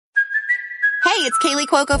it's Kaylee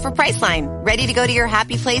Cuoco for Priceline. Ready to go to your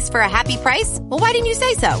happy place for a happy price? Well, why didn't you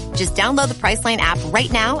say so? Just download the Priceline app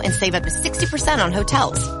right now and save up to 60% on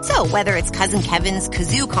hotels. So whether it's Cousin Kevin's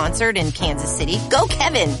Kazoo Concert in Kansas City, go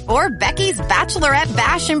Kevin, or Becky's Bachelorette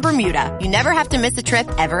Bash in Bermuda, you never have to miss a trip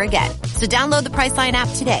ever again. So download the Priceline app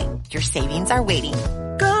today. Your savings are waiting.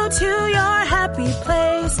 Go to your happy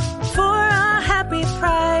place for a happy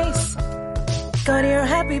price. Go to your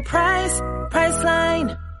happy price,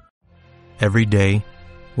 Priceline. Every day,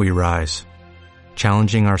 we rise,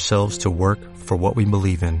 challenging ourselves to work for what we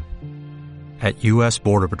believe in. At U.S.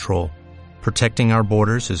 Border Patrol, protecting our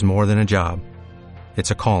borders is more than a job. It's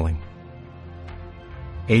a calling.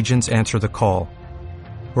 Agents answer the call,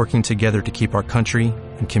 working together to keep our country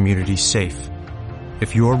and communities safe.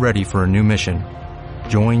 If you are ready for a new mission,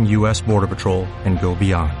 join U.S. Border Patrol and go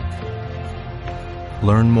beyond.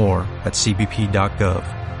 Learn more at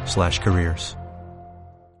cbp.gov/careers.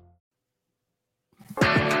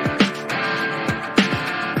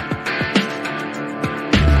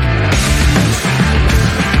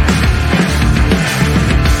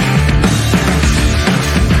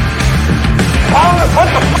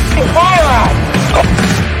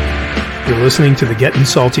 You're listening to the Getting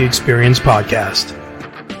Salty Experience podcast.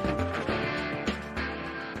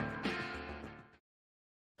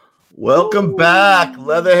 Welcome back,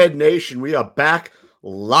 Leatherhead Nation. We are back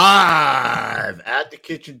live at the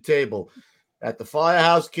kitchen table, at the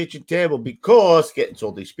Firehouse kitchen table, because Getting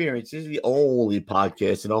Salty Experience is the only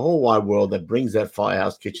podcast in the whole wide world that brings that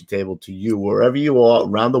Firehouse kitchen table to you wherever you are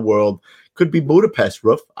around the world. Could be Budapest,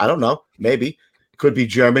 Roof. I don't know. Maybe. Could be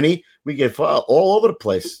Germany. We get all over the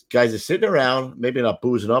place. Guys are sitting around, maybe not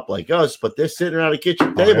boozing up like us, but they're sitting around a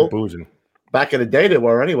kitchen table. Boozing. Back in the day, they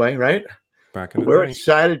were anyway, right? Back in the We're day.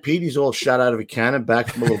 excited. Petey's all shot out of a cannon back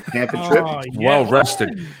from a little camping trip. Well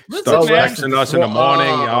rested. Starts texting us in the morning.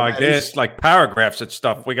 I guess like paragraphs and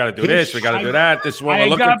stuff. We got to do this. We got to do that. This is what we're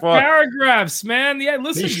looking for. Paragraphs, man. Yeah,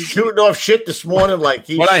 listen. He's shooting off shit this morning like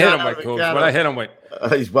he's What I hit him with, Coach. What I hit him with.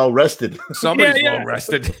 He's well rested. Somebody's well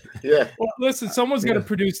rested. Yeah. Well, listen, someone's going to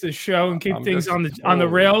produce this show and keep things on the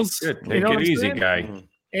rails. Good. Take it easy, guy.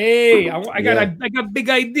 Hey, I got big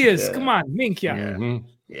ideas. Come on, Mink, Mm-hmm.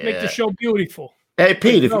 Make the show beautiful. Hey,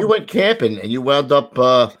 Pete, if you went camping and you wound up,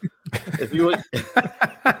 and you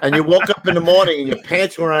woke up in the morning and your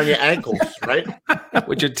pants were on your ankles, right?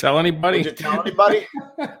 Would you tell anybody?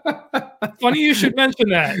 Funny you should mention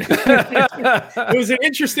that. It was an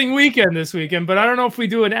interesting weekend this weekend, but I don't know if we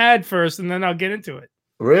do an ad first and then I'll get into it.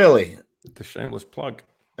 Really? The shameless plug.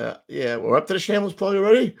 Yeah, we're up to the shameless plug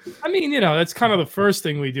already. I mean, that's kind of the first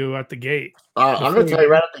thing we do at the gate. I'm going to tell you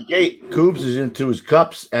right at the gate, Coobs is into his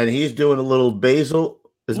cups, and he's doing a little basil.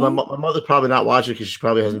 My mother's probably not watching because she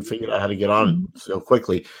probably hasn't figured out how to get on it so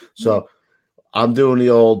quickly. So I'm doing the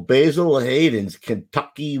old Basil Hayden's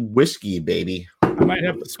Kentucky whiskey, baby. I might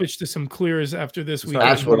have to switch to some clears after this week.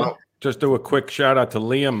 That's what I'm. Just do a quick shout out to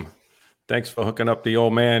Liam. Thanks for hooking up the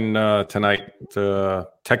old man tonight,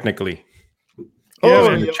 technically.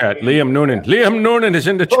 In the chat. Liam Noonan is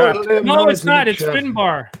in the chat. No, it's not. It's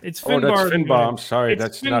Finbar. It's Finbar. Oh, that's Finbar. I'm sorry.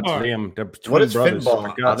 That's Finbar. not Liam. What is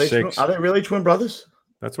Finbar? Are they really twin brothers?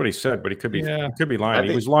 That's what he said, but he could be lying.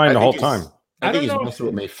 He was lying the whole time. I think he's messing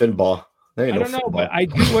with me. Finbar. I don't know, but I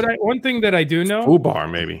do. One thing that I do know. Fubar,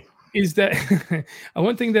 maybe. Is that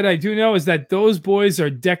one thing that I do know is that those boys are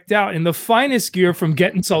decked out in the finest gear from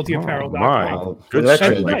GettingSaltyApparel.com. Good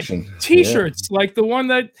selection. T-shirts like the one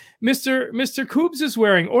that Mr. Coobs is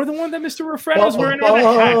wearing, or the one that Mr. Refreno is wearing,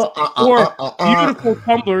 or beautiful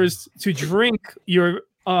tumblers to drink your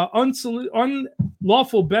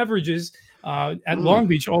unlawful beverages at Long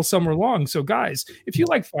Beach all summer long. So guys, if you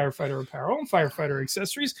like firefighter apparel and firefighter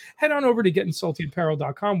accessories, head on over to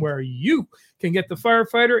GettingSaltyApparel.com, where you can get the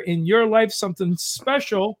firefighter in your life something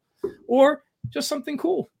special or just something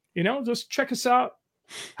cool. Just check us out,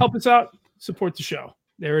 help us out, support the show.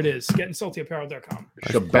 There it is, GettingSaltyApparel.com.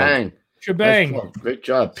 Shebang. Nice. Great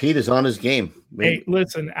job. Pete is on his game. Hey,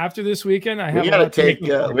 listen, after this weekend, we got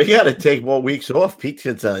to take more weeks off. Pete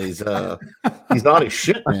says he's on his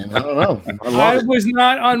shit, man. I don't know. I was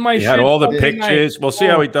not on my shit. He had all the pictures. We'll see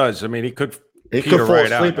how he does. I mean, he could fall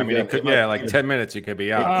right asleep. I mean, he could, like 10 minutes, he could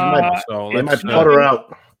be out. He might putter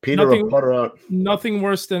out. Peter will putter out. Nothing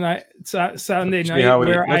worse than Saturday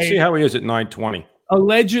night. Let's see how he is at 9:20.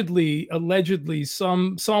 Allegedly,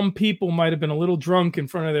 some people might have been a little drunk in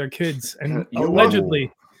front of their kids, and allegedly.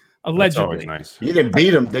 That's always nice. You didn't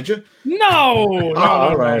beat him, did you? No.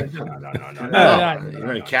 All right. No.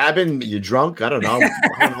 You're in a cabin. You're drunk. I don't know.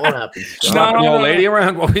 I don't know what happened. Slapping the old lady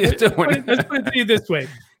around. What were you doing? Let's put it to you this way: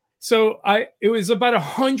 So it was about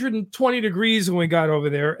 120 degrees when we got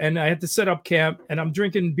over there, and I had to set up camp, and I'm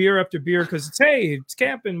drinking beer after beer because it's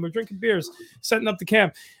camping. We're drinking beers, setting up the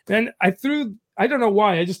camp. Then I don't know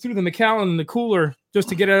why, I just threw the Macallan in the cooler just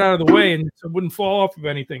to get it out of the way and so it wouldn't fall off of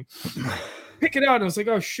anything. Pick it out, and I was like,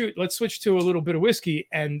 oh shoot, let's switch to a little bit of whiskey,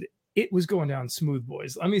 and it was going down smooth,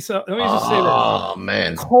 boys. Let me just say that. Oh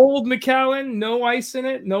man, cold Macallan, no ice in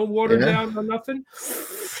it, no water down, no nothing.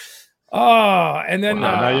 Oh, and then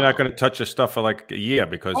now you're not going to touch your stuff for like a year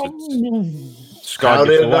because it's scarred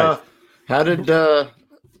you for life. How did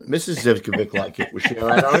Mrs. Zivkovic like it? Was she all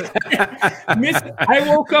right on it? I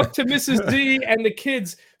woke up to Mrs. D and the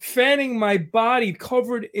kids fanning my body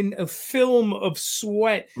covered in a film of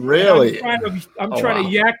sweat. Really? I'm trying to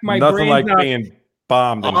yak my Nothing brains like out. being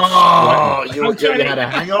bombed. And you had a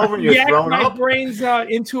hangover and you're yak thrown my up? brains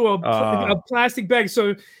out into a plastic bag.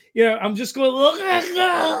 So, I'm just going,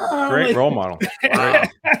 great role model.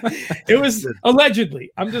 It was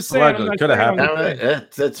allegedly. I'm just saying. Allegedly. Could have happened.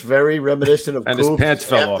 That's very reminiscent of and his pants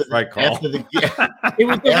fell off, right, Carl? It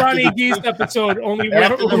was the Ronnie Geese episode.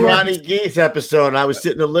 After the Ronnie Geese episode, I was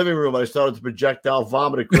sitting in the living room. I started to projectile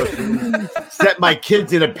vomit across the room, set my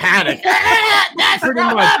kids in a panic.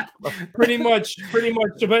 Pretty much.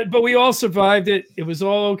 But we all survived it. It was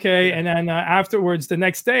all okay. And then afterwards, the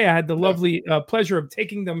next day, I had the lovely pleasure of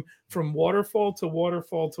taking them from waterfall to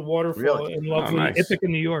waterfall to waterfall in lovely Ithaca,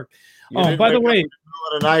 New York. By the way, middle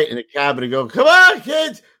of the night in a cabin and go, come on,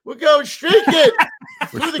 kids, we're going streaking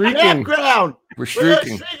through the campground. We're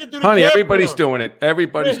streaking. Honey, everybody's doing it.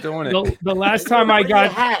 Everybody's doing it. The last time I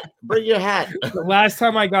got bring your hat. The last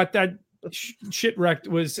time I got that shit wrecked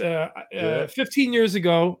was 15 years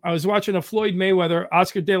ago. I was watching a Floyd Mayweather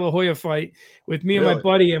Oscar De La Hoya fight with me and my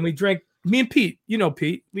buddy, and we drank. Me and Pete,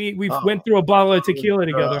 Pete. We went through a bottle of tequila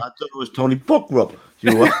together. I thought it was Tony Bookrup.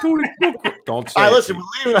 Don't say. All right, listen, we're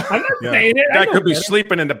leaving. I'm not saying it. That could be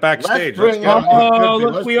sleeping in the backstage.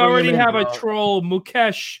 Look, we already have a troll,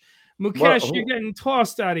 Mukesh. Mukesh, you're getting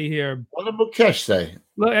tossed out of here. What did Mukesh say?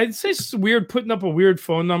 Look, I'd say it's weird putting up a weird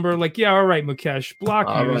phone number. Like, yeah, all right, Mukesh, block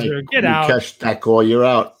user, right. Get out. Mukesh, that call, you're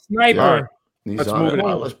out. Sniper. Let's move it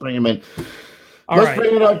on. Let's bring him in. Let's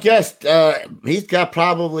bring in our guest. He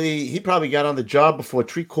probably got on the job before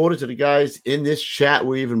 3/4 of the guys in this chat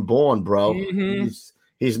were even born, bro. Mm-hmm.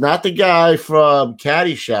 He's not the guy from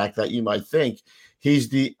Caddyshack that you might think. He's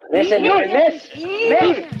the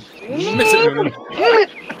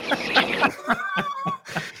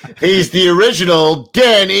He's the original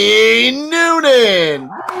Danny Noonan.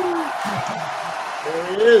 There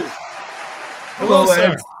he is. Hello,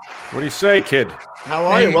 sir. What do you say, kid? How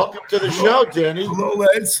are you? Welcome to the show, Danny. Hello,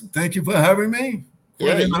 lads. Thank you for having me.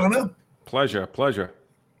 Pleasure.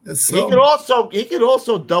 Yes, he could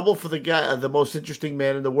also double for the guy, the most interesting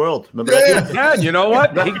man in the world. Remember that? He can. You know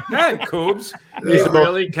what? He can, Coobs. He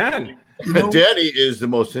really can. Danny is the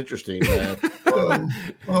most interesting man.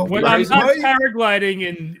 When I'm not paragliding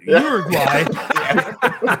in Uruguay,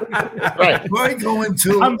 right? I'm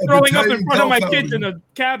throwing up in front of my kids in a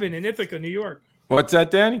cabin in Ithaca, New York. What's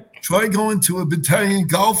that, Danny? Try going to a battalion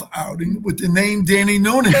golf outing with the name Danny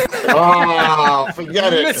Noonan. Oh,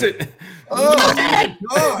 forget it. Miss it. Oh, my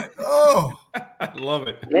God. Oh. I love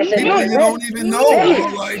it. People you don't even know.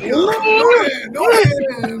 Like,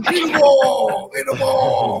 Noonan, beat the ball.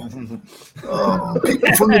 Oh,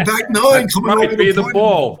 people from the back nine coming over. Be the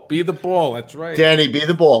ball. Be the ball. That's right. Danny, be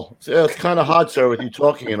the ball. It's kind of hard, sir, with you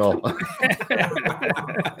talking and all.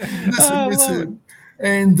 Listen.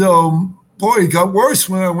 And, boy, it got worse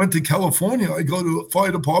when I went to California. I go to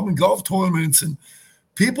fire department golf tournaments, and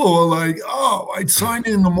people are like, "Oh, I'd sign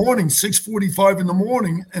in the morning, 6:45 in the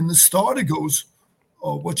morning," and the starter goes,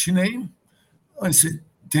 "Oh, what's your name?" I said,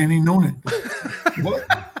 "Danny Noonan." What?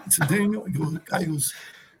 I said, "Danny Noonan." The guy goes,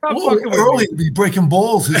 early to be breaking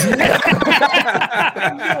balls, isn't it?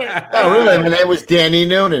 Oh, really? My name was Danny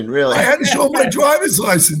Noonan. Really? I had to show my driver's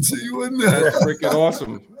license. So you wouldn't. Freaking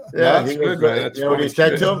awesome. Yeah, that's good, man. That's you know what he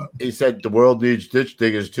said to him? He said, "The world needs ditch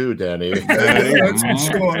diggers too, Danny." That's for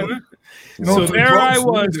sure. So there I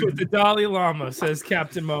was with the Dalai Lama, says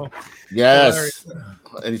Captain Mo. Yes.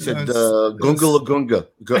 And he said, Gunga Lagunga.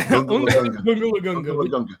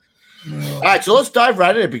 All right, so let's dive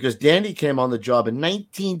right in it because Danny came on the job in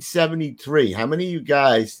 1973. How many of you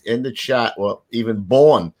guys in the chat were even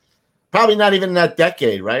born? Probably not even in that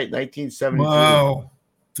decade, right? 1973. Wow.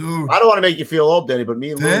 Dude. I don't want to make you feel old, Danny, but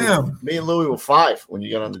me and Louie were 5 when you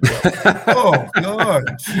got on the job. Oh, God.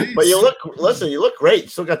 Jeez. But you look great. You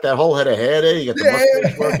still got that whole head of hair there. You got the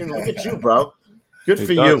mustache working. Look at you, bro. Good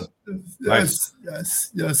for you. Yes.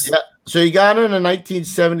 Yeah. So you got in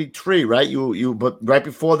 1973, right? But right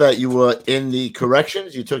before that, you were in the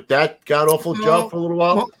corrections. You took that god awful job for a little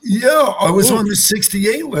while. Well, yeah, I was on the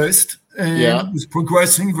 68 list and was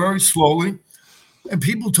progressing very slowly. And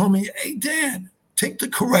people told me, "Hey, Dan, take the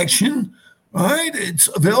correction, right? It's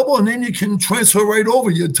available, and then you can transfer right over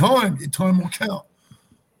your time. Your time will count."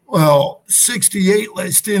 Well, 68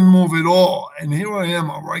 list didn't move at all, and here I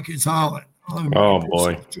am on Rikers Island. Oh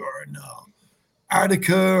boy.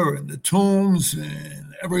 Attica and the Tombs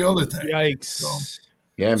and every other thing. Yikes. So,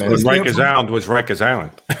 yeah, man. Rikers Island was Rikers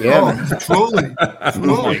Island. Yeah, truly.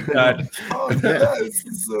 Oh my God.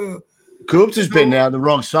 Coops has been there on the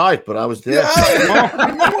wrong side, but I was there.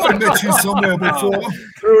 I met you somewhere before.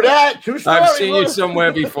 Through that, true story. I've seen you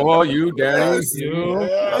somewhere before, you, Danny. Yes.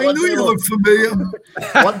 I knew you looked familiar.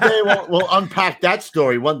 One day we'll unpack that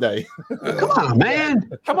story one day.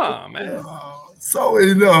 Come on, man. So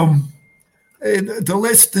the day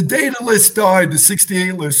the list died, the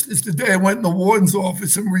 68 list, is the day I went in the warden's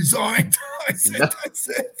office and resigned. I said, that's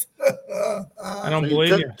it. I don't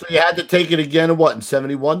believe you. So you had to take it again in what, in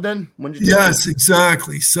 71 then? When did you Yes,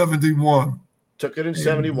 exactly. 71. Took it in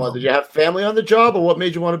 71. Did you have family on the job, or what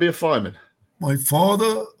made you want to be a fireman? My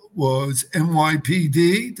father was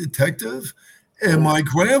NYPD detective, and my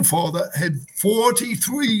grandfather had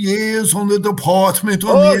 43 years on the department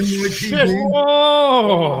on the NYPD.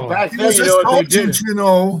 Oh, back He then, was you a know what they did? sergeant, you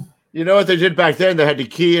know. You know what they did back then? They had the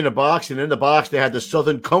key in the box, and in the box they had the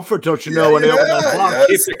Southern Comfort. Don't you know? When they opened that box,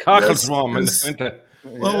 Keep the cockles warm in the winter.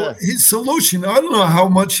 Well, his solution, I don't know how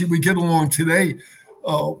much he would get along today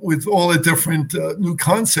with all the different new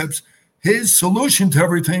concepts. His solution to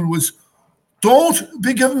everything was, don't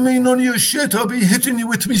be giving me none of your shit. I'll be hitting you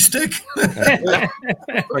with me stick.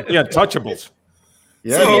 Like the Untouchables.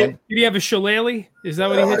 Yeah. So- man. did he have a shillelagh? Is that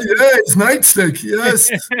what he hit? Yeah, it's nightstick. Yes,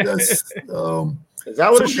 yes. Is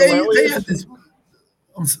that what a they shillelagh had is? this.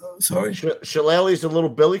 I'm sorry. Shillelagh's the little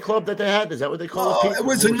billy club that they had. Is that what they call it? It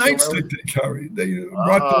was a nightstick they carried. They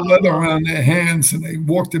wrapped the leather around their hands and they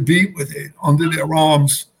walked the beat with it under their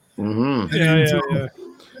arms. Mm-hmm. Yeah.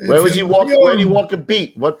 Where was he walking? Where did he walk a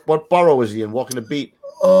beat? What borough was he in? Walking a beat.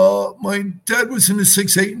 My dad was in the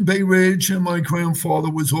 6-8 in Bay Ridge, and my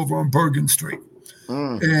grandfather was over on Bergen Street.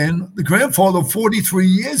 And the grandfather, 43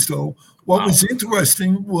 years though. What was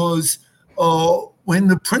interesting was when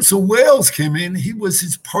the Prince of Wales came in, he was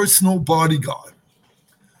his personal bodyguard.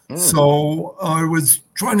 So I was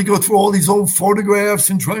trying to go through all these old photographs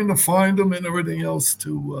and trying to find them and everything else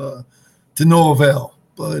to no avail.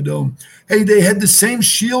 But hey, they had the same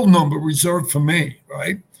shield number reserved for me,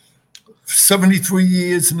 right? 73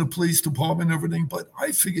 years in the police department and everything. But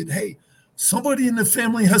I figured, hey, somebody in the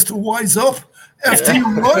family has to wise up after you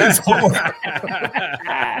rise.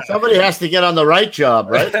 Somebody has to get on the right job,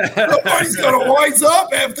 right? Somebody's got to wise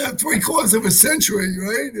up after 3/4 of a century,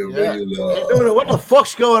 right? Yeah. Dude, what the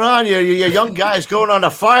fuck's going on here? You young guys going on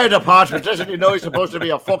the fire department. Doesn't he know he's supposed to be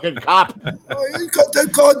a fucking cop? You got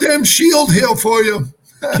that goddamn shield here for you.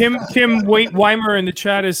 Kim Weimer in the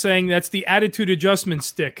chat is saying that's the attitude adjustment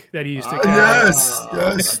stick that he used to carry. Yes.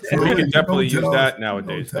 We can definitely No use doubt. that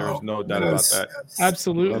nowadays. No There's doubt. no doubt Yes, about that. yes.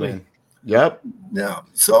 Absolutely. Yep. Yeah.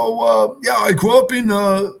 So, I grew up in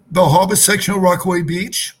the harbor section of Rockaway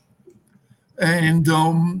Beach. And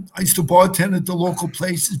I used to bartend at the local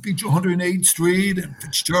places, Beach 108th Street and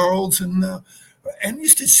Fitzgerald's. And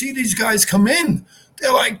used to see these guys come in.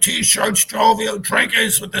 They're like T-shirts, jovial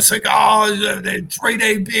drinkers with the cigars, the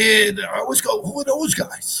 3-day beer. I always go, who are those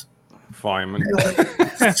guys? Fireman.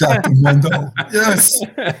 Sacramento. Yes.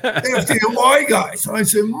 They're DUI guys. And I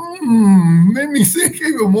said, made me think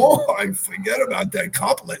even more. I forget about that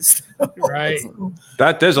cop list. Right.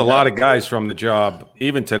 There's a lot of guys from the job,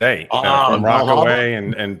 even today, from Bell Rockaway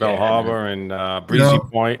and Bell Harbor and Breezy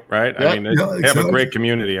Point, right? Yeah. I mean, they have a great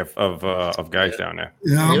community of guys down there.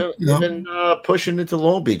 Yeah. Even pushing into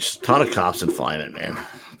Long Beach, ton of cops and firemen, man.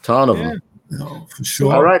 Ton of them. No, for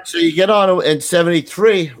sure. All right, so you get on in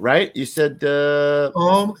 73, right? You said I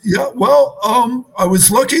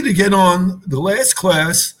was lucky to get on the last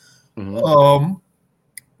class.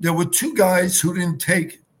 There were 2 guys who didn't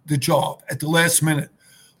take the job at the last minute,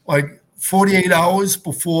 like 48 hours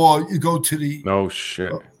before you go to the No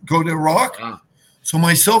shit. go to Iraq. So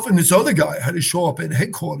myself and this other guy had to show up at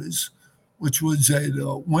headquarters, which was at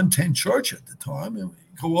 110 Church at the time, and we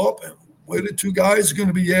go up and where the 2 guys are going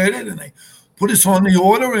to be added, and they put us on the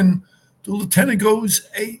order, and the lieutenant goes,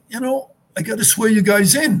 hey, I got to swear you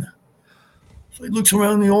guys in. So he looks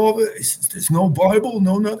around the order. He says, there's no Bible,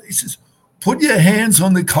 no nothing. He says, put your hands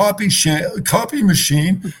on the copy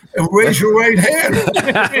machine and raise your right hand.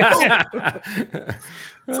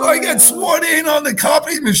 So I got sworn in on the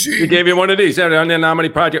copy machine. He gave you one of these on the nominee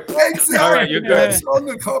project. Exactly. All right, you're good. That's on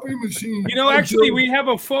the copy machine. You know, actually, we have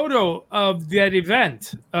a photo of that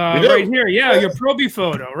event right here. Yeah, your Proby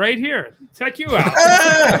photo right here. Check you out.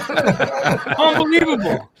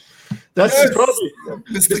 Unbelievable. That's Proby.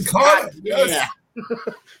 Mr. Carter. Yes. Yeah.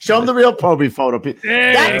 Show him the real Proby photo. There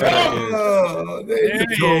There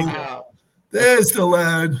you go. There's the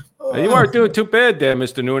lad. You weren't doing too bad there,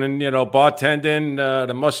 Mr. Noonan. You know, bartending,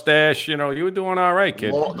 the mustache. You know, you were doing all right,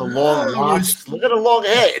 kid. The long locks. Look at the long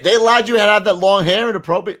hair. They allowed you to have that long hair in the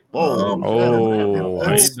Proby. How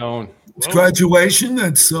you doing? It's graduation.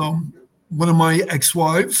 That's one of my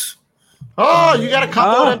ex-wives. Oh, you got a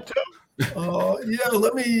couple of them too. Yeah,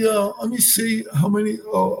 let me see how many.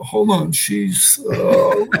 Hold on, she's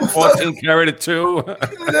 14 carried 2.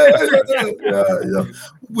 yeah.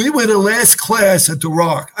 We were the last class at the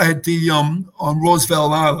Rock at the on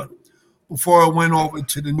Roosevelt Island before I went over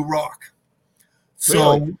to the New Rock.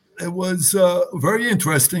 So Really? it was very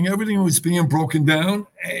interesting. Everything was being broken down,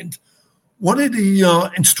 and one of the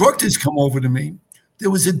instructors come over to me. There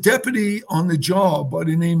was a deputy on the job by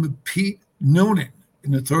the name of Pete Noonan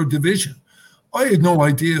in the 3rd Division. I had no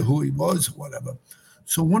idea who he was or whatever.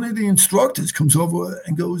 So one of the instructors comes over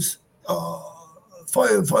and goes,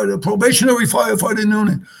 probationary firefighter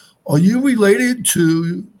Noonan, are you related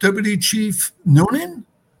to Deputy Chief Noonan?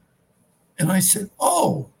 And I said,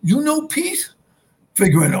 oh, you know Pete?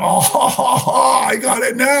 Figuring, I got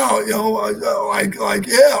it now. You know,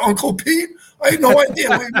 yeah, Uncle Pete. I had no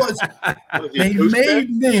idea who he was. They made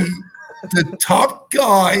me the top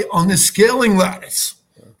guy on the scaling ladders.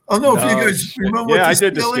 I don't know if you guys remember. Yeah, I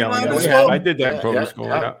did the scaling ladders. Yeah, I did that in Proby school.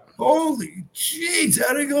 Yeah. Holy jeez,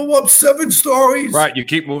 how to go up 7 stories? Right, you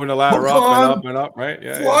keep moving the ladder up and up and up, right?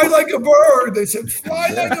 Yeah, fly like a bird. They said, fly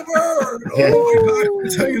like a bird. Oh my God, I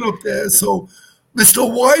was hanging up there. So Mr.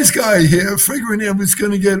 Wise Guy here, figuring he was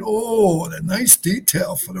going to get, the nice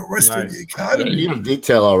detail for the rest of the academy. You need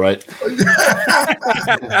detail, all right.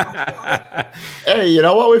 Hey, you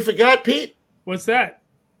know what we forgot, Pete? What's that?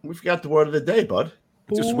 We forgot the word of the day, bud.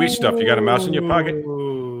 It's a sweet stuff. You got a mouse in your pocket?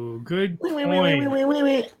 Ooh, good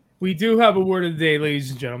point. We do have a word of the day,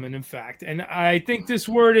 ladies and gentlemen, in fact. And I think this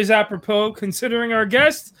word is apropos considering our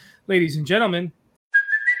guest. Ladies and gentlemen.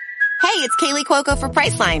 Hey, it's Kaylee Cuoco for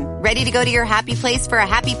Priceline. Ready to go to your happy place for a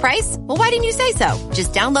happy price? Well, why didn't you say so?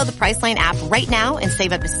 Just download the Priceline app right now and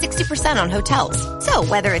save up to 60% on hotels. So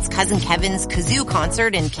whether it's Cousin Kevin's Kazoo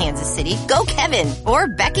Concert in Kansas City, go Kevin, or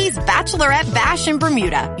Becky's Bachelorette Bash in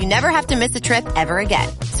Bermuda, you never have to miss a trip ever again.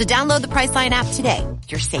 So download the Priceline app today.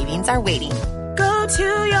 Your savings are waiting. Go to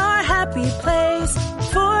your happy place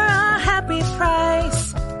for a happy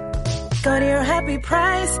price. Go to your happy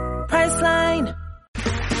price, Priceline.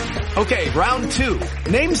 Okay, round 2.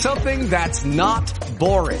 Name something that's not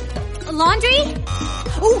boring. A laundry?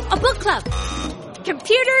 Ooh, a book club.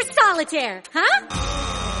 Computer solitaire, huh?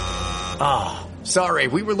 Ah, sorry,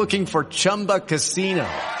 we were looking for Chumba Casino.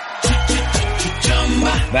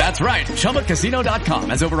 That's right, ChumbaCasino.com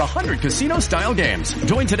has over 100 casino-style games.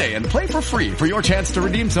 Join today and play for free for your chance to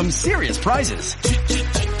redeem some serious prizes.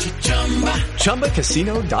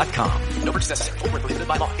 ChumbaCasino.com. No purchase necessary. Void where prohibited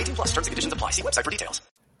by law. 18+ terms and conditions apply. See website for details.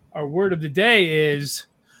 Our word of the day is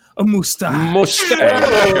a mustache. Mustache.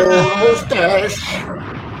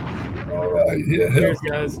 All right, Cheers,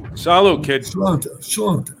 guys. Salute, kid.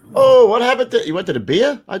 Shalanta. Oh, what happened to you? Went to the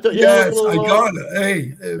beer? I thought yes, I got it.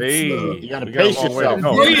 Hey, you got to pace yourself.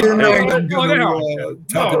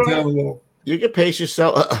 Tap it down a little. You can pace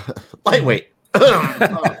yourself. Lightweight.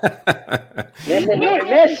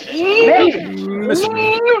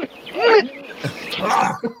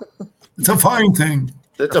 It's a fine thing.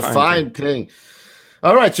 It's a fine thing.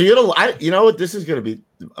 All right, so you know what this is going to be.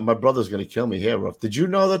 My brother's going to kill me here, Ruff. Did you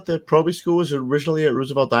know that the Proby school was originally at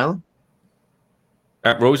Roosevelt Island?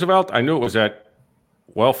 At Roosevelt, I knew it was at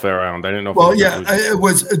Welfare Island. I didn't know. It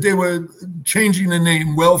was. They were changing the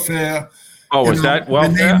name Welfare. Oh, was that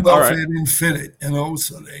Welfare? The name Welfare right. didn't fit it,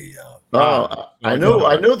 so they. I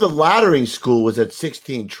knew the laddering school was at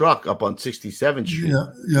 16 Truck up on 67th Street.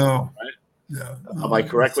 Yeah. Yeah. Am I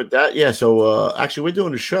correct with that? Yeah. So actually, we're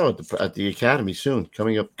doing a show at the Academy soon,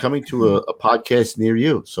 coming to a podcast near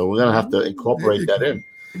you. So we're gonna have to incorporate that in.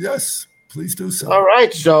 Yes, please do so. All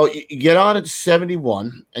right. So you get on at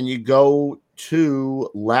 71, and you go to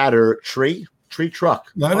Tree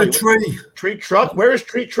Truck. Tree Truck. Where is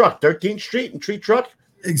Tree Truck? 13th Street and Tree Truck.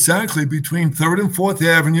 Exactly, between 3rd and 4th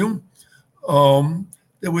Avenue.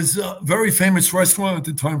 There was a very famous restaurant at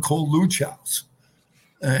the time called Luch House.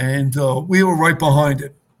 and we were right behind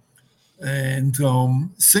it. And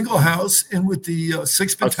single house in with the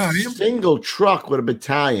 6th Battalion. A single truck with a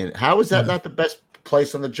battalion. How is that not the best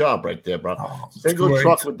place on the job right there, bro? Single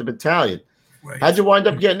truck with the battalion. Right. How'd you wind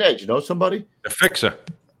up getting there? Did you know somebody? The fixer.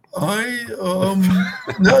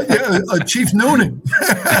 Chief Noonan.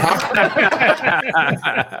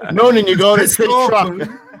 Noonan, you go to Tree Truck.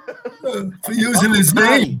 For using his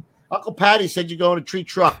name. Uncle Patty said you go in a tree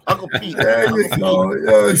truck. Uncle Pete. There you go.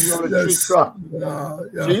 Yes, you go in a tree truck.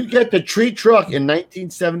 So you get the tree truck in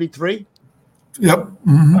 1973? Yep.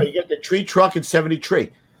 Mm-hmm. Oh, you get the tree truck in 73.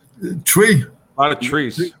 Tree. A lot of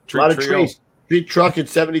trees. A lot of trees. Tree truck in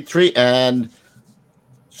 73. And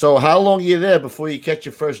so how long are you there before you catch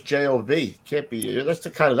your first JOB? Can't be. That's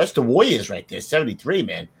the Warriors right there. 73,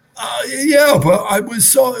 man. But I was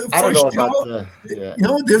so. I don't know about you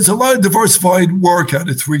know, there's a lot of diversified work out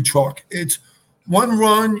of 3 truck. It's one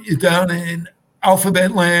run, you're down in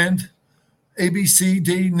Alphabet Land,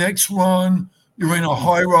 ABCD. Next run, you're in a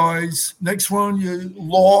high rise. Next run, you're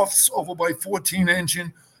lofts over by 14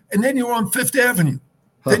 engine, and then you're on 5th Avenue.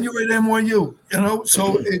 Then you're at NYU. You know,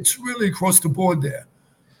 so it's really across the board there.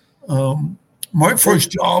 My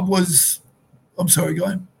first job was. I'm sorry, go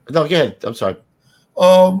ahead. No, go ahead. I'm sorry.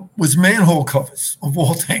 Was manhole covers of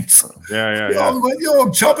all things.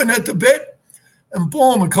 I'm chopping at the bit, and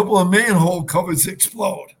boom, a couple of manhole covers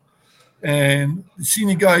explode. And the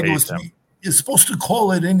senior guy goes to me, "You're supposed to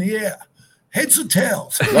call it in the air. Heads or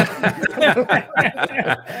tails?"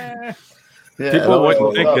 People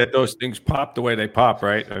wouldn't think that those things pop the way they pop,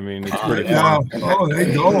 right? I mean, it's pretty fun. Oh,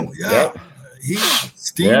 they go. Yeah. Heat,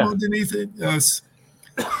 steam underneath it. Yes.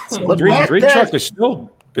 So, Tree Truck is still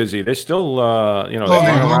busy. They still, they run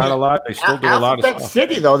around a lot. They still do a lot of stuff.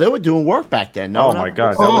 City, though, they were doing work back then. My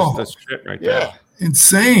God, that's shit right there.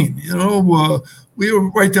 Insane. You know, we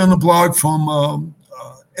were right down the block from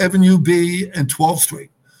Avenue B and 12th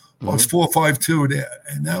Street. Box 452 there,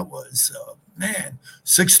 and that was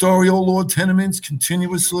 6-story old lord tenements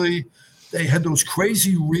continuously. They had those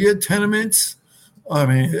crazy rear tenements. I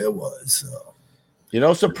mean, it was.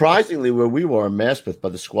 Surprisingly, where we were in Maspeth by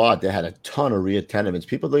the squad, they had a ton of rear tenements.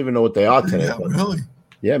 People don't even know what they are today. Yeah, really?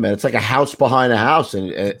 Yeah, man. It's like a house behind a house, and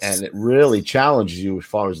it really challenges you as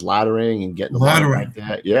far as laddering and getting the ladder like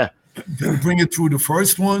that. Yeah. They bring it through the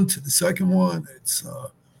first one to the second one. It's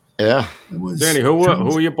it was. Danny, who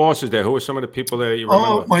were your bosses there? Who were some of the people that you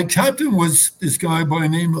remember? My captain was this guy by the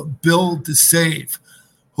name of Bill DeSave,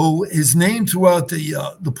 who his name throughout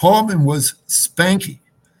the department was Spanky.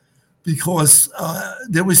 Because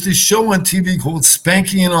there was this show on TV called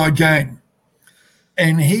Spanky and Our Gang.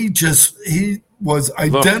 And he was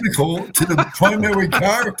identical to the primary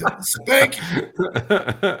character, Spanky.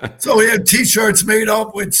 So he had T-shirts made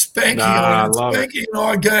up with Spanky on it, Spanky and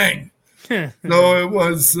Our Gang. So it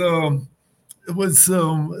was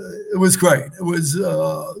great. It was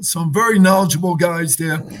some very knowledgeable guys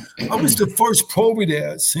there. I was the first pro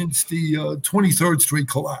there since the 23rd Street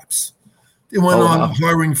collapse. They went on a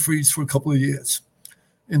hiring freeze for a couple of years.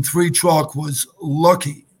 And 3 Truck was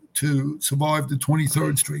lucky to survive the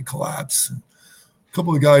 23rd Street collapse. And a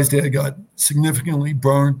couple of guys there got significantly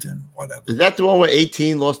burnt and whatever. Is that the one where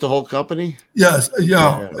 18 lost the whole company? Yes.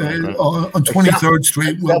 On 23rd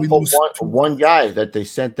Street. Where we lost one guy that they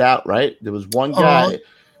sent out, right? There was one guy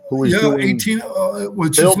who was doing 18,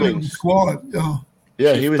 which buildings. Is squad.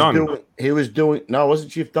 Yeah, he was doing. No, it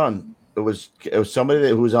wasn't Chief Dunn. It was somebody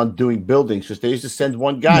who was on doing buildings, because they used to send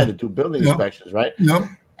one guy to do building inspections, right? Yep.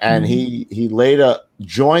 And he later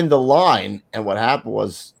joined the line, and what happened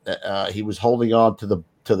was he was holding on to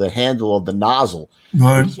the handle of the nozzle,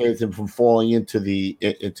 which saved him from falling into the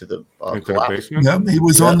basement. Yeah, he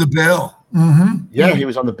was on the bail. Mm-hmm. Yeah, he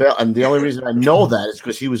was on the bail, and the only reason I know that is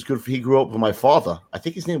because he was good. He grew up with my father. I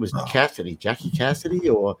think his name was Cassidy, Jackie Cassidy,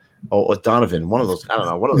 or Donovan. One of those. I don't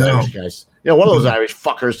know. One of those Irish guys. One of those Irish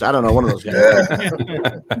fuckers. I don't know. One of those guys.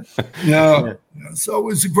 Yeah. So it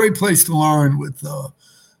was a great place to learn with the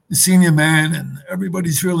senior man, and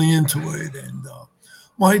everybody's really into it. And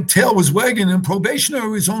my tail was wagging, and probationary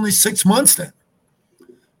was only 6 months then.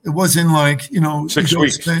 It wasn't like 6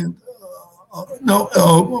 weeks.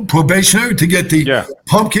 Probationary to get the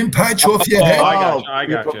pumpkin patch off your head. I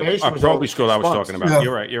got you. Probably school I was talking about.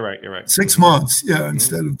 Yeah. You're right. 6 months,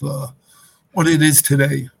 instead of what it is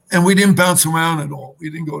today. And we didn't bounce around at all. We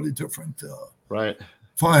didn't go to different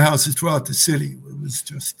firehouses throughout the city. It was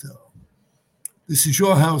just, this is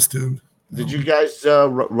your house, dude. Did you guys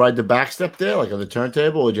ride the back step there, like on the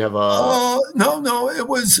turntable, or did you have a? No. It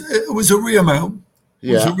was a rear mount.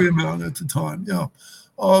 It was a rear mount at the time. Yeah.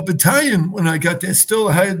 Battalion, when I got there, still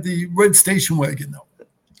had the red station wagon though.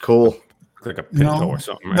 Cool. like a Pinto or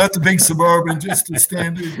something. Right? Not the big Suburban, just the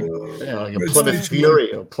standard. Like a Plymouth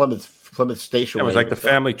Fury or Plymouth Station. It was like the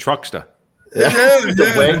family truckster.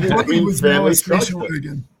 The wagon was family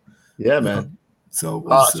truckster. Yeah, man.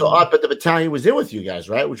 But the battalion was in with you guys,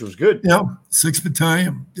 right? Which was good. Yeah, 6th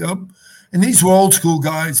Battalion. Yep. And these were old school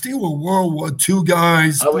guys. They were World War II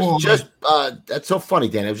guys. I was that's so funny,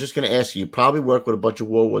 Dan. I was just going to ask you. You probably worked with a bunch of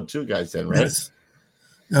World War II guys then, right?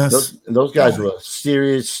 Yes. Those guys were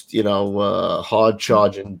serious, hard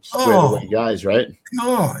charging, straight away guys, right?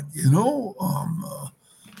 God,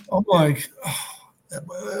 I'm like,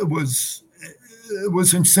 it was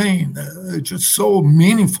insane. Just so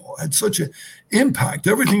meaningful. Had such an impact.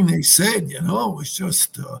 Everything they said, was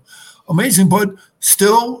just amazing. But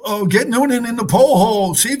still, get Noonan in the pole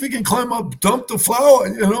hole. See if he can climb up, dump the flour,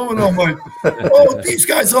 And I'm like, these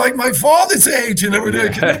guys are like my father's age and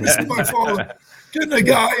everything. Can never see my father getting a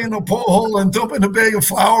guy in a pole hole and dumping a bag of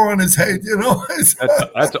flour on his head,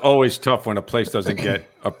 That's always tough when a place doesn't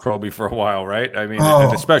get a probie for a while, right? I mean,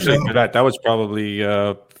 especially for that. That was probably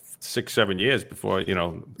 6-7 years before, like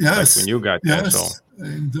when you got there. So.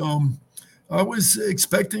 And I was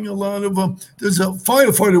expecting a lot of there's a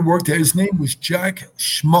firefighter who worked there. His name was Jack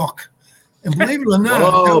Schmuck. And believe it or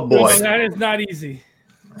not, that is not easy.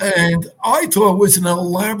 And I thought it was an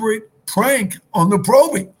elaborate prank on the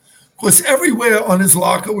probie. Because everywhere on his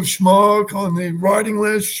locker was Schmuck, on the riding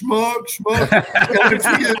list, Schmuck. And I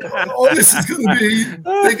figured, this is going to be,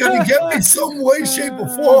 they're going to get me some way, shape, or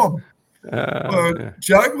form.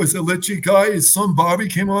 Jack was a legit guy. His son Bobby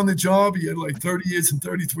came on the job. He had like 30 years and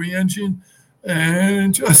 33 engine.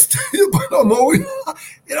 And just, but I'm always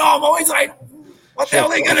like, what the hell are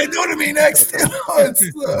they going to do to me next?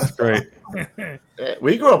 That's great.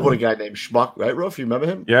 We grew up with a guy named Schmuck, right, Rolf? You remember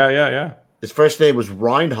him? Yeah. His first name was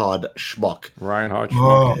Reinhard Schmuck.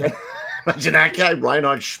 Imagine that guy,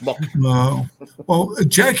 Reinhard Schmuck. No. Well,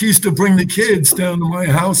 Jack used to bring the kids down to my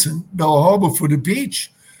house in Bella Harbor for the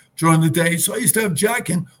beach during the day. So I used to have Jack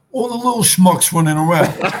and all the little schmucks running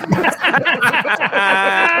around.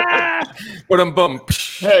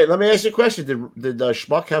 Hey, let me ask you a question. Did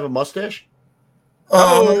Schmuck have a mustache?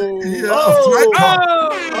 Look,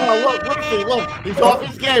 Roofy, look. He's off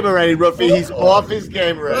his game already, Roofy. He's off his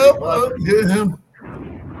game already. Get him.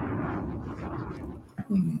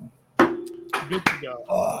 Good to go.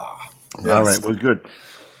 All right, we're good.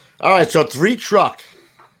 All right, so 3 truck.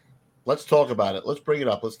 Let's talk about it. Let's bring it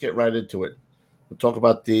up. Let's get right into it. We'll talk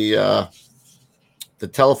about the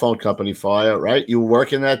telephone company fire, right? You were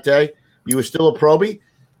working that day? You were still a probie?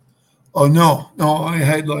 Oh, no. I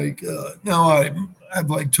had like, I have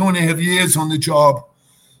like 2.5 years on the job.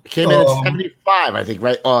 Came in at 75, I think,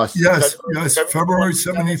 right? Yes, February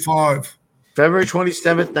 75. February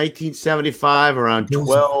 27th, 1975, around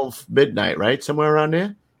 12 midnight, right? Somewhere around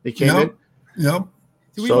there? They came in? Yep.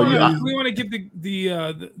 Do we want to give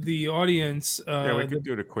the audience? We could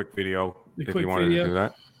do the quick video if you wanted to do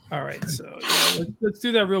that. All right, so let's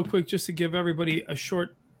do that real quick just to give everybody a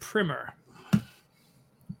short primer.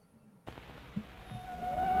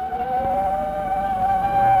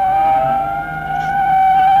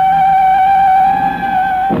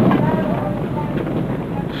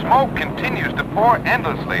 Smoke continues to pour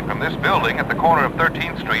endlessly from this building at the corner of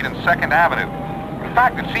 13th Street and 2nd Avenue. In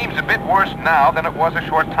fact, it seems a bit worse now than it was a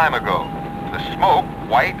short time ago. The smoke,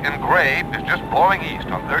 white and gray, is just blowing east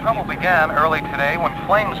on 13th. Trouble began early today when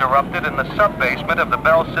flames erupted in the sub-basement of the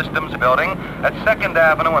Bell Systems building at 2nd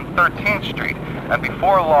Avenue and 13th Street. And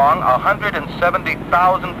before long,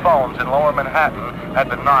 170,000 phones in Lower Manhattan had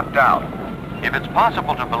been knocked out. If it's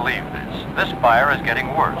possible to believe this fire is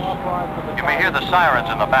getting worse. You may hear the sirens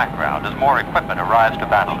in the background as more equipment arrives to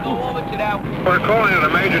battle it. We're calling it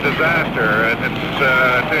a major disaster. To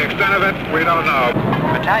the extent of it, we don't know.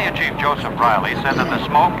 Battalion Chief Joseph Riley said that the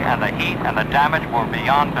smoke and the heat and the damage were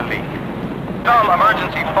beyond belief. Some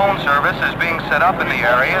emergency phone service is being set up in the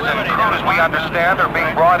areas, and crews we understand are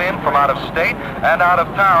being brought in from out of state and out of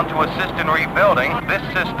town to assist in rebuilding this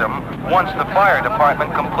system once the fire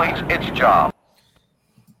department completes its job.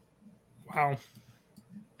 Wow.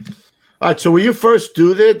 All right, so were you first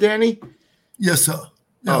due there, Danny? Yes, sir.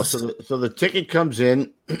 Yes. Oh, so the ticket comes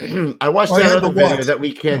in. I watched that other video that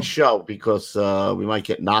we can't show because we might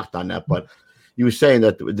get knocked on that, but you were saying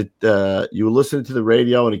that you were listening to the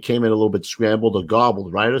radio and it came in a little bit scrambled or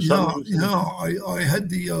garbled, right? Or something? Yeah. I had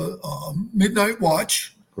the midnight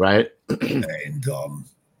watch. Right. And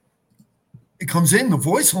it comes in, the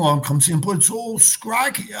voice alarm comes in, but it's all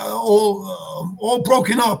scracky, all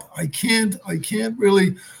broken up. I can't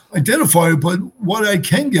really identify it, but what I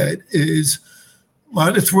can get is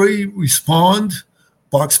ladder 3 respond,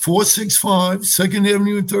 Box 465, 2nd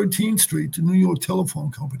Avenue and 13th Street, the New York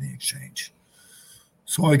Telephone Company Exchange.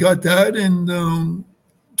 So I got that and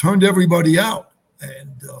turned everybody out.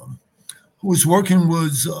 And who was working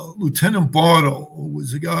was Lieutenant Bartle, who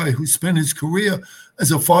was a guy who spent his career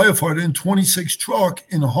as a firefighter in 26 truck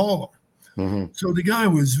in Harlem. Mm-hmm. So the guy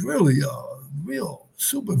was really a real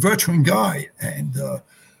super veteran guy. And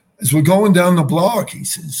as we're going down the block, he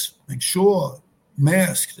says, make sure,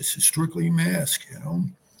 mask. This is strictly mask, you know.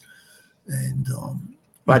 And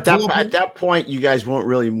but at that point, you guys weren't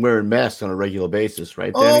really wearing masks on a regular basis,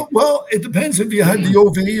 right, Danny? Well, it depends if you had the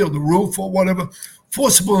OV or the roof or whatever.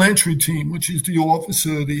 Forcible entry team, which is the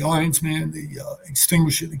officer, the ironsman, the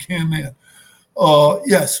extinguisher, the can man.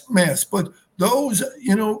 Yes, mask. But those,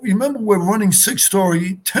 you know, remember we're running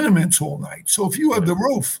 6-story tenements all night. So if you have the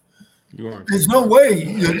roof, there's no way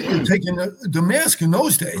you're taking the mask in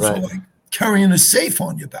those days. Right. Like carrying a safe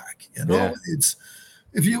on your back. You know, it's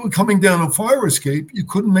if you were coming down a fire escape, you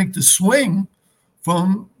couldn't make the swing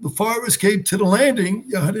from the fire escape to the landing.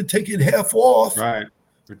 You had to take it half off. Right.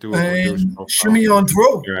 And shimmy on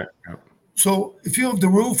through. Right. Yep. So if you have the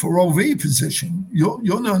roof or OV position,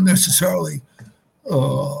 you're not necessarily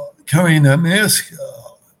carrying that mask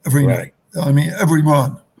every night. I mean, every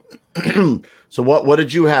run. So what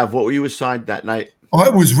did you have? What were you assigned that night? I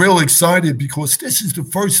was real excited because this is the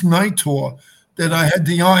first night tour that I had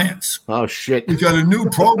the irons. Oh, shit. We got a new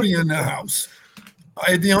Proby in the house.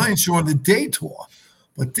 I had the irons on the day tour.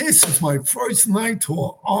 But this is my first night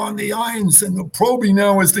tour on the irons, and the Proby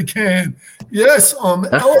now is the can. Yes, I'm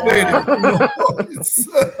elevated.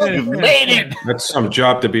 You've made it. That's some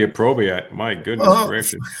job to be a Proby at. My goodness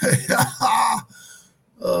gracious.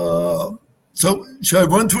 So should I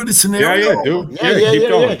run through the scenario? Yeah, dude. Yeah, keep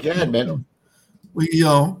going. Go ahead, man.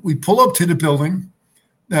 We pull up to the building.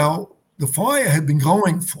 Now, the fire had been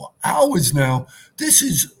going for hours now. This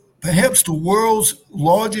is perhaps the world's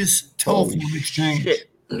largest telephone exchange.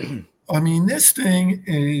 I mean, this thing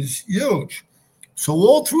is huge. So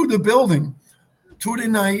all through the building, through the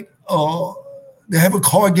night, they have a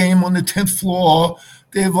card game on the 10th floor.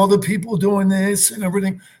 They have other people doing this and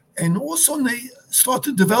everything. And all of a sudden, they start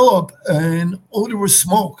to develop an odor of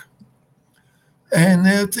smoke. And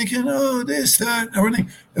they're thinking, oh, this, that, everything.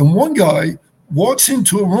 And one guy walks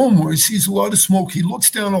into a room where he sees a lot of smoke. He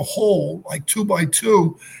looks down a hole, like 2 by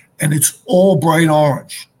 2, and it's all bright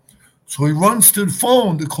orange. So he runs to the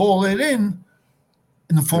phone to call it in,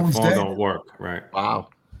 and the phone's dead. Don't work, right? Wow.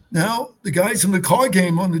 Now, the guys in the card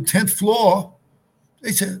game on the 10th floor,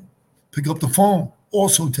 they said, pick up the phone,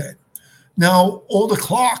 also dead. Now, all the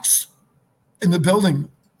clocks in the building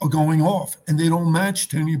are going off, and they don't match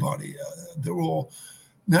to anybody. They're all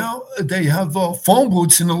now they have phone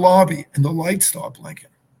booths in the lobby, and the lights start blinking.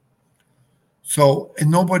 So, and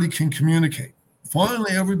nobody can communicate.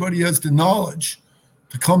 Finally, everybody has the knowledge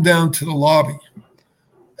to come down to the lobby,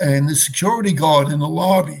 and the security guard in the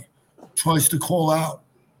lobby tries to call out.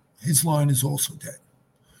 His line is also dead.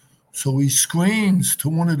 So he screams to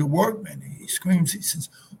one of the workmen. He screams, he says,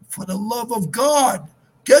 for the love of God,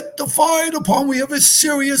 get the fire department. We have a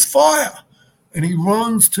serious fire. And he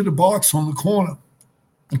runs to the box on the corner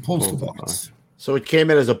and pulls the box. So it came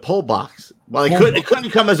in as a pull box. Well, it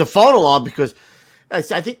couldn't come as a phone alarm because I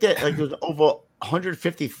think that like there was over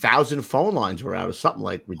 150,000 phone lines were out or something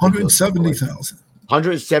like ridiculous. 170,000.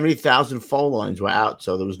 170,000 phone lines were out,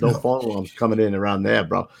 so there was no phone alarms coming in around there,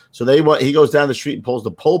 bro. So he goes down the street and pulls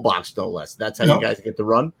the pull box, no less. That's how you guys get the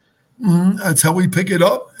run? Mm-hmm. That's how we pick it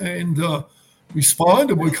up and respond.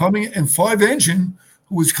 And we're coming, and 5 Engine,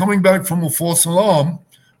 who was coming back from a false alarm,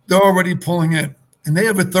 they're already pulling in. And they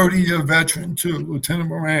have a 30-year veteran, too, Lieutenant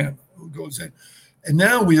Moran, who goes in. And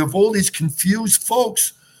now we have all these confused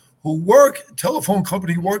folks who work, telephone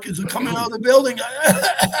company workers are coming out of the building.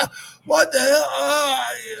 What the hell?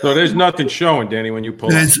 So there's nothing showing, Danny, when you pull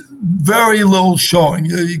There's very little showing.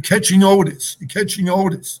 You're catching Otis.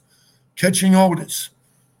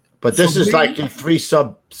 But this is like 3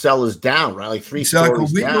 sub-cellars down, right? Like 3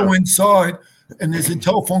 stories down. We go inside, and there's a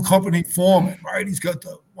telephone company foreman, right? He's got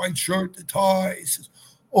the white shirt, the tie. He says,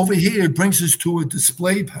 over here, it brings us to a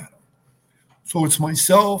display panel. So it's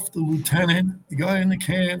myself, the lieutenant, the guy in the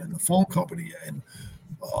can, and the phone company. And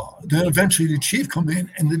then eventually the chief come in,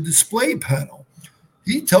 and the display panel,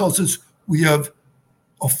 he tells us we have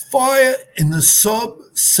a fire in the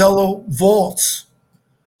sub-cellar vaults.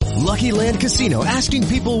 Lucky Land Casino, asking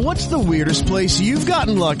people, what's the weirdest place you've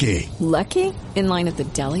gotten lucky? Lucky? In line at the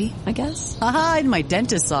deli, I guess? Aha, in my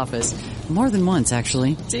dentist's office. More than once,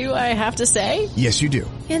 actually. Do I have to say? Yes, you do.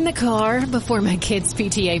 In the car before my kids'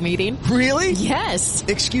 PTA meeting. Really? Yes.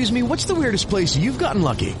 Excuse me, what's the weirdest place you've gotten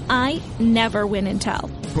lucky? I never win and tell.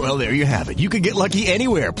 Well, there you have it. You can get lucky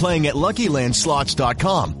anywhere, playing at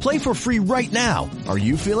LuckyLandSlots.com. Play for free right now. Are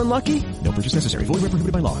you feeling lucky? No purchase necessary. Void where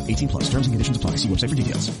prohibited by law. 18+. Terms and conditions apply. See website for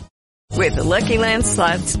details. With the Lucky Land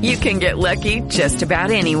Slots, you can get lucky just about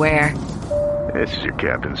anywhere. This is your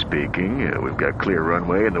captain speaking. We've got clear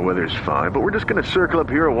runway and the weather's fine, but we're just going to circle up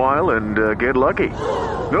here a while and get lucky.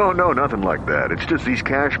 No, nothing like that. It's just these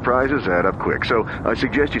cash prizes add up quick. So I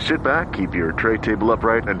suggest you sit back, keep your tray table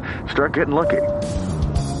upright, and start getting lucky.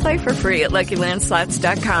 Play for free at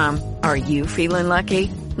LuckyLandSlots.com. Are you feeling lucky?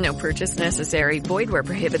 No purchase necessary. Void where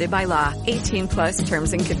prohibited by law. 18+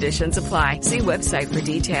 terms and conditions apply. See website for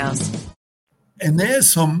details. And there's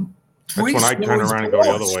some... That's when I turn around and go the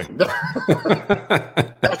other way.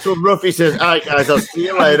 That's what Ruffy says. All right, guys, I'll see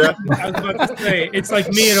you later. I was about to say, it's like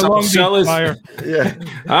me in a Long Beach fire. Yeah,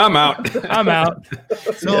 I'm out. I'm out.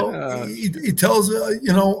 So he tells,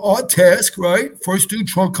 our task, right? First do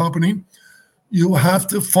trunk company. You have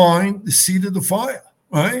to find the seat of the fire,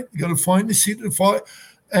 right? You got to find the seat of the fire,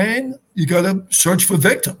 and you got to search for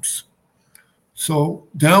victims. So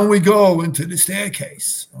down we go into the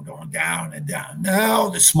staircase. I'm going down and down. Now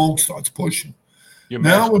the smoke starts pushing.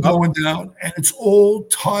 Now we're going down, and it's all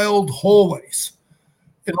tiled hallways.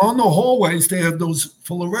 And on the hallways, they have those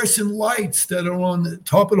fluorescent lights that are on the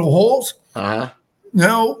top of the halls. Uh-huh.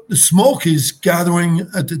 Now the smoke is gathering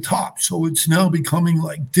at the top, so it's now becoming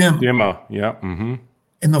like dim. Dimmer, yeah. Mm-hmm.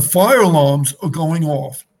 And the fire alarms are going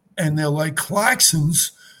off, and they're like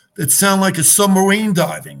klaxons that sound like a submarine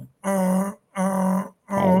diving.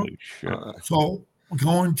 Holy shit. So we're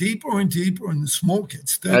going deeper and deeper, and the smoke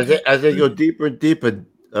gets thicker. As they go deeper and deeper,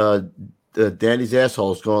 Danny's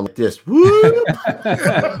asshole is going like this. Woo!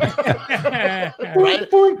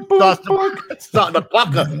 Starting to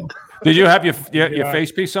pucker. Did you have your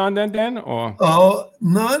face piece on then, Dan? Or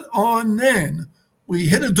not on then. We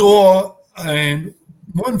hit a door, and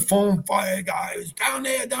one foam fire guy was down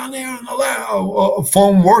there on the left, a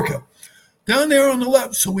foam worker. Down there on the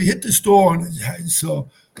left. So we hit this door, and it has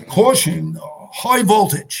caution, high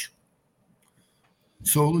voltage.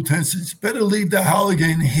 So Lieutenant says, better leave the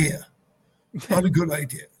Halligan here. Not a good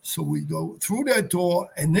idea. So we go through that door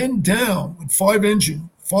and then down with 5 engine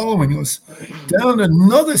following us, down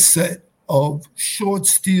another set of short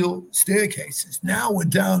steel staircases. Now we're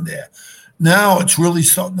down there. Now it's really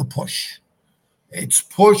starting to push. It's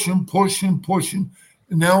pushing.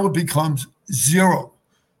 And now it becomes zero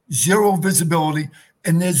visibility,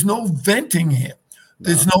 and there's no venting here.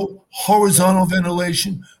 There's no horizontal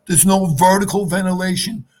ventilation. There's no vertical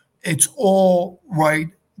ventilation. It's all right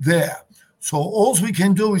there. So all we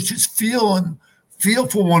can do is just feel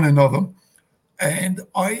for one another. And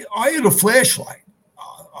I had a flashlight,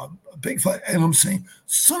 a big flash, and I'm saying,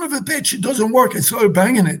 son of a bitch, it doesn't work. I started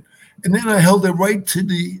banging it. And then I held it right to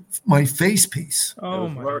my face piece. Oh,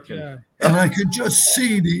 my God. And I could just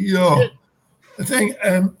see the thing.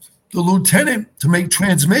 And the lieutenant, to make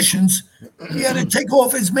transmissions, he had to take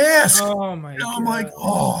off his mask. Oh, my God. I'm like,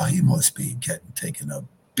 he must be taking a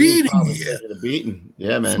beating here.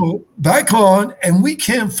 Yeah, man. So back on, and we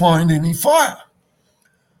can't find any fire.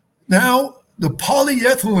 Now, the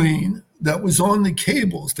polyethylene that was on the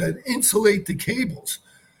cables, that insulate the cables,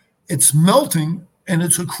 it's melting, and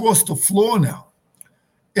it's across the floor now.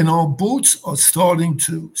 And our boots are starting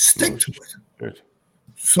to stick to it. Good.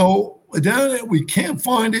 So down there, we can't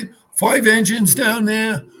find it. 5 engines down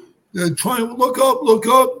there. They're trying to look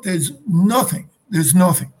up. There's nothing.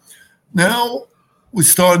 Now we're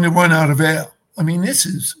starting to run out of air. I mean, this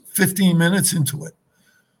is 15 minutes into it.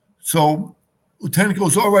 So Lieutenant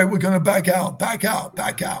goes, all right, we're going to back out.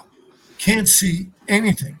 Can't see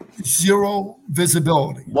anything. Zero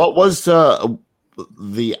visibility. What was the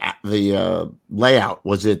layout?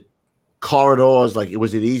 Was it corridors? Like,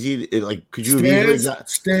 was it easy? Could you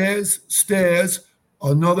stairs,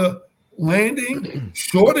 another landing,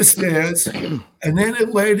 shorter stairs, and then it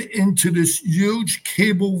led into this huge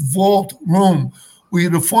cable vault room. We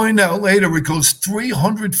had to find out later it goes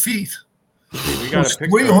 300 feet. We got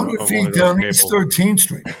 300 feet down East 13th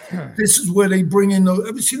Street. This is where they bring in those.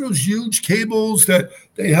 Ever see those huge cables that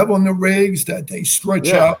they have on the rigs that they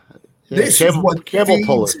stretch out? Yeah, this is what cable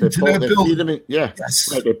pullers. They feed them in,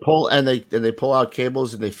 Yes. Right, they pull and they pull out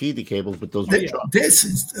cables and they feed the cables with those. This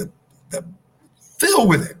is the fill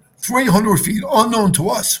with it. 300 feet, unknown to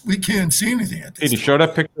us. We can't see anything at this. Hey, show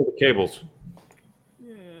that picture of the cables.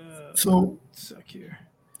 Yeah. So suck here.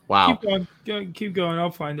 Wow. Keep going.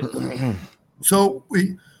 I'll find it. So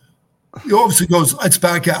the officer goes, let's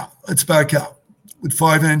back out with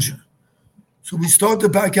 5 engine. So we start to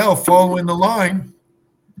back out following the line.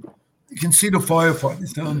 You can see the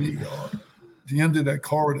firefighters down the end of that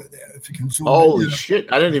corridor there. If you can zoom Holy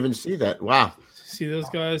shit. I didn't even see that. Wow. See those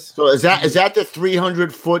guys? So is that the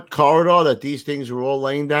 300-foot corridor that these things are all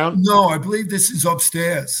laying down? No, I believe this is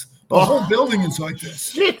upstairs. The whole building is like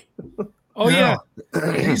this. Shit. Oh, yeah.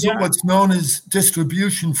 These are what's known as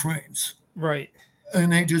distribution frames. Right.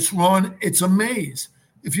 And they just run. It's a maze.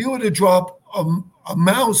 If you were to drop a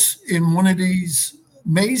mouse in one of these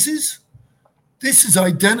mazes, this is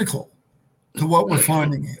identical to what we're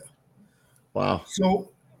finding here. Wow.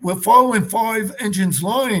 So we're following 5 engines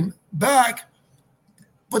line back,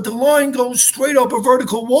 but the line goes straight up a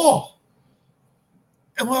vertical wall.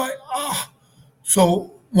 And we're like,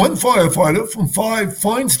 So one firefighter from 5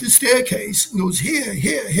 finds the staircase and goes, here.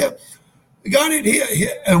 We got it here.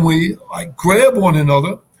 And we grab one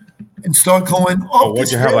another and start going up. Oh,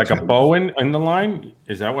 would you have like a bow in the line?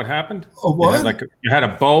 Is that what happened? A what? You had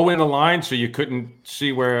a bow in the line, so you couldn't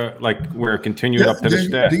see where it continued up to the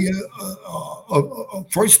stairs. The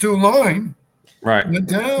first 2 line went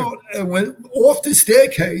down and went off the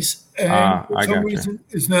staircase, and for some reason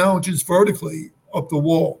is now just vertically up the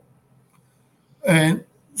wall. And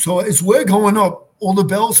so as we're going up, all the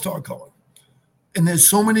bells start going. And there's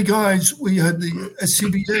so many guys. We had the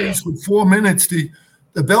SCBAs with 4 minutes, the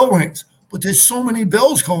bell rings. But there's so many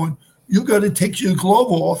bells going, you got to take your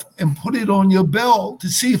glove off and put it on your bell to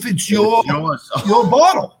see if it's your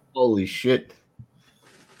bottle. Holy shit.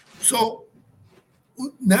 So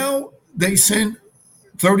now they send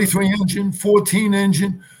 33 engine, 14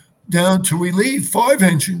 engine down to relieve 5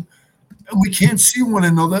 engine, and we can't see one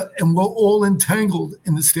another, and we're all entangled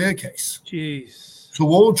in the staircase. Jeez. So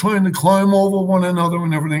we're all trying to climb over one another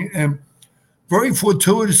and everything. And very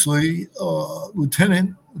fortuitously,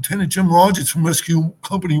 Lieutenant Jim Rogers from Rescue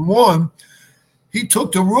Company 1, he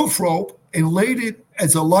took the roof rope and laid it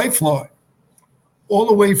as a lifeline all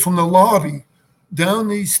the way from the lobby down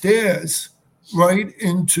these stairs right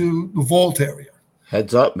into the vault area.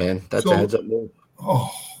 Heads up, man. That's a heads up move. Oh,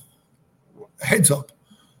 heads up.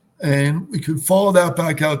 And we could follow that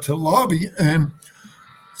back out to the lobby, and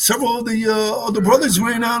several of the brothers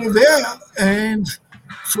ran out of there, and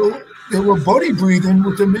so they were buddy breathing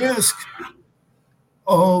with the mask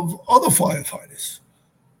of other firefighters.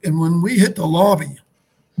 And when we hit the lobby,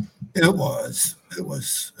 it was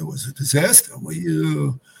a disaster.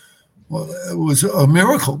 It was a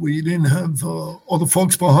miracle. We didn't have all the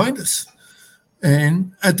folks behind us.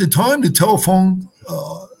 And at the time, the telephone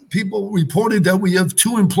people reported that we have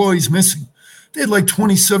 2 employees missing. They had like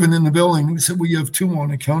 27 in the building. We said we have 2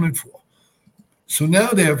 unaccounted for. So now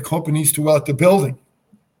they have companies throughout the building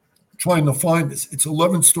trying to find us. It's an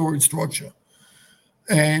 11-story structure.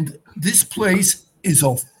 And this place is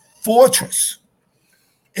a fortress.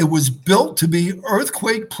 It was built to be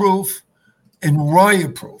earthquake-proof and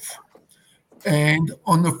riot-proof. And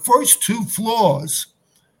on the first 2 floors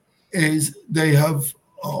is they have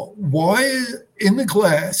wire in the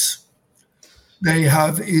glass. They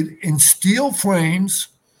have it in steel frames.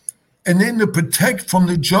 And then to protect from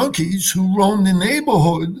the junkies who roamed the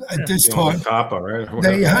neighborhood at this time,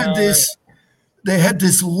 they had this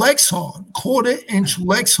Lexan, 1/4-inch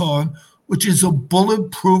Lexan, which is a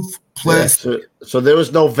bulletproof plastic. Yeah, so there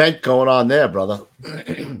was no vent going on there, brother.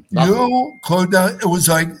 You could, it was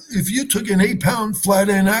like if you took an 8-pound flat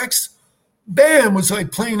end axe, bam, it was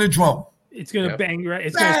like playing a drum. It's gonna bang right.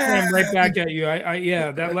 It's gonna slam right back at you.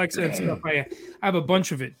 Yeah, that Lexan stuff. I have a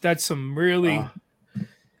bunch of it. That's some really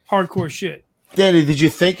hardcore shit. Danny, did you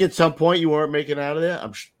think at some point you weren't making out of there?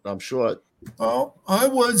 I'm sure. Well, I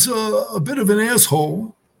was a bit of an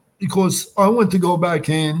asshole because I went to go back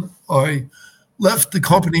in. I left the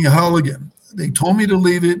company Halligan. They told me to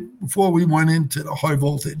leave it before we went into the high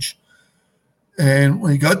voltage. And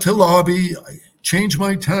when we got to the lobby, I changed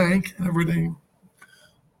my tank and everything.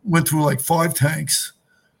 Went through like 5 tanks.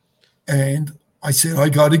 And I said, I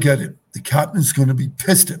got to get it. The captain's going to be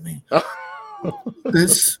pissed at me.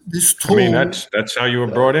 This tool. I mean, that's how you were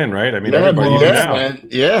brought in, right? I mean, everybody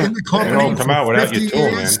in the company don't come out without your tool,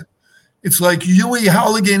 years, man. It's like Huey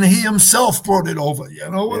Halligan, he himself brought it over. You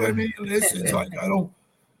know what I mean? It's like I'm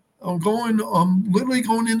literally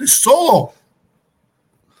going into solo.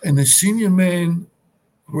 And the senior man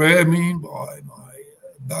grabbed me by my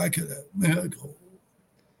back of the man and go,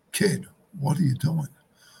 kid, what are you doing?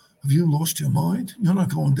 Have you lost your mind? You're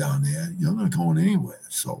not going down there. You're not going anywhere.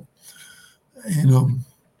 So, in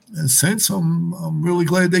a sense, I'm really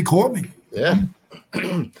glad they caught me. Yeah.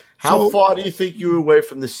 How far do you think you were away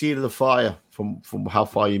from the scene of the fire? From how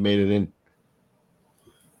far you made it in?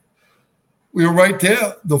 We were right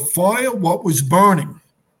there. The fire, what was burning,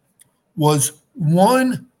 was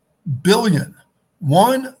 1 billion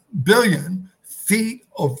feet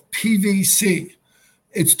of PVC.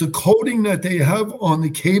 It's the coating that they have on the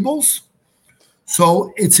cables.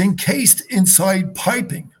 So it's encased inside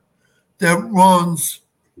piping that runs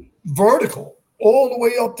vertical all the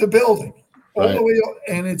way up the building, all the way up,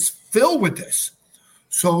 and it's filled with this.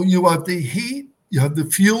 So you have the heat, you have the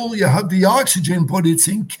fuel, you have the oxygen, but it's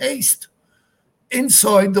encased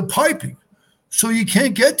inside the piping. So you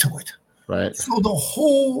can't get to it. Right. So the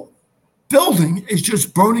whole building is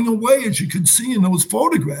just burning away, as you can see in those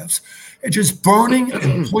photographs. It's just burning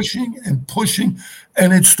and pushing and pushing,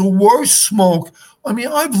 and it's the worst smoke. I mean,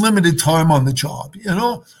 I've limited time on the job,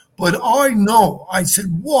 but I know. I said,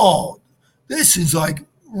 whoa, this is like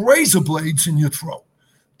razor blades in your throat.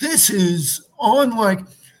 This is on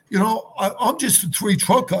I'm just a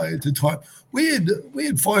 3-truck guy at the time. We had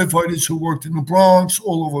firefighters who worked in the Bronx,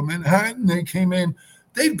 all over Manhattan. They came in.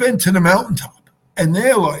 They've been to the mountaintop, and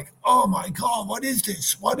they're like, "Oh my God, what is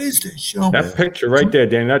this? What is this?" That picture right there,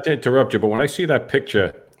 Danny. Not to interrupt you, but when I see that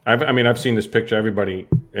picture, I've seen this picture. Everybody,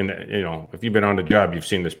 if you've been on the job, you've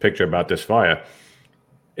seen this picture about this fire.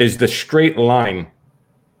 Is the straight line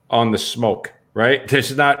on the smoke, right?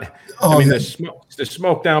 There's not. The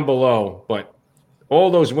smoke down below, but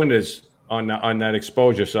all those windows on that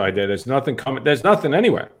exposure side there's nothing coming. There's nothing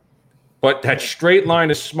anywhere. But that straight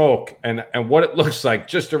line of smoke and what it looks like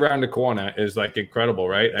just around the corner is like incredible,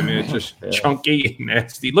 right? I mean, it's just chunky and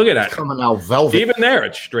nasty. Look at that. Coming out velvet. Even there,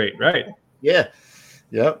 it's straight, right? Yeah.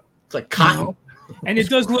 Yep. It's like cotton. And it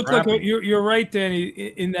does look like you're right, Danny,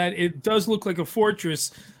 in that it does look like a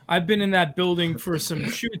fortress. I've been in that building for some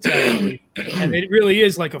shoots, actually, and it really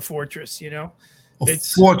is like a fortress,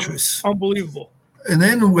 It's fortress. Unbelievable. And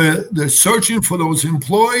then they're searching for those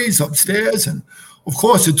employees upstairs, and of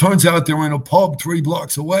course, it turns out they're in a pub 3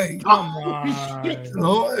 blocks away. Come on.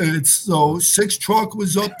 It's 6-truck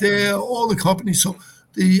was up there, all the companies. So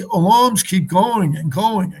the alarms keep going and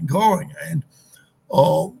going and going. And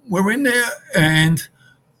we're in there, and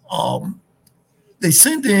they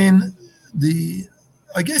send in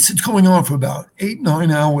I guess it's going on for about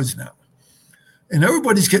 8-9 hours now. And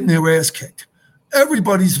everybody's getting their ass kicked.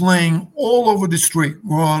 Everybody's laying all over the street.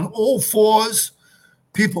 We're on all fours.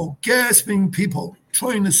 People gasping, people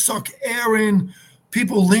trying to suck air in,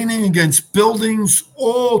 people leaning against buildings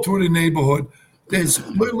all through the neighborhood. There's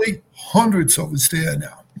literally hundreds of us there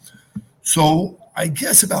now. So I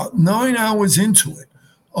guess about 9 hours into it,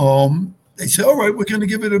 they said, all right, we're going to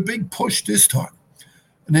give it a big push this time.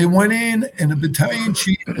 And they went in, and the battalion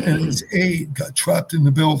chief and his aide got trapped in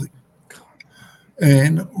the building.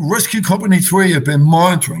 And Rescue Company 3 had been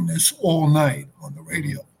monitoring this all night on the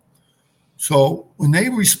radio. So when they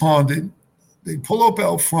responded, they pull up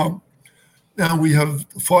out front. Now we have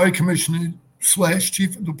the fire commissioner /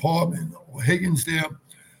 chief of department, O'Higgins there,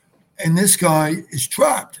 and this guy is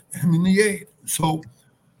trapped, him and the aide. So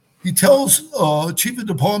he tells chief of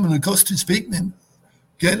department Augustus Beekman,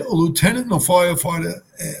 get a lieutenant and a firefighter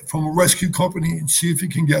from a rescue company and see if he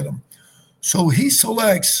can get him. So he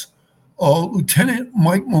selects Lieutenant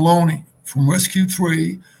Mike Maloney from Rescue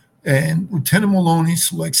 3, and Lieutenant Maloney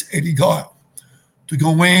selects Eddie Guile to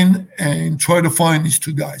go in and try to find these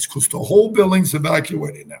 2 guys because the whole building's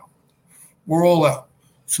evacuated now. We're all out.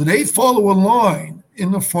 So they follow a line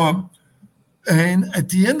in the front, and at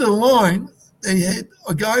the end of the line, they had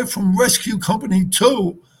a guy from Rescue Company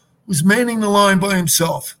 2 was manning the line by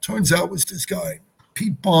himself. Turns out it was this guy,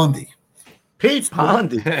 Pete Bondi. Pete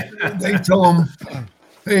Bondi. They tell him,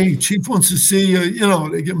 hey, chief wants to see you.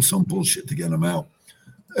 They give him some bullshit to get him out.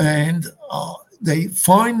 And they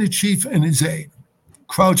find the chief and his aide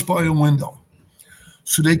crouched by a window.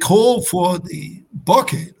 So they call for the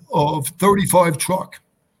bucket of 35 truck.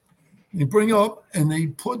 They bring up and they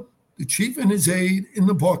put the chief and his aide in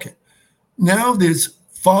the bucket. Now there's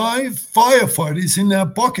 5 firefighters in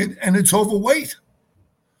that bucket, and it's overweight.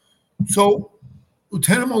 So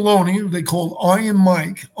Lieutenant Maloney, who they call Iron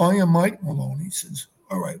Mike Maloney, says,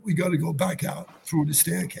 all right, we got to go back out through the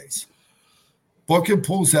staircase. Bucket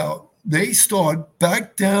pulls out. They start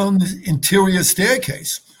back down the interior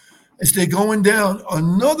staircase. As they're going down,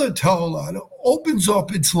 another tower ladder opens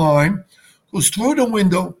up its line, goes through the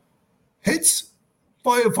window, hits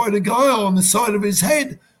firefighter Guile on the side of his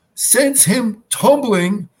head, sends him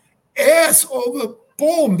tumbling, ass over,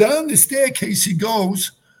 boom, down the staircase he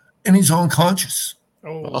goes, and he's unconscious.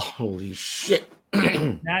 Oh, holy shit.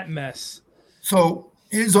 That mess. So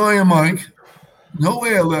here's Iron Mike, no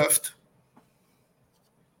air left,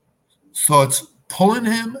 starts pulling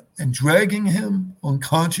him and dragging him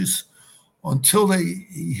unconscious until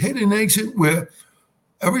he hit an exit where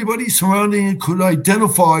everybody surrounding it could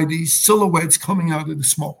identify these silhouettes coming out of the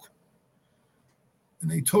smoke. And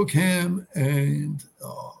they took him and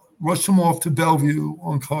rushed him off to Bellevue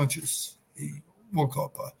unconscious. He woke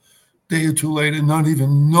up a day or two later, not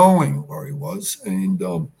even knowing where he was. And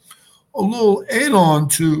a little add-on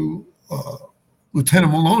to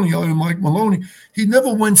Lieutenant Maloney, Mike Maloney, he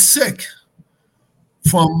never went sick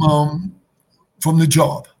from the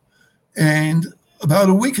job. And about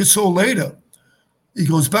a week or so later, he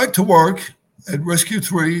goes back to work at Rescue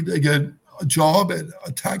 3. They get a job at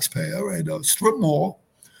a taxpayer at a strip mall,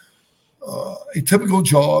 a typical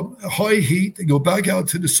job, a high heat. They go back out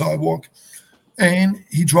to the sidewalk, and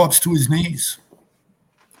he drops to his knees.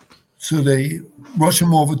 So they rush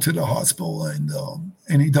him over to the hospital,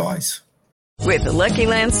 and he dies. With the Lucky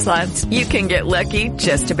Land Slots, you can get lucky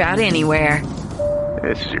just about anywhere.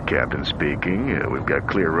 This is your captain speaking. We've got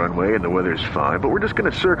clear runway and the weather's fine, but we're just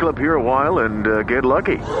going to circle up here a while and get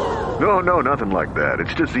lucky. No, nothing like that.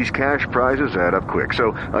 It's just these cash prizes add up quick.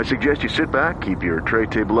 So I suggest you sit back, keep your tray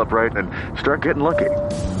table upright, and start getting lucky.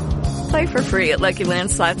 Play for free at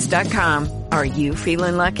LuckyLandSlots.com. Are you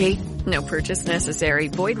feeling lucky? No purchase necessary.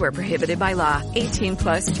 Void where prohibited by law.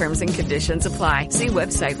 18+ terms and conditions apply. See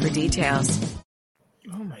website for details.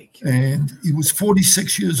 Oh my God. And he was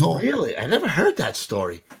 46 years old. Really? I never heard that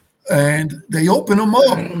story. And they open him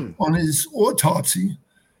up on his autopsy,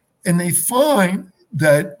 and they find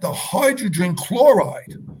that the hydrogen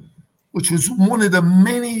chloride, which was one of the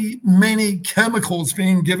many, many chemicals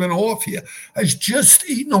being given off here, has just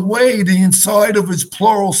eaten away the inside of his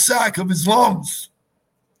pleural sac of his lungs.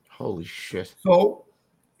 Holy shit. So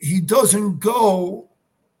he doesn't go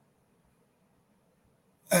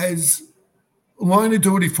as line of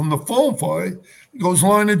duty from the phone fire. He goes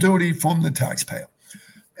line of duty from the taxpayer.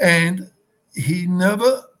 And he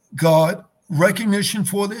never got recognition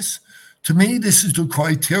for this. To me, this is the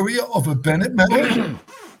criteria of a Bennett medal.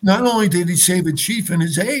 Not only did he save a chief and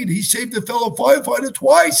his aide, he saved a fellow firefighter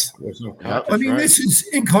twice. This is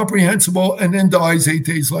incomprehensible, and then dies 8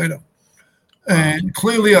 days later. And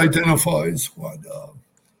clearly identifies what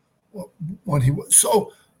he was.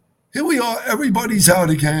 So here we are. Everybody's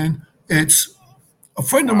out again. It's a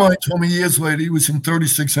friend of mine told me years later he was in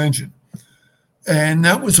 36 Engine. And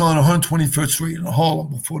that was on 125th Street in Harlem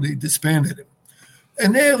before they disbanded it.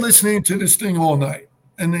 And they're listening to this thing all night.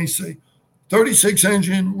 And they say, 36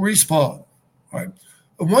 Engine, respawn. Right.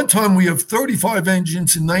 At one time, we have 35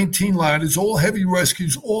 engines and 19 ladders, all heavy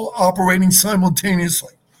rescues, all operating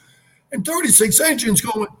simultaneously. And 36 Engines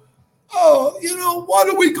going, what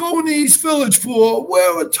are we going to East Village for?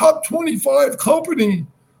 We're a top 25 company.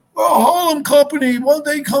 We're a Harlem company. Well,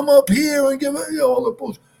 they come up here and give all the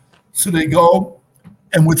bullshit. So they go,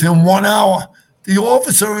 and within 1 hour, the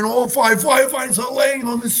officer and all 5 firefighters are laying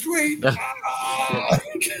on the street.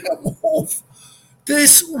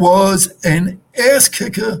 This was an ass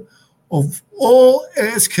kicker of all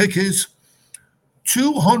ass kickers.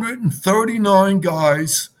 239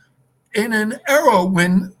 guys in an era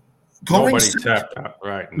when going nobody tapped out,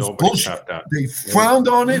 right? Nobody tapped out. They frowned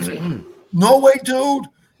on it. No way, dude.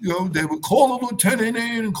 They would call a lieutenant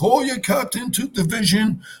in and call your captain to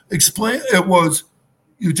division. Explain it was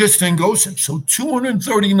you just didn't go. So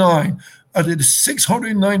 239 out of the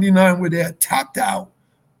 699 were there tapped out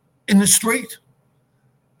in the street.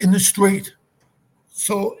 In the street.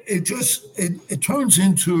 So it turns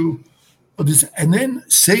into this, and then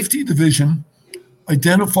safety division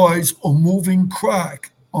identifies a moving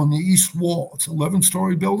crack on the east wall. It's an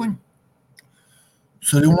 11-story building.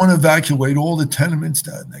 So they want to evacuate all the tenements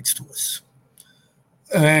that are next to us.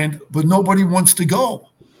 But nobody wants to go.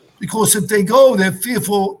 Because if they go, they're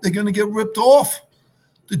fearful they're going to get ripped off.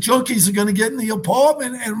 The junkies are going to get in the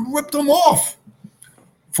apartment and rip them off.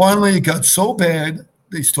 Finally, it got so bad,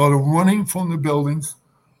 they started running from the buildings,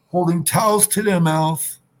 holding towels to their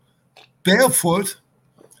mouth, barefoot,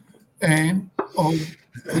 and a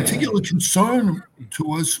particular concern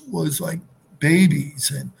to us was like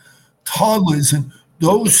babies and toddlers and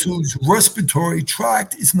those whose respiratory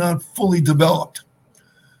tract is not fully developed,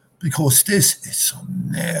 because this is some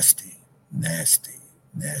nasty, nasty,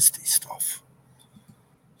 nasty stuff.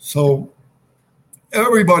 So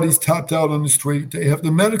everybody's tapped out on the street. They have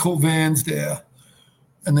the medical vans there,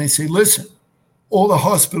 and they say, listen, all the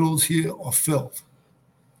hospitals here are filled.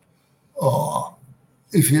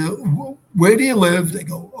 Where do you live? They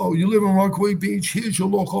go, oh, you live in Rockaway Beach. Here's your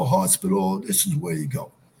local hospital. This is where you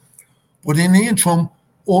go. But in the interim,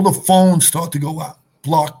 all the phones start to go out,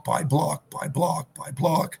 block by block by block by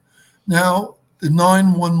block. Now, the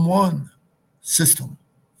 911 system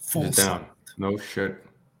falls down. No shit.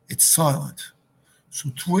 it's silent. So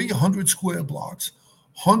 300 square blocks,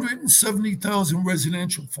 170,000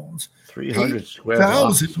 residential phones, 300 square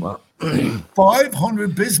blocks. Wow.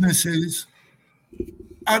 500 businesses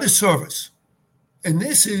out of service. And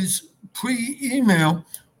this is pre-email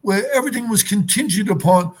where everything was contingent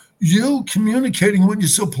upon you communicating with your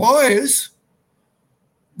suppliers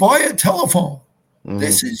via telephone.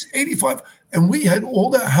 This is 85. And we had all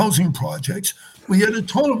the housing projects. We had a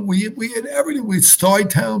ton of, we had everything. We had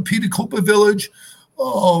Stuytown, Peter Cooper Village,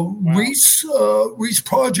 Reese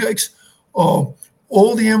projects, all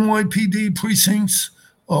the NYPD precincts,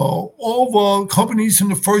 all of our companies in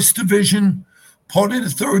the 1st Division, part of the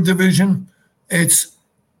 3rd Division. It's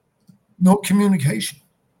no communication.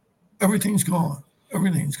 Everything's gone.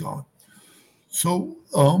 Everything's gone. So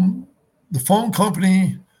the phone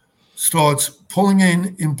company starts pulling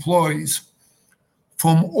in employees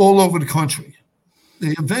from all over the country.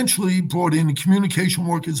 They eventually brought in the Communication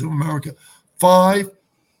Workers of America,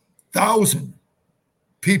 5,000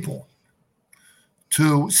 people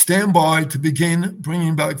to stand by to begin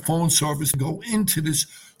bringing back phone service and go into this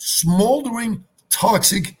smoldering,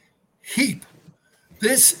 toxic heap.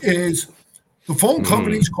 This is the phone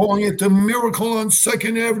companies calling it the miracle on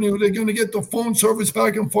 2nd Avenue. They're going to get the phone service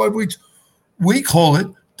back in 5 weeks. We call it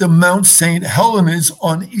the Mount St. Helena's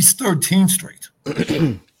on East 13th Street.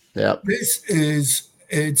 Yep.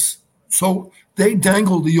 It's so they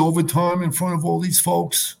dangle the overtime in front of all these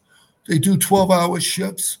folks. They do 12-hour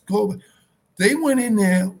shifts. They went in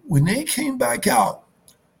there. When they came back out,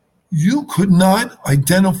 you could not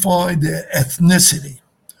identify their ethnicity.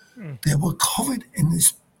 They were covered in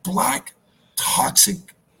this black,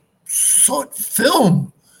 toxic soot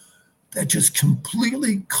film that just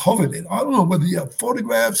completely covered it. I don't know whether you have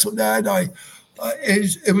photographs of that.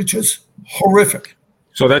 It was just horrific.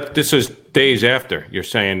 So this is days after. You're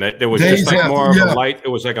saying that there was just like more of a light. It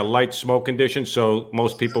was like a light smoke condition. So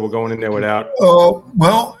most people were going in there without.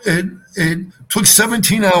 Well, it took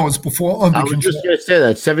 17 hours before under control. I was just going to say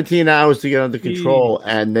that 17 hours to get under control,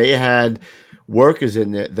 and they had workers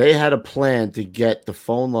in there. They had a plan to get the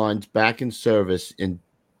phone lines back in service in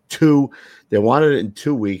 2. They wanted it in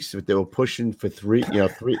 2 weeks, but they were pushing for 3.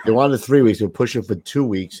 They wanted 3 weeks. They were pushing for 2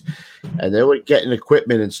 weeks, and they were getting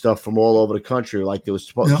equipment and stuff from all over the country. Like there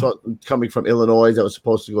was coming from Illinois that was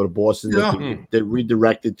supposed to go to Boston. They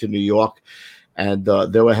redirected to New York, and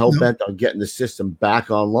they were hell bent on getting the system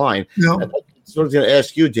back online. So I was going to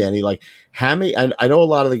ask you, Danny, like how many? I know a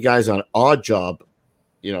lot of the guys on our job,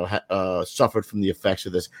 suffered from the effects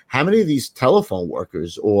of this. How many of these telephone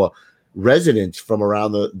workers or residents from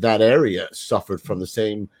around that area suffered from the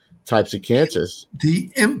same types of cancers?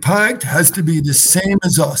 The impact has to be the same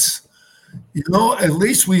as us. At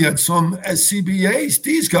least we had some SCBAs.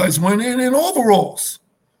 These guys went in overalls.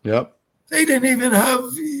 Yep. They didn't even have,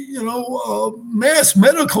 a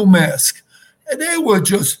medical mask. And they were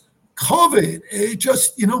just covered. It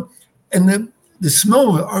just, and then the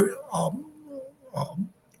smell,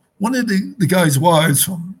 one of the guy's wives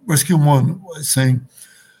from Rescue One was saying,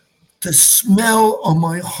 the smell on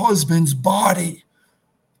my husband's body,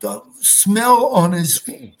 the smell on his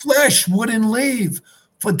flesh wouldn't leave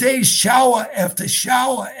for days, shower after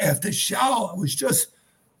shower after shower. It was just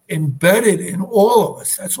embedded in all of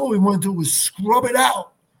us. That's all we want to do was scrub it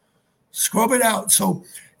out. Scrub it out. So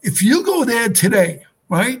if you go there today,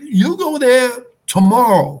 right, you go there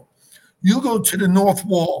tomorrow, you go to the North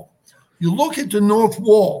Wall, you look at the North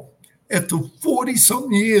Wall, after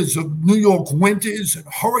 40-something years of New York winters and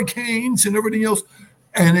hurricanes and everything else,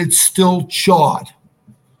 and it's still charred.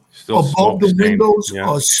 Above the windows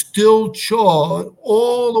are still charred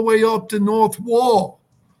all the way up the North Wall.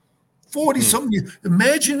 40-something years.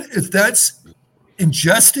 Imagine if that's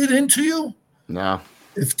ingested into you. No.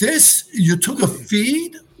 If you took a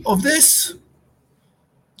feed of this.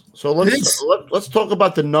 So let's talk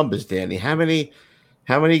about the numbers, Danny. How many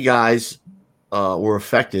guys were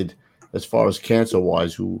affected as far as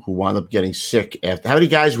cancer-wise, who wound up getting sick after? How many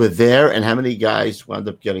guys were there, and how many guys wound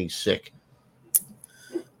up getting sick?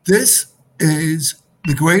 This is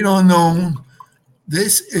the great unknown.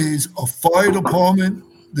 This is a fire department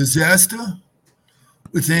disaster.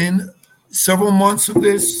 Within several months of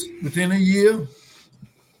this, within a year,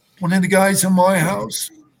 one of the guys in my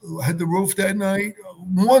house who had the roof that night,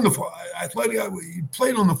 wonderful, athletic, he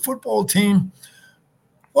played on the football team.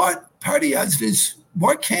 What? Patty has this.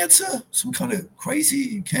 What cancer? Some kind of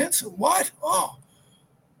crazy cancer? What? Oh,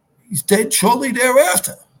 he's dead shortly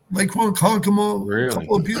thereafter. Lake Ronkonkoma, really? A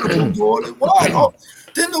couple of beautiful daughters. What? Oh,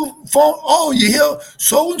 then the phone. Oh, you hear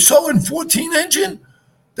so-and-so in 14 engine?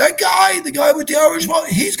 That guy, the guy with the Irish,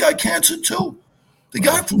 he's got cancer too. The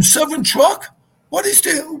guy from 7 Truck, What is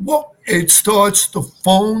there? Well, it starts the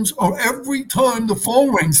phones, or every time the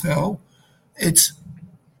phone rings now, it's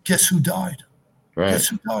guess who died? Right. Guess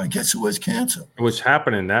who died? Guess who has cancer? It was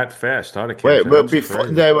happening that fast. Huh, the Wait, cancer. but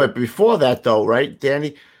That's before that, though, right,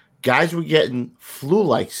 Danny? Guys were getting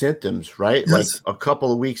flu-like symptoms, right? Yes. Like a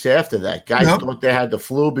couple of weeks after that. Guys thought they had the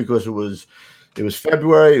flu because it was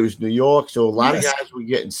February, it was New York, so a lot of guys were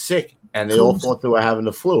getting sick, and they all thought they were having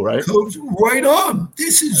the flu, right? Right on.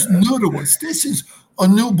 This is new to us. This is a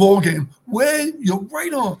new ball game. Where you're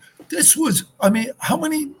right on. This was, I mean, how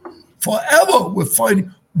many forever we're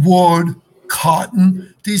fighting wood,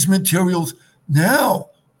 cotton, these materials. Now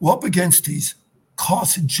we're up against these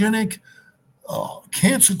carcinogenic,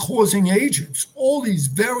 cancer-causing agents, all these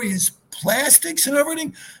various plastics and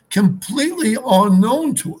everything, completely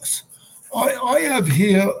unknown to us. I have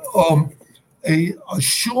here a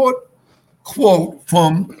short quote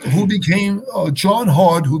from who became John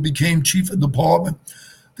Hard, who became chief of department.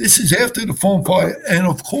 This is after the phone fire, and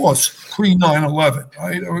of course, pre-9/11,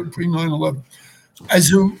 right? Pre-9/11.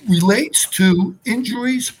 As it relates to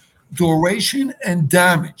injuries, duration, and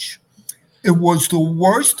damage, it was the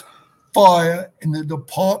worst fire in the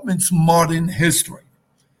department's modern history.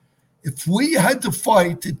 If we had to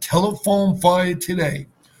fight the telephone fire today,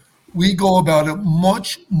 we go about it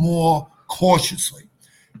much more cautiously.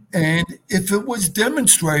 And if it was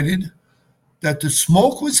demonstrated that the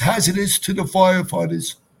smoke was hazardous to the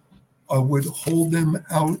firefighters, I would hold them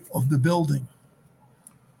out of the building.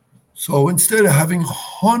 So instead of having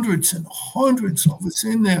hundreds and hundreds of us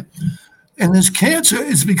in there, and this cancer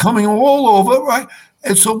is becoming all over, right?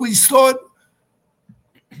 And so we start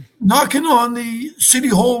knocking on the city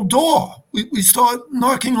hall door. We start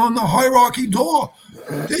knocking on the hierarchy door.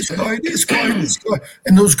 This guy, this guy, this guy.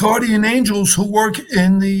 And those guardian angels who work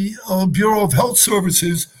in the Bureau of Health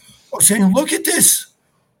Services are saying, look at this.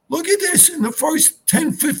 Look at this. In the first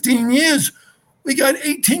 10, 15 years, we got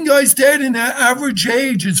 18 guys dead, and their average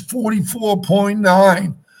age is 44.9.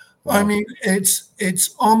 Wow. I mean, it's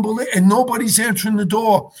unbelievable. And nobody's answering the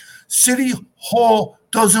door. City Hall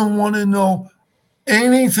doesn't want to know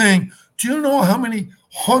anything. Do you know how many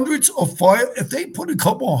hundreds of fire? If they put a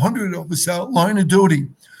couple hundred of us out line of duty,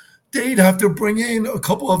 they'd have to bring in a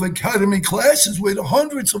couple of academy classes with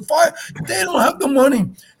hundreds of fire. If they don't have the money,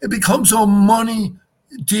 it becomes a money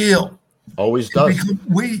deal. Always does.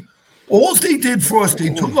 All they did for us,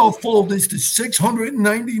 they took our folders to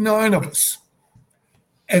 699 of us,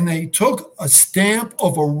 and they took a stamp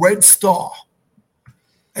of a red star,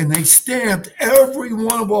 and they stamped every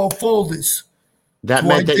one of our folders. That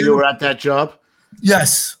meant that you were at that job?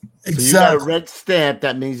 Yes, exactly. So you got a red stamp,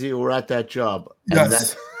 that means you were at that job. And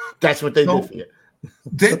yes. That's what they did for you.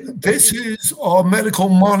 This is our medical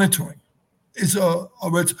monitoring. Is a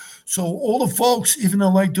red. So all the folks, even the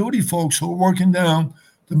light duty folks who are working down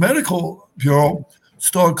the medical bureau,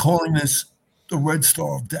 start calling this the red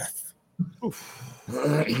star of death.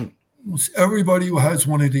 Everybody who has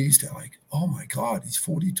one of these, they're like, oh my God, he's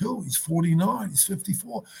 42, he's 49, he's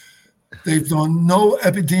 54. They've done no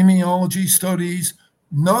epidemiology studies,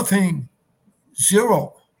 nothing,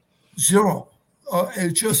 zero.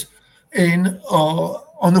 It's just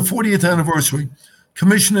on the 40th anniversary,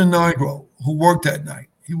 Commissioner Nigro, who worked that night,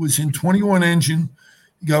 he was in 21 engine.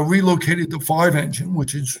 He got relocated to 5 engine,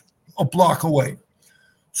 which is a block away.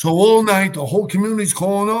 So all night, the whole community's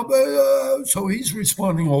calling up. So he's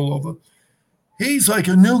responding all over. He's like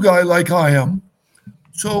a new guy like I am.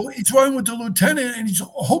 So he's riding with the lieutenant, and he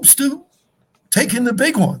hopes to take in the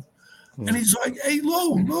big one. And he's like, hey,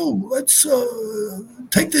 Lou, let's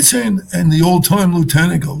take this in. And the old-time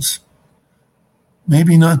lieutenant goes,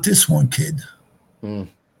 maybe not this one, kid.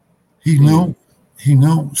 He knew.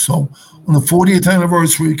 So on the 40th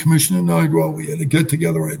anniversary, Commissioner Nigro, we had to get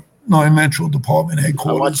together at 9 Metro Department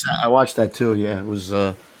headquarters. I watched that too. Yeah, it was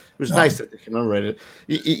nice that they commemorated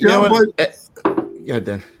it. You know what? Yeah,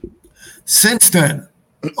 Dan. Since then,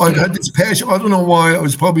 I've had this passion. I don't know why. I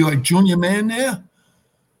was probably like junior man there.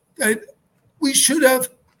 That we should have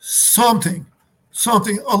something.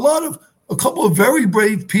 A couple of very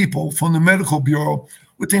brave people from the medical bureau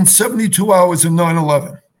within 72 hours of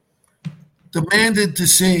 9/11 demanded to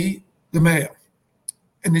see the mayor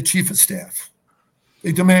and the chief of staff.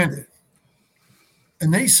 They demanded.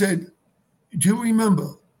 And they said, do you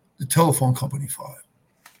remember the telephone company fire?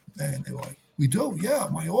 And they were like, we do. Yeah,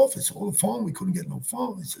 my office, all the phone. We couldn't get no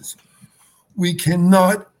phone. He says, we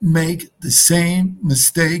cannot make the same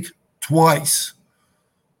mistake twice.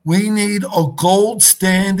 We need a gold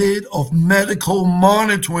standard of medical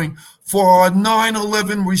monitoring for our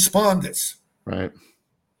 9/11 responders. Right.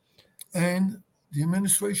 And the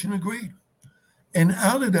administration agreed. And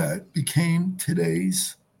out of that became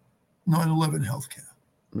today's 9/11 healthcare.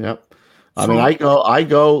 Yep. I mean, I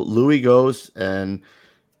go, Louis goes, and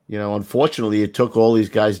unfortunately, it took all these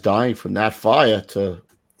guys dying from that fire to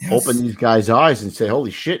open these guys' eyes and say,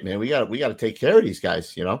 "Holy shit, man, we got to take care of these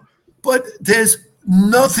guys." But there's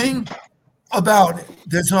nothing about it.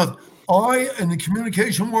 There's nothing. I and the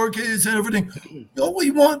communication workers and everything.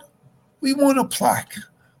 We want a plaque.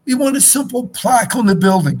 We want a simple plaque on the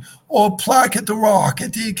building, or a plaque at the Rock,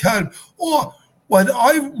 at the Academy. Or what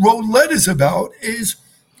I wrote letters about is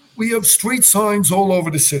we have street signs all over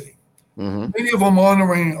the city. Many of them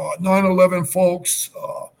honoring 9/11 folks.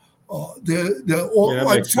 They're all,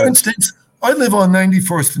 like, for instance, I live on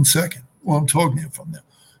 91st and 2nd. Well, I'm talking to you from there.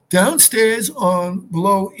 Downstairs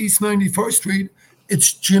below East 91st Street,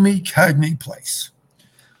 it's Jimmy Cagney Place.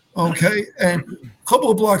 Okay? And a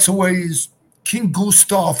couple of blocks away is King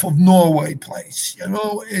Gustav of Norway Place. They're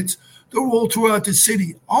all throughout the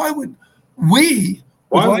city. Why wouldn't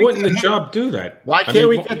the job do that? Why can't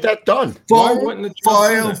we get that done?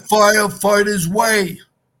 Firefighter's Way,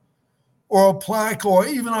 or a plaque, or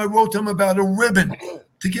even I wrote them about a ribbon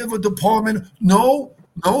to give a department. No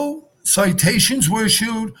citations were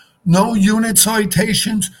issued, no unit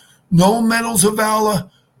citations, no medals of valor,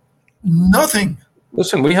 nothing.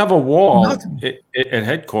 Listen, we have a wall at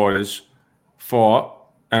headquarters for,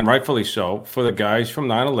 and rightfully so, for the guys from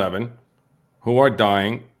 9/11 who are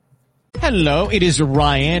dying. Hello, it is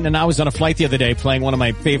Ryan, and I was on a flight the other day playing one of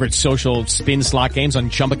my favorite social spin slot games on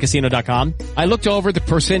ChumbaCasino.com. I looked over at the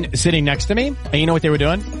person sitting next to me, and you know what they were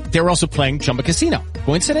doing? They were also playing Chumba Casino.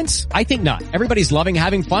 Coincidence? I think not. Everybody's loving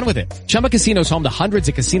having fun with it. Chumba Casino is home to hundreds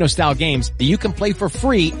of casino-style games that you can play for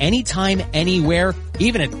free anytime, anywhere,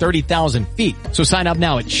 even at 30,000 feet. So sign up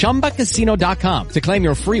now at ChumbaCasino.com to claim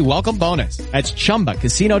your free welcome bonus. That's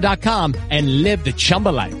ChumbaCasino.com and live the Chumba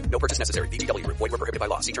life. No purchase necessary. VGW. Void where prohibited by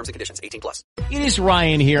law. See terms and conditions. 18+. It is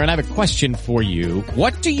Ryan here, and I have a question for you.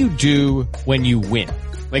 What do you do when you win?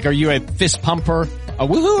 Like, are you a fist pumper, a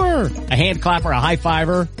woohooer, a hand clapper, a high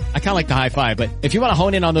fiver? I kind of like the high five, but if you want to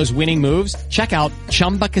hone in on those winning moves, check out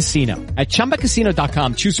Chumba Casino. At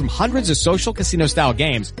ChumbaCasino.com, choose from hundreds of social casino-style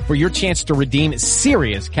games for your chance to redeem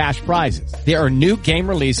serious cash prizes. There are new game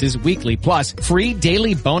releases weekly, plus free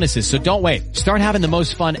daily bonuses, so don't wait. Start having the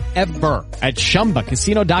most fun ever at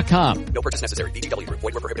ChumbaCasino.com. No purchase necessary. VGW. Void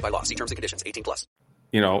where prohibited by law. See terms and conditions.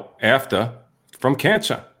 18+. From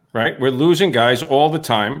cancer, right? We're losing guys all the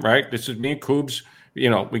time, right? This is me and Coobs.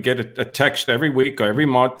 We get a text every week or every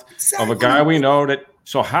month of a guy we know that.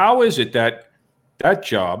 So how is it that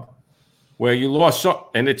job where you lost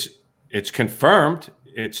and it's confirmed?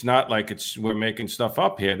 It's not like we're making stuff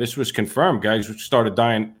up here. This was confirmed. Guys started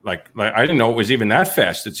dying like I didn't know it was even that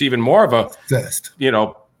fast. It's even more of a fast,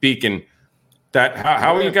 beacon. That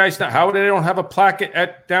how are you guys? How they don't have a plaque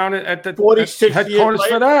down at the 46 headquarters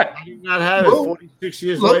for that? I did not have it 46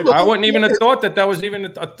 years later. I wouldn't even have thought that was even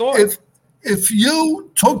a thought. If you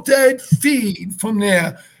took that feed from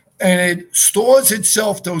there and it stores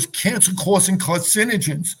itself, those cancer-causing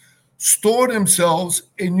carcinogens store themselves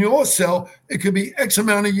in your cell, it could be X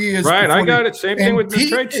amount of years. Right, I got it. Same thing with the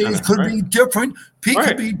trade center. It could be different. P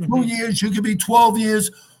could be 2 years. You could be 12 years.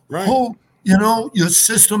 Right. Your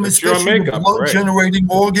system, especially blood-generating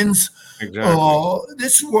organs. Exactly.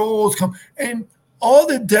 This is where all this comes. And all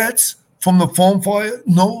the deaths from the foam fire,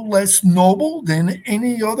 no less noble than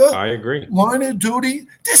any other I agree. line of duty.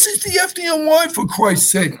 This is the FDNY, for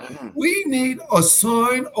Christ's sake. We need a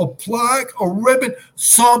sign, a plaque, a ribbon,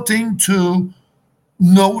 something to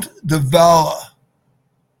note the valor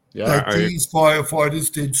that these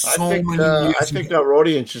firefighters did many years I think our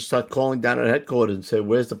audience should start calling down at headquarters and say,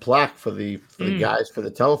 where's the plaque for the guys for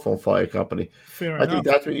the telephone fire company? I think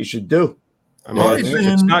that's what you should do. I mean,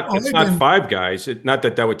 it's not five guys. Not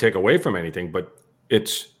that would take away from anything, but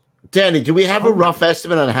it's. Danny, do we have a rough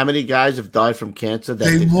estimate on how many guys have died from cancer? That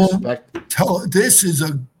they won't tell. This is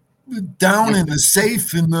a down in the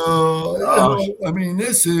safe in the. I mean,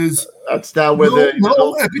 this is. That's down where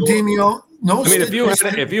no epidemiology. No. I mean, if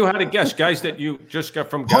you had to guess, guys that you just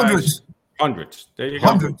got from guys, hundreds. There you go.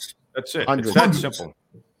 Hundreds. That's it. Hundreds. It's that simple.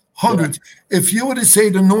 Hundreds. Yeah. If you were to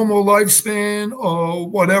say the normal lifespan or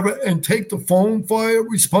whatever and take the foam fire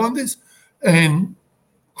responders and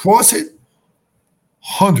cross it,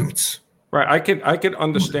 hundreds. Right. I could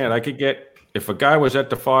understand. I could get if a guy was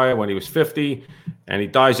at the fire when he was 50 and he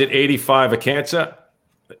dies at 85 of cancer,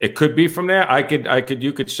 it could be from there.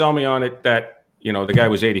 You could sell me on it that, the guy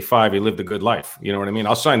was 85, he lived a good life. You know what I mean?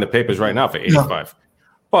 I'll sign the papers right now for 85. Yeah.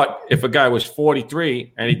 But if a guy was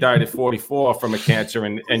 43 and he died at 44 from a cancer,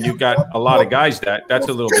 and you got a lot of guys that's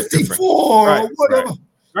a little bit different. 54 or whatever.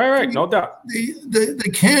 Right, no doubt.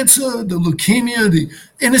 The cancer, the leukemia, the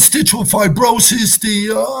interstitial fibrosis,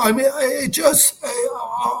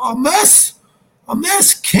 a mess. A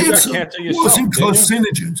mess. Cancer wasn't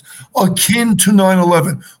carcinogens. Akin to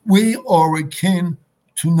 9/11. We are akin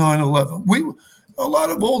to 9/11. A lot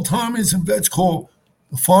of old timers and vets call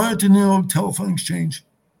the fire at the New York Telephone Exchange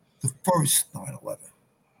the first 9/11.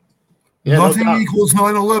 Yeah, nothing no doubt. equals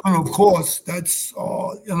 9/11, of course. That's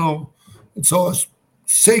it's all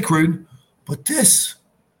sacred. But this,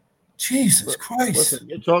 Jesus Christ! Listen,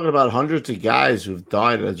 you're talking about hundreds of guys who've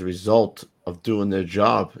died as a result of doing their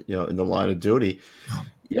job, in the line of duty.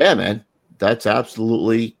 Yeah, man, that's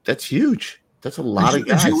huge. That's a lot of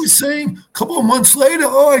guys. As you were saying, a couple of months later,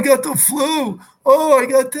 I got the flu. I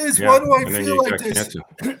got this. Yeah, Why do I and then feel you like got this? cancer.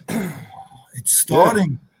 It's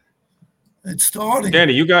starting. It's starting.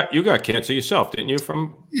 Danny, you got cancer yourself, didn't you?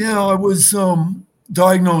 I was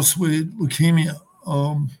diagnosed with leukemia.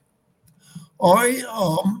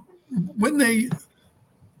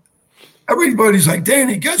 Everybody's like,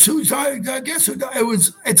 Danny, guess who died? Guess who died?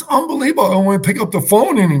 It's unbelievable. I don't want to pick up the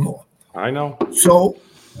phone anymore. I know. So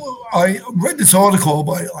I read this article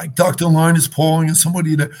by Dr. Linus Pauling and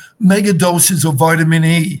somebody that mega doses of vitamin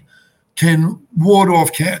E can ward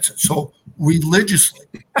off cancer. So religiously,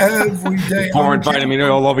 every day. Pouring vitamin E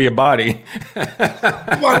all over your body.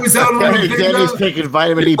 I was out on a big Danny's taking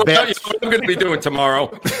vitamin E baths. What I'm going to be doing tomorrow.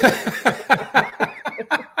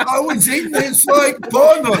 I was eating this like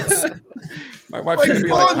donuts. My wife's going to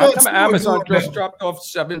be like, how come Amazon just dropped off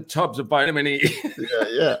 7 tubs of vitamin E?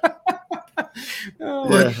 Yeah.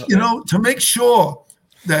 But, to make sure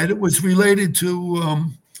that it was related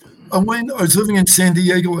to, I was living in San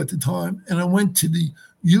Diego at the time, and I went to the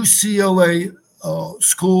UCLA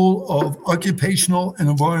School of Occupational and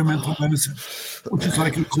Environmental Medicine, which is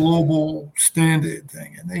like a global standard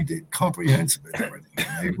thing. And they did comprehensive and everything.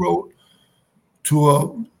 And they wrote to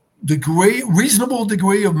a reasonable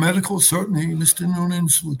degree of medical certainty, Mr.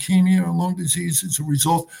 Noonan's leukemia and lung disease is a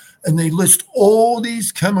result. And they list all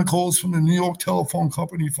these chemicals from the New York Telephone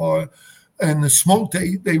Company fire and the smoke.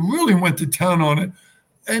 They really went to town on it.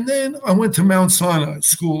 And then I went to Mount Sinai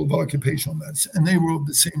School of Occupational Medicine, and they were of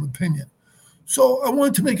the same opinion. So I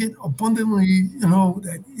wanted to make it abundantly,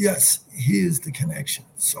 that yes, here's the connection.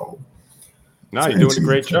 So, no, you're doing a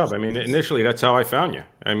great job. I mean, initially, that's how I found you.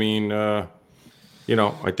 I mean, I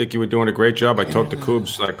think you were doing a great job. I talked to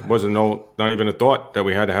Coobs, wasn't not even a thought that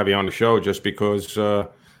we had to have you on the show, just because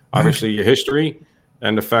obviously your history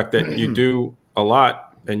and the fact that you do a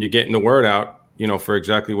lot and you're getting the word out. For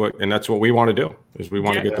exactly what, and that's what we want to do, is we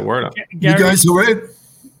want to get the word out. You guys are right.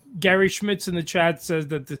 Gary Schmitz in the chat says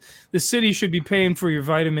that the city should be paying for your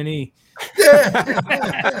vitamin E. That's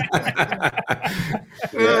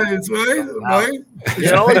right.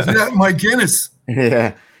 It's not my Guinness.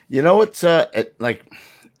 Yeah. You know what's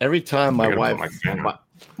every time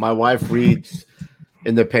my wife reads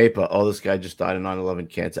in the paper, this guy just died of 9/11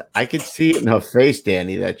 cancer, I could see it in her face,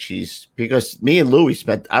 Danny, that because me and Louis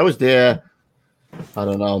I was there, I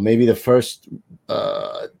don't know, maybe the first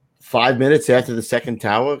 5 minutes after the second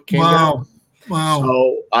tower came down. Wow.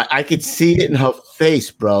 So I could see it in her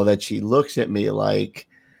face, bro, that she looks at me like,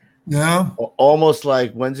 almost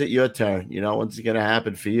like, when's it your turn? When's it going to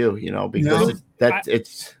happen for you? Because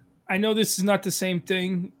it's. I know this is not the same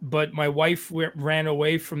thing, but my wife ran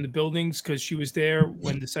away from the buildings because she was there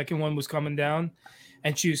when the second one was coming down,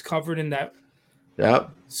 and she was covered in that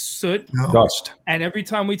soot, dust. And every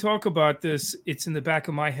time we talk about this, it's in the back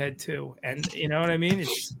of my head too. And you know what I mean?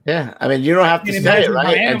 I mean, you don't have to say it,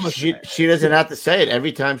 right? And she doesn't have to say it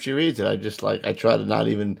every time she reads it. I try to not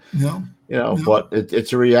even, but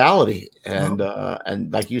it's a reality. And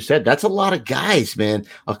like you said, that's a lot of guys, man.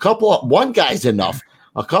 One guy's enough.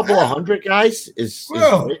 A couple of hundred guys is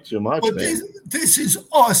way too much, but man. This is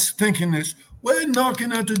us thinking this. We're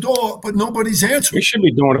knocking at the door, but nobody's answering. We should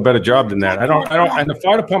be doing a better job than that. I don't. And the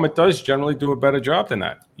fire department does generally do a better job than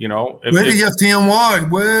that. We're the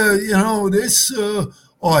FDNY.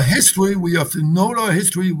 Our history. We have to note our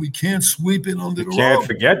history. We can't sweep it under the rug. You can't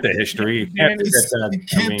forget the history. You can't forget that. You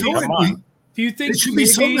can't do it. Do you think it should be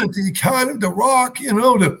something that the Rock,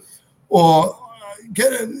 or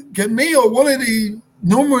get me or one of the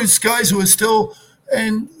numerous guys who are still.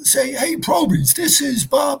 And say, hey, Probies, this is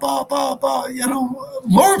blah, blah, blah, blah.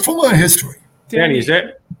 Learn from our history. Danny, is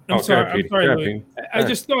that? I'm sorry, Louis. I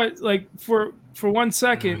just thought, for 1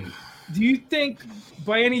 second, do you think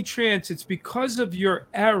by any chance it's because of your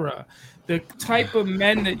era, the type of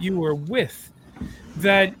men that you were with,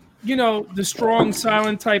 that the strong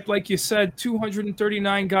silent type, like you said,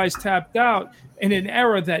 239 guys tapped out in an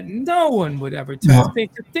era that no one would ever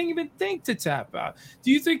even think to tap out.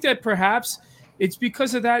 Do you think that perhaps it's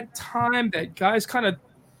because of that time that guys kind of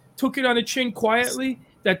took it on the chin quietly,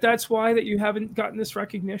 that's why that you haven't gotten this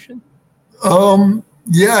recognition?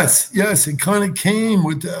 Yes. It kind of came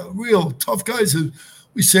with real tough guys.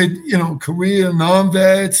 We said, career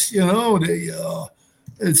non-vets,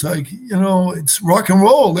 it's like, it's rock and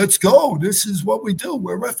roll. Let's go. This is what we do.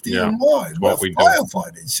 We're FDNY. We're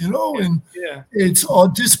firefighters, and it's our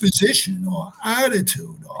disposition, our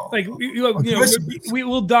attitude. We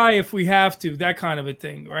will die if we have to, that kind of a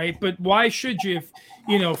thing, right? But why should you,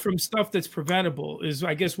 if, from stuff that's preventable is,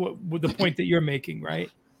 I guess, what the point that you're making,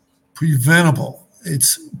 right? Preventable.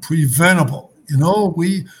 It's preventable.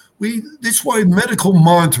 This is why medical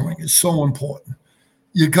monitoring is so important.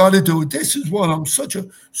 You got to do it. This is what I'm such a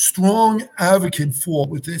strong advocate for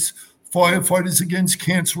with this Firefighters Against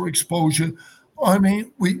Cancer Exposure. I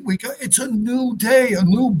mean, we got, it's a new day, a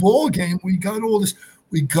new ball game. We got all this.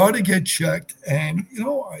 We got to get checked. And,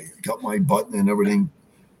 I got my button and everything.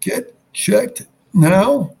 Get checked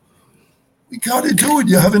now. We got to do it.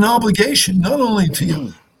 You have an obligation, not only to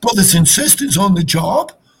your brothers and sisters on the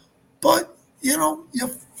job, but, your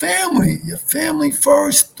family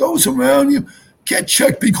first, those around you. Get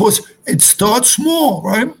checked because it starts small,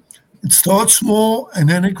 right? It starts small and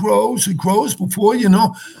then it grows. It grows before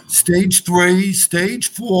stage 3, stage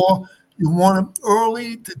 4. You want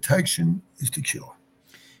early detection is the cure.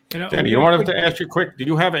 Danny, I wanted to ask you quick. Do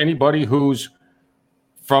you have anybody who's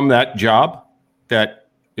from that job that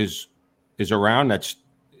is around that's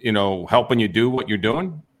helping you do what you're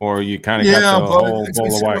doing, or you kind of got the whole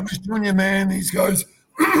bowl of wax? Junior man, these guys.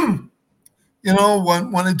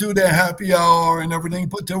 Want to do their happy hour and everything,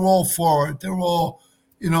 but they're all for it. They're all,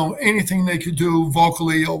 anything they could do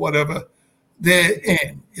vocally or whatever, they're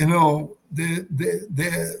in.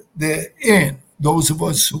 They're in. Those of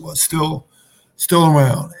us who are still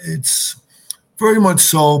around, it's very much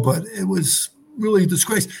so. But it was really a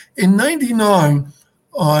disgrace. In '99,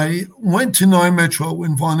 I went to 9 Metro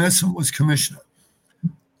when Von Essen was commissioner,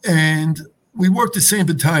 and we worked the same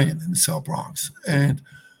battalion in the South Bronx, and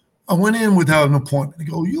I went in without an appointment. They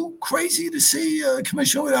go, "You crazy to see a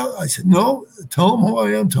commissioner without?" I said, "No, tell him who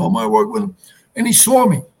I am, tell him I work with him." And he saw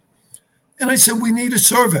me. And I said, "We need a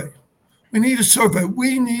survey. We need a survey.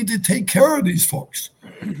 We need to take care of these folks."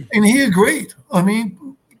 And he agreed. I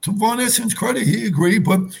mean, to Von Essen's credit, he agreed,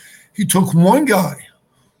 but he took one guy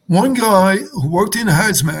who worked in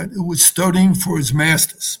hazmat, who was studying for his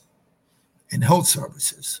master's in health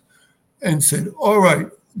services, and said, "All right,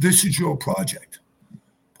 this is your project."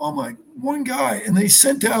 I'm like, one guy, and they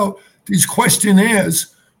sent out these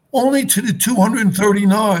questionnaires only to the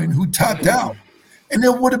 239 who tapped out. And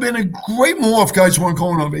there would have been a great more if guys weren't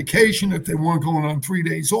going on vacation, if they weren't going on 3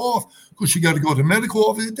 days off, because you got to go to medical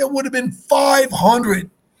office. There would have been 500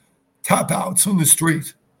 tap outs on the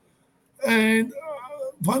street. And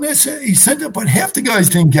Vanessa, he sent it, but half the guys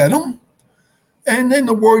didn't get them. And then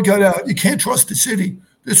the word got out, you can't trust the city.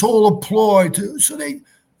 This all applied to, so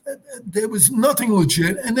there was nothing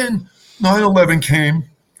legit. And then 9/11 came,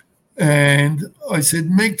 and I said,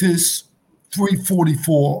 make this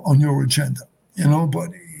 344 on your agenda, but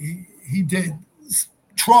he did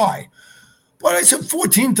try. But I said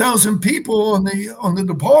 14,000 people on the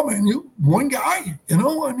department, one guy, come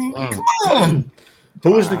on.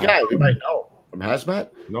 Who was the guy? We might know. From hazmat?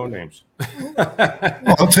 No names.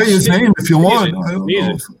 I'll tell you his name if you want.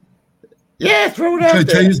 Yeah, throw it out there. Can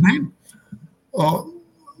I tell you his name?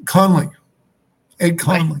 Conley. Ed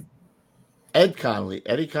Conley. Ed Conley.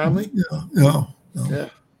 Eddie Conley? Yeah.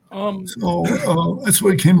 So that's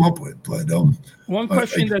what he came up with. But one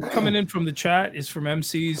question that's coming in from the chat is from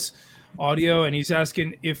MC's audio, and he's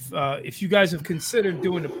asking if you guys have considered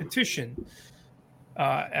doing a petition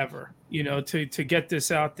ever, to get this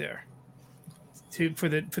out there, for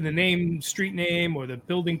the name, street name, or the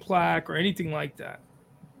building plaque, or anything like that.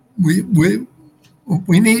 We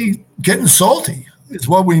need getting salty. It's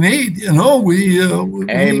what we need,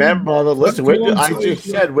 Amen, brother. Listen, I just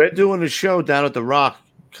said we're doing a show down at the Rock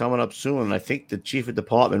coming up soon, and I think the chief of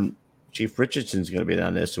department, Chief Richardson's going to be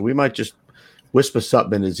down there, so we might just whisper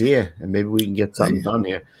something in his ear, and maybe we can get something done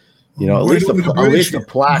here. At least a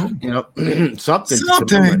plaque, something.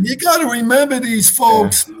 Something. You got to remember these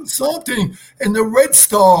folks. Yeah. Something. And the Red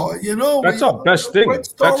Star, That's our best thing.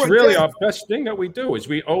 That's really our best thing that we do is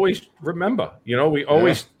we always remember. We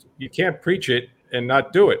always you can't preach it and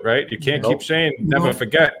not do it, right? You can't keep saying never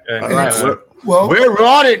forget. All right. We're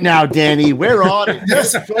on it now, Danny. We're on it.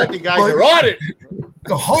 Yes, the guys are on it.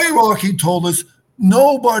 The hierarchy told us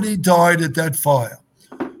Nobody died at that fire.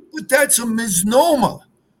 But that's a misnomer.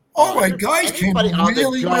 All right, guys came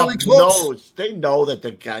really close. Knows. They know that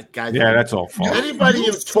the guys. Yeah, that's all false. Anybody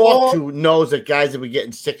you talk to knows that guys that were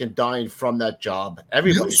getting sick and dying from that job.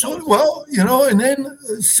 Everybody. Well, and then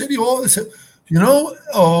City Hall said,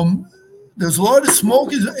 there's a lot of smoke.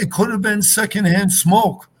 It could have been secondhand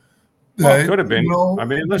smoke. Well, it could have been. I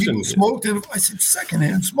mean, listen. People smoked it. I said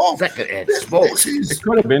secondhand smoke. Secondhand smoke. It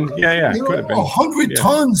could have been. Yeah, it could have been. 100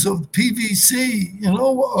 tons of PVC.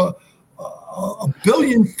 A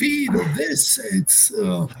billion feet of this. It's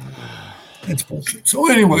bullshit.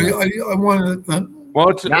 So anyway, I wanted to. Well,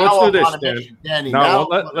 let's do this, Dan. No,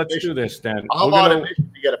 let's do this, Dan. I'm on a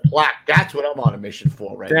mission to get a plaque. That's what I'm on a mission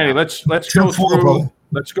for right Danny, now. let's go through.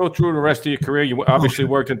 Let's go through the rest of your career. You obviously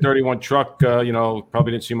worked in 31 Truck.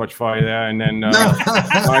 Probably didn't see much fire there, and then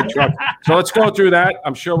my truck. So let's go through that.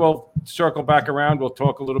 I'm sure we'll circle back around. We'll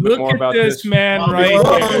talk a little bit more about this. Man,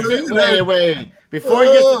 Wait. Before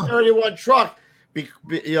he gets to 31 Truck, he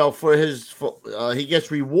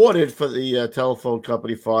gets rewarded for the telephone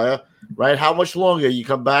company fire, right? How much longer you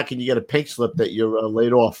come back and you get a pink slip that you're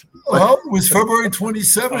laid off? Well, it was February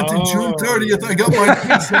 27th and June 30th. I got my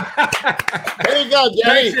pink slip. There you go, Danny.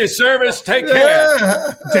 Thanks for your service. Take care.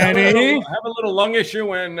 Danny. Have a little lung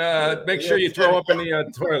issue and make sure you throw up in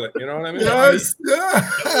the toilet. You know what I mean? Yes.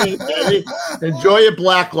 Danny, enjoy your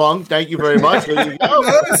black lung. Thank you very much. There you go.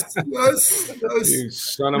 Yes. You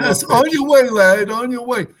son of a Yes, on your way, lad. On your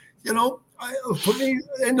way. For me,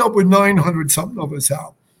 I end up with 900 something of us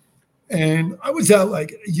out. And I was out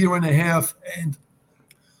like a year and a half. And,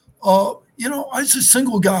 I was a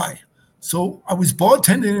single guy. So I was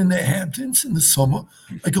bartending in the Hamptons in the summer.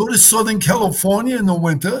 I go to Southern California in the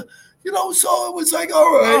winter. So it was like,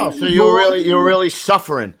 all right. Oh, so you're really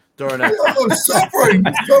suffering during that. Suffering.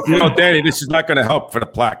 Danny, this is not going to help for the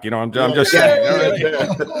plaque. I'm just saying.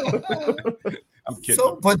 I'm kidding.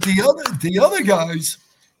 So, but the other guys,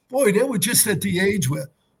 boy, they were just at the age where,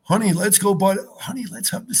 honey, let's have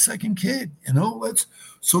the second kid.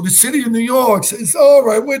 So the city of New York says, all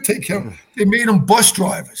right, we'll take care of it. They made them bus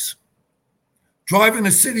drivers, driving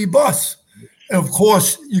a city bus. And of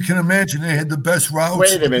course, you can imagine they had the best routes.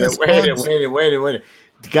 Wait a minute. The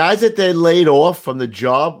guys that they laid off from the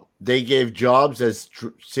job, they gave jobs as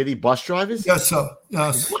city bus drivers? Yes, sir.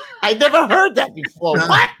 Yes. I never heard that before. Yeah.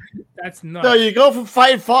 What? That's nuts. No, you go from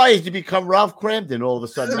fighting fires to become Ralph Cramden all of a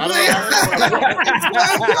sudden. I don't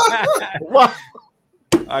know. What?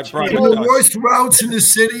 The worst routes in the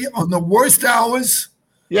city on the worst hours.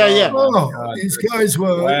 Yeah. These guys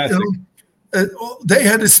were, they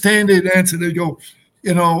had a standard answer. They go,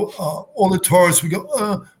 all the tourists would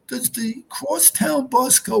go, does the crosstown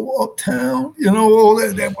bus go uptown? All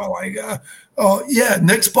that. They were like,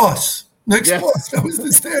 next bus. Next bus. That was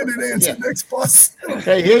the standard answer. Yeah. Next bus.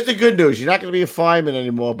 Hey, here's the good news. You're not going to be a fireman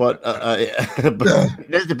anymore, but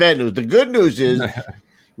there's the bad news. The good news is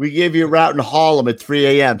we gave you a route in Harlem at 3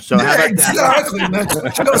 a.m. So how about exactly. That's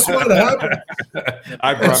just what happened.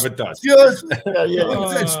 I probably does.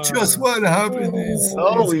 That's just what happened.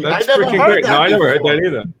 That's freaking great. No, I never heard that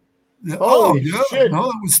either. Shit. No,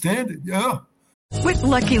 it was standard. Yeah. With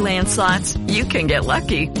Lucky Land Slots, you can get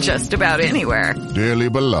lucky just about anywhere. Dearly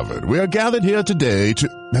beloved, we are gathered here today to...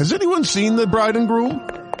 Has anyone seen the bride and groom?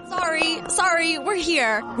 Sorry, we're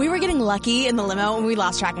here. We were getting lucky in the limo and we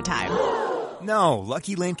lost track of time. No,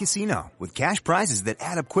 Lucky Land Casino, with cash prizes that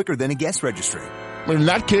add up quicker than a guest registry. In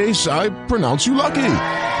that case, I pronounce you lucky.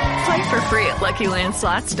 Play for free at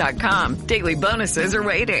LuckyLandSlots.com. Daily bonuses are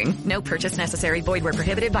waiting. No purchase necessary. Void where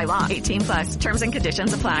prohibited by law. 18+. Terms and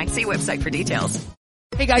conditions apply. See website for details.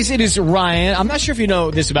 Hey guys, it is Ryan. I'm not sure if you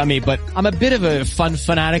know this about me, but I'm a bit of a fun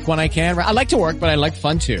fanatic when I can. I like to work, but I like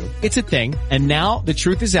fun too. It's a thing. And now the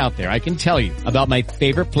truth is out there. I can tell you about my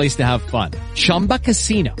favorite place to have fun. Chumba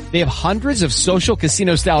Casino. They have hundreds of social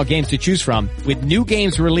casino style games to choose from with new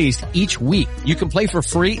games released each week. You can play for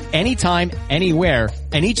free anytime, anywhere.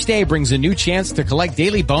 And each day brings a new chance to collect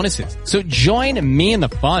daily bonuses. So join me in the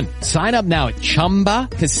fun. Sign up now at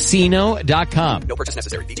ChumbaCasino.com. No purchase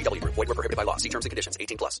necessary. VGW Group. Void where prohibited by law. See terms and conditions.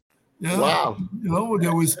 18+. Yeah. Wow.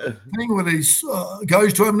 There was a thing where they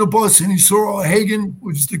guys driving the bus and he saw Hagen,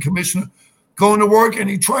 which is the commissioner, going to work, and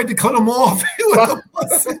he tried to cut him off. Tried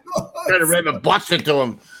to ram a bus into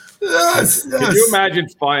him. Yes. Can you imagine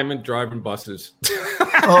firemen driving buses?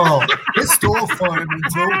 Pissed off firemen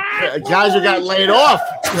too. Guys who got laid off.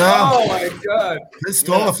 Yeah. Oh my God. Pissed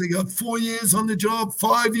off. They got 4 years on the job,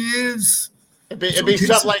 5 years. It'd be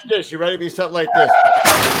something like this. You ready to be something like this?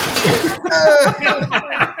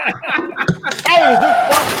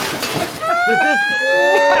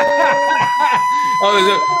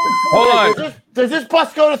 Hold on. Does this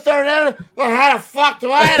bus go to Third Avenue? Well, how the fuck do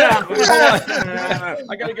I know?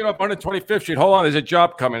 I got to get up 125th Street. Hold on, there's a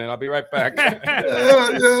job coming in. I'll be right back. Yeah,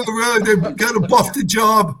 really. They've got to buff the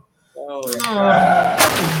job.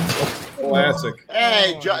 Classic.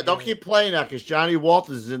 Hey, don't keep playing that because Johnny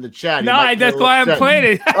Walters is in the chat. No, that's why I'm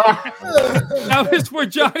playing it. That was for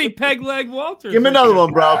Johnny Pegleg Walters. Give me another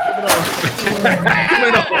one, bro.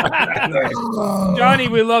 Johnny,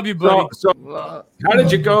 we love you, buddy. So how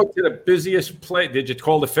did you go to the busiest place? Did you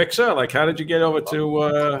call the fixer? Like, how did you get over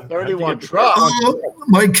to 31 truck?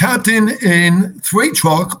 My captain in 3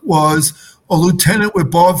 truck was a lieutenant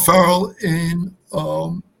with Bob Farrell in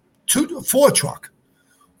 4 truck.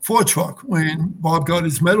 4 truck when Bob got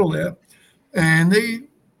his medal there. And they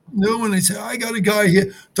knew and they said, I got a guy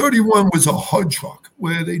here. 31 was a HUD truck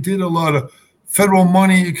where they did a lot of federal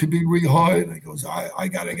money. It could be rehired. And he goes, I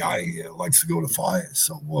got a guy here who likes to go to fire.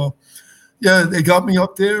 So, yeah, they got me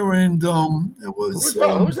up there and it was.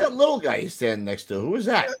 Who was that little guy he's standing next to? Who was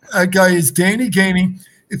that? That guy is Danny Gainey.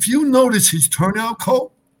 If you notice his turnout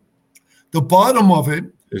coat, the bottom of it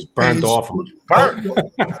is burned off. You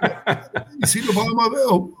see the bottom of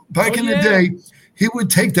it? Back in the day, he would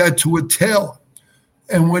take that to a tailor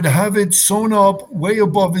and would have it sewn up way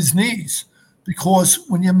above his knees because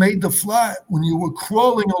when you made the flat, when you were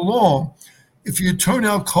crawling along, if your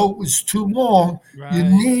turnout coat was too long, your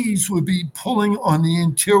knees would be pulling on the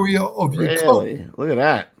interior of your coat. Look at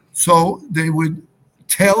that. So they would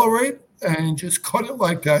tailor it and just cut it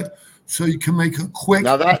like that. So you can make a quick.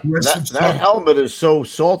 Now that helmet is so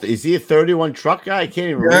salty. Is he a 31 truck guy? I can't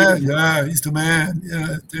even read it. Yeah, he's the man.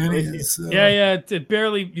 Yeah, Danny is.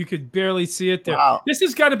 You could barely see it there. Wow. This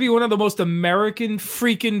has got to be one of the most American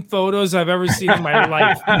freaking photos I've ever seen in my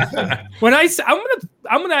life.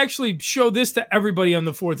 I'm gonna actually show this to everybody on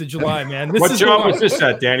the 4th of July, man. What job was this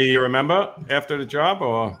at, Danny? Do you remember after the job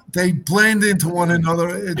or? They blend into one another.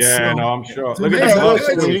 I'm sure. Look at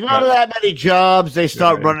this. When you go to that many jobs, they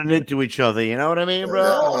start running into each other. You know what I mean, bro?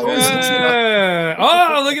 Oh,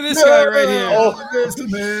 look at this guy right here. There's the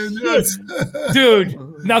man. Yes.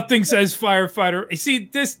 Dude, nothing says firefighter. See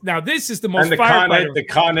this now. This is the most and the firefighter. The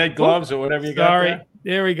Con Ed gloves or whatever you got. Sorry.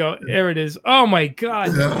 There we go. There it is. Oh my God!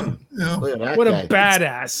 What a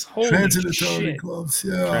badass! Holy Transitory gloves.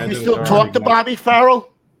 Yeah. You still talk to Bobby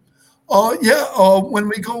Farrell? When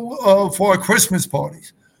we go for our Christmas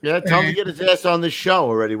parties. Yeah, tell him to get his ass on this show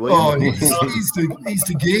already, will you? Oh, he's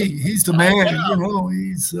the gay. He's the man. You know,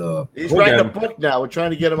 he's writing a book now. We're trying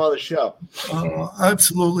to get him on the show.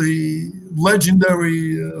 Absolutely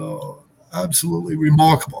legendary. Absolutely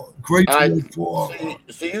remarkable. Great to work for.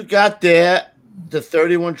 So you got there. The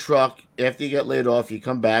 31 truck. After you get laid off, you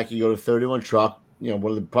come back. You go to 31 truck. You know,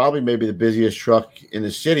 one of the maybe the busiest truck in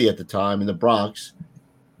the city at the time in the Bronx.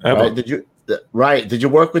 Right? Did you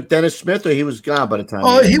work with Dennis Smith, or he was gone by the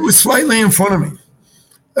time? He was slightly in front of me.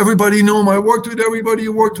 Everybody knew him. I worked with everybody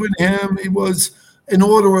who worked with him. He was an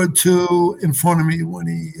order or two in front of me when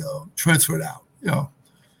he transferred out. Yeah.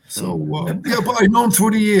 So but I know him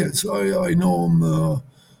through the years. I know him.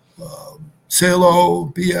 Salo,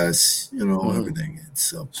 BS, everything.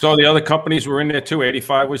 So the other companies were in there too.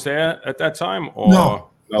 85 was there at that time? Or no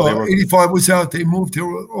 85 was out. They moved their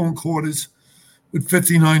own quarters with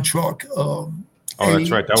 59 truck.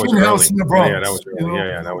 That's right. That was house in the Bronx. Yeah, that was early.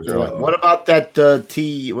 Yeah, that was early. What about that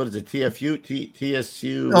TFU,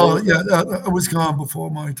 TSU? Oh, yeah, I was gone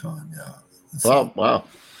before my time, yeah. Wow.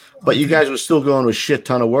 But you guys were still going with a shit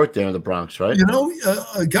ton of work there in the Bronx, right?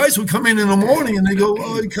 Guys would come in the morning and they go,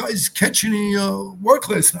 you guys catch any work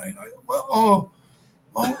last night?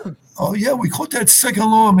 Yeah, we caught that second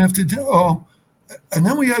alarm after dinner. And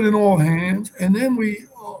then we had an all hands, and then we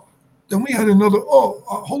had another.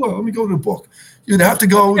 Hold on, let me go to the book. You'd have to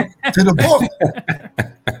go to the book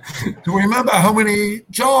to remember how many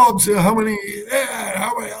jobs, how many.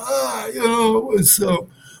 It was.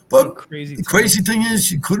 But the crazy thing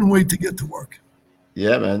is, you couldn't wait to get to work.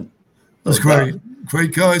 Yeah, man, it was great.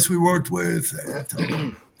 Great guys we worked with,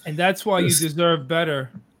 and that's why you deserve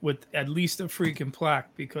better with at least a freaking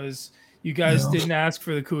plaque because. You guys didn't ask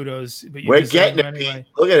for the kudos, but we're getting it anyway.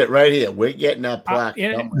 Look at it right here. We're getting that plaque.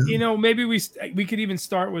 Maybe we could even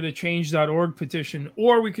start with a change.org petition,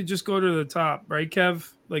 or we could just go to the top, right,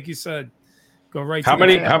 Kev? Like you said, go right. How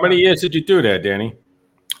many years did you do that, Danny?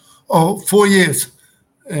 4 years,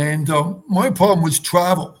 and my problem was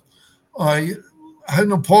travel. I had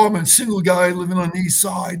an apartment, single guy living on the east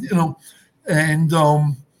side, and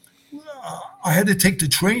I had to take the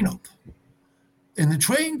train up. And the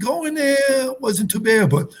train going there wasn't too bad,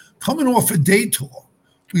 but coming off a day tour,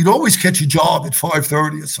 we'd always catch a job at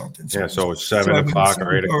 5:30 or something. So it's 7 o'clock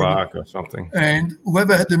or 8 o'clock or something. And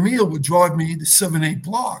whoever had the meal would drive me the 7-8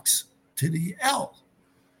 blocks to the L.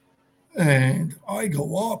 And I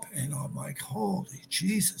go up and I'm like, holy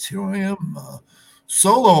Jesus, here I am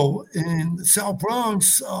solo in the South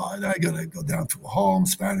Bronx. And I got to go down to a home,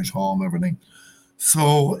 Spanish home, everything.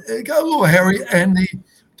 So it got a little hairy. And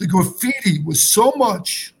the graffiti was so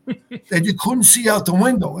much that you couldn't see out the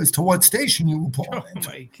window as to what station you were pulling into.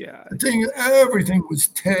 Oh, my God. I think everything was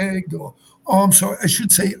tagged I'm sorry, I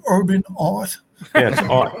should say urban art. Yeah, it's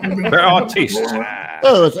art. They're artists.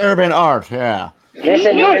 Oh, it's urban art, yeah.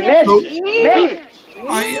 There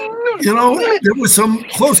was some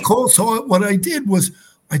close calls. So what I did was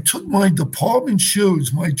I took my department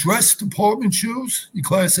shoes, my dress department shoes,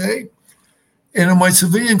 Class A, and in my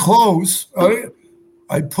civilian clothes,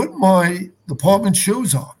 I put my department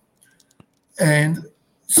shoes on. And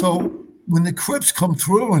so when the Crips come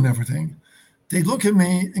through and everything, they look at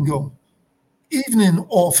me and go, "Evening,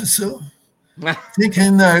 officer,"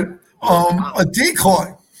 thinking that a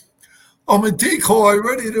decoy. I'm a decoy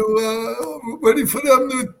ready for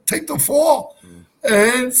them to take the fall.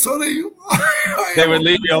 And so they would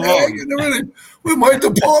leave you alone. With my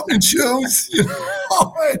department shoes,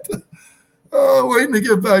 waiting to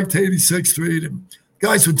get back to 86th Street. And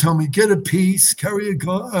guys would tell me, get a piece, carry a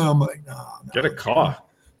gun. And I'm like, no. Get a car.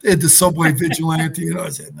 They had the subway vigilante, I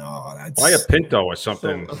said, no, that's... Buy a Pinto or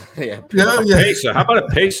something. Yeah. Pacer. How about a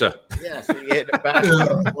Pacer? Yeah, so you hit it back. It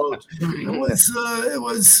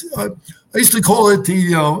was. I used to call it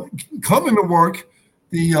coming to work,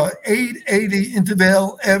 the 880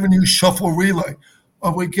 Intervale Avenue Shuffle Relay.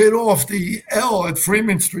 We get off the L at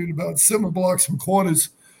Freeman Street, about 7 blocks from Quarters,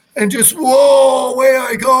 and just whoa, away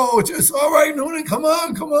I go. Just all right, Noonan, come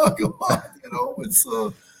on. It's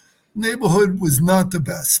neighborhood was not the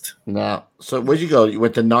best. No. So where'd you go? You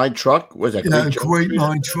went to 9 Truck? Was that Great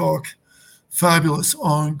 9 Truck. Fabulous.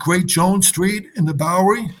 On Great Jones Street in the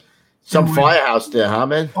Bowery. Some firehouse there, huh,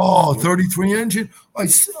 man? Oh, 33 engine. I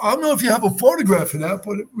don't know if you have a photograph of that,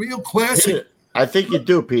 but real classic. I think you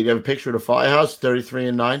do, Pete. You have a picture of the firehouse, 33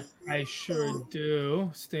 and 9? I sure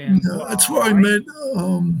do. Stand by. That's where I met.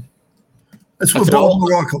 That's where Bob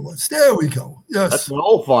Morocco was. There we go. Yes. That's an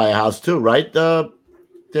old firehouse, too, right,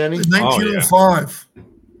 Danny? 1905.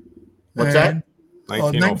 What's that?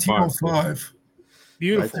 1905.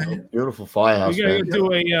 Beautiful firehouse. We gotta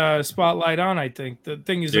do a spotlight on. I think the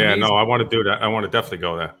thing is. Yeah, amazing. no, I want to do that. I want to definitely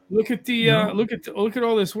go there. Look at the look at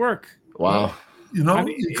all this work. Wow. You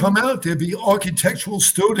come out there'd be architectural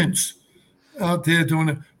students out there doing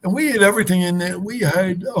it, and we had everything in there. We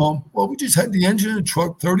had we just had the engine and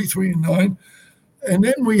truck, 33 and 9, and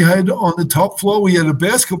then we had on the top floor we had a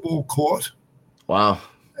basketball court. Wow.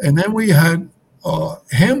 And then we had a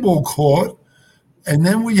handball court. And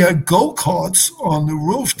then we had go-karts on the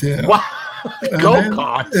roof there. Wow.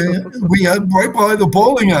 Go-karts. We had right by the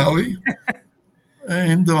bowling alley.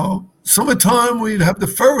 And summertime, we'd have the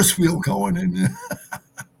Ferris wheel going in there.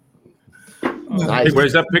 Nice. Hey,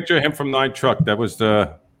 where's that picture of him from 9 Truck? That was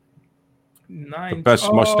the best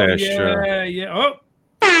mustache. Yeah. Look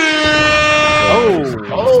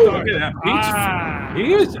at that.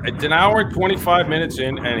 He is. It's an hour and 25 minutes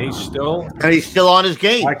in, and he's still on his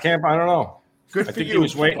game. I don't know. Good I for think you. he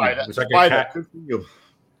was waiting. Spider. It was like Spider. a cat. Good for you.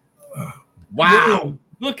 Wow.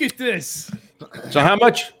 Look at this. So how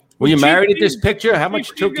much were you married at this picture? How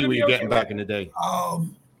much Tookie were you getting back in the day?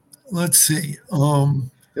 Let's see.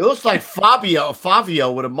 It looks like Fabio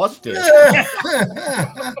with a mustache.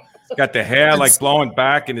 Got the hair like blowing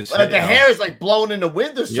back in his head. The hair is like blowing in the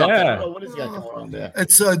wind or something. Yeah. I don't know what is going on there.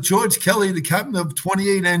 It's George Kelly, the captain of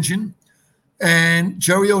 28 Engine, and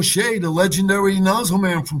Jerry O'Shea, the legendary nozzle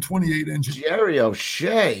man from 28 Engine. Jerry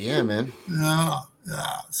O'Shea, yeah, man. Yeah.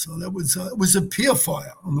 So that was it was a pier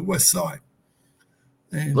fire on the west side.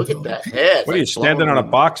 And, look at that head. What are you standing on a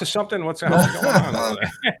box or something? What's going on?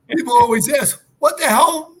 People always ask, "What the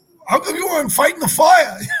hell? How come you weren't fighting the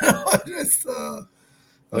fire?"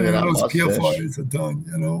 Those pier fires are done.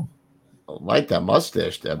 I like that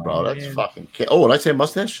mustache there, bro. That's fucking. Oh, did I say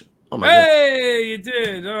mustache? Oh my God. You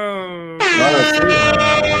did. Oh.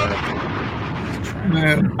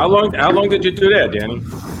 Man. How long did you do that, Danny?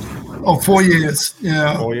 4 years.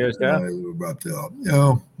 Yeah. 4 years there? Wrapped it up.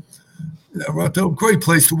 Wrapped up. Great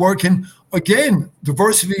place to work. And again,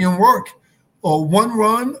 diversity in work. One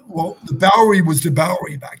run, the Bowery was the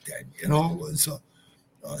Bowery back then. It was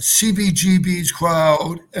CBGB's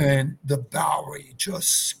crowd and the Bowery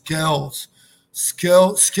just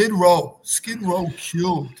Skid Row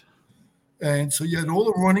killed. And so you had all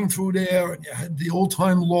the running through there, and you had the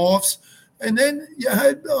old-time lofts, And then you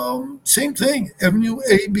had same thing, Avenue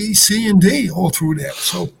A, B, C, and D all through there.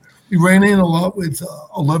 So we ran in a lot with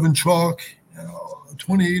 11 truck,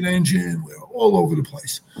 28 engine. We were all over the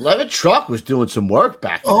place. 11 truck was doing some work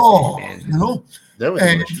back then. Oh, man. you know. There was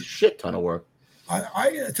a shit ton of work.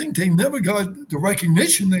 I think they never got the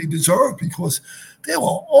recognition they deserve because they were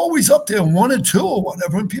always up there 1 or 2 or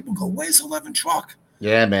whatever. And people go, where's 11 truck?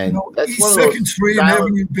 Yeah, man. That's East 2nd Street and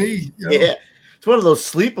Avenue B. You know? Yeah. It's one of those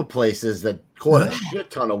sleeper places that caught a shit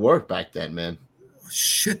ton of work back then, man.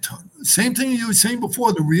 Shit ton. Same thing you were saying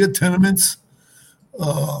before, the rear tenements.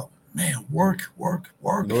 Man, work.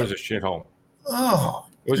 It was a shithole. Oh.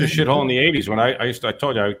 It was a shithole in the 80s when I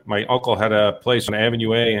told you, my uncle had a place on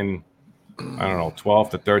Avenue A and I don't know,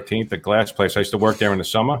 12th to 13th, the glass place. I used to work there in the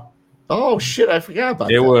summer. Oh, shit. I forgot about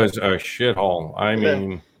that. It was a shithole. I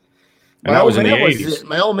mean, and that was in the 80s.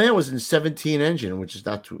 My old man was in 17 engine, which is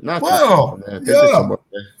not too wow.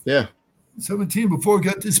 Yeah. 17 before it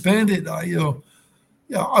got disbanded. I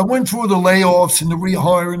went through the layoffs and the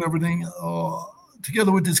rehire and everything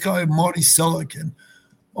together with this guy, Marty Selleck. And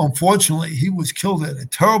unfortunately, he was killed at a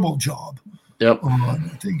terrible job. Yep. I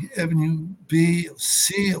think Avenue B or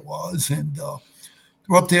C it was. And they're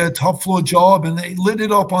up there, top floor job, and they lit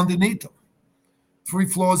it up underneath them. 3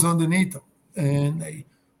 floors underneath them. And they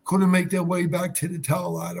couldn't make their way back to the tower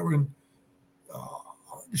ladder. And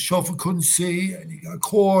the chauffeur couldn't see, and he got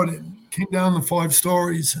caught and came down the 5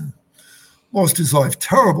 stories and lost his life.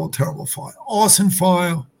 Terrible, terrible fire. Arson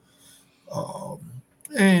fire.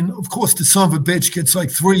 And, of course, the son of a bitch gets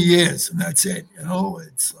like 3 years, and that's it. You know,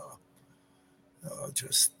 it's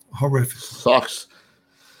just horrific. Sucks.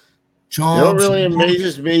 Jobs. You know what really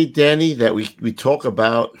amazes me, Danny, that we talk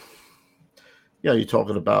about, you're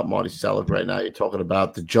talking about Marty Selleck right now. You're talking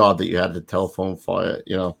about the job that you had, the telephone fire,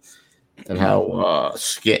 and how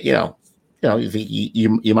scared, you think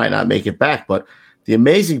you might not make it back. But the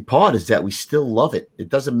amazing part is that we still love it. It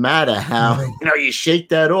doesn't matter how, you shake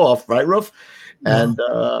that off, right, Ruff? And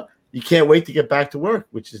you can't wait to get back to work,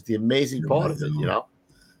 which is the amazing part of it,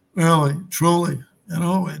 Really, truly,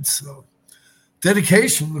 it's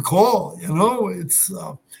dedication, the call, it's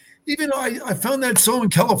even I found that so in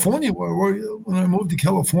California where when I moved to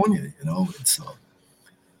California, it's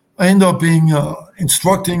I ended up being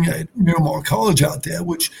instructing at Miramar College out there,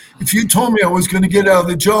 which if you told me I was going to get out of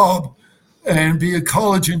the job and be a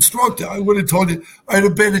college instructor, I would have told you I had a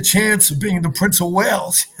better chance of being the Prince of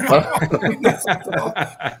Wales.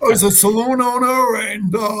 I was a saloon owner,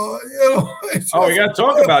 and we got to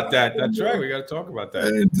talk about that. That's right, we got to talk about that.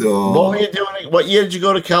 And, what were you doing? What year did you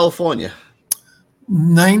go to California?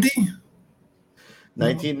 90.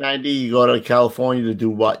 1990. You go to California to do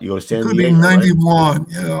what? You go to San Diego? Could be 91. Right?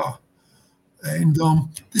 Yeah. And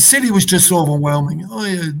the city was just overwhelming. I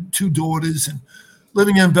had 2 daughters and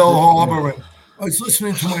living in Bell Harbor, and I was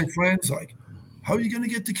listening to my friends like, how are you going to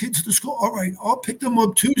get the kids to school? All right, I'll pick them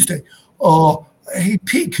up Tuesday. Hey,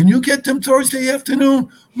 Pete, can you get them Thursday afternoon?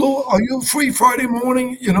 Lou, are you free Friday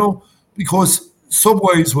morning? Because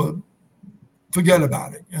subways were, forget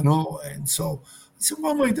about it, And so I said,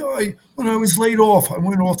 well, when I was laid off, I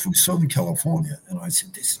went off through Southern California, and I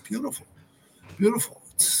said, this is beautiful, beautiful.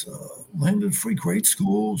 It's land of free, great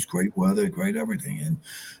schools, great weather, great everything.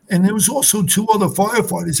 And there was also 2 other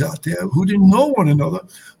firefighters out there who didn't know one another,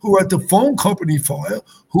 who were at the phone company fire,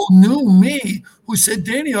 who knew me, who said,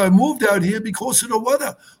 Danny, I moved out here because of the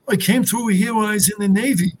weather. I came through here when I was in the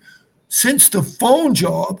Navy. Since the phone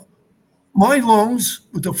job, my lungs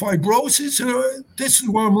with the fibrosis, this is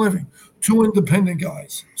where I'm living. 2 independent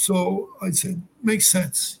guys. So I said, makes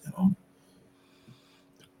sense,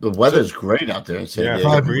 The weather's great out there in San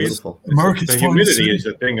Diego. It's beautiful. The humidity is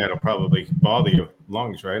the thing that'll probably bother your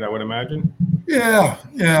lungs, right? I would imagine. Yeah,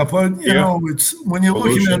 but it's when you're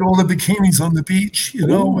looking at all the bikinis on the beach,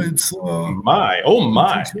 it's oh my.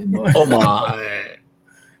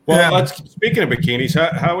 Well, speaking of bikinis,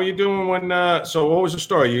 how are you doing when? So, what was the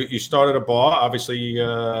story? You started a bar, obviously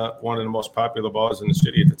one of the most popular bars in the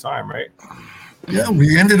city at the time, right? Yeah,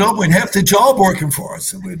 we ended up with half the job working for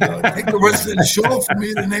us. It would take the rest of the show for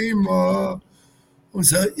me to name.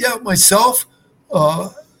 Myself,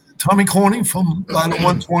 Tommy Corning from Ladder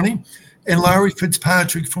 120, and Larry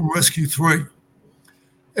Fitzpatrick from Rescue 3.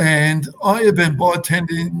 And I have been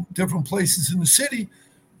bartending different places in the city.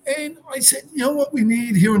 And I said, you know what we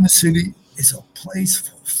need here in the city is a place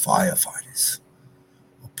for firefighters,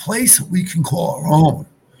 a place that we can call our own.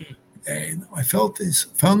 And I found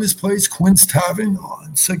this place, Quinn's Tavern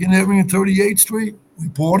on 2nd Avenue and 38th Street. We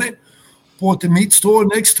bought it, bought the meat store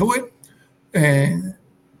next to it. And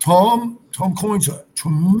Tom Coyne's a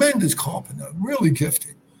tremendous carpenter, really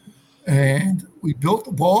gifted. And we built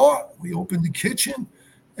the bar, we opened the kitchen,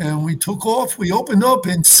 and we took off. We opened up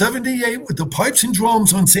in 78 with the pipes and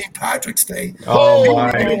drums on St. Patrick's Day. Oh,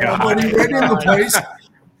 my God. Right in the place.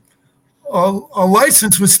 Our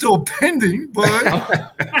license was still pending, but...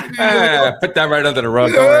 Put that right under the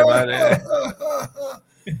rug. Don't worry about it.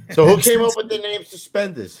 So who came up with the name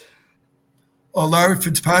Suspenders? Larry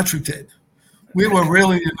Fitzpatrick did. We were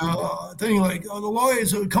really thinking like, the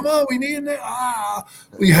lawyers, come on, we need a name.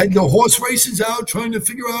 We had the horse races out trying to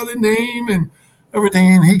figure out a name and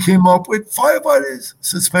everything, and he came up with Firefighters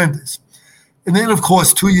Suspenders. And then, of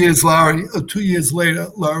course, 2 years later,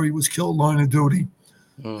 Larry was killed line of duty.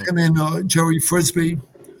 Him and Jerry Frisbee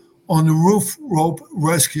on the roof rope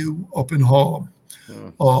rescue up in Harlem.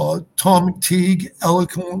 Tom McTeague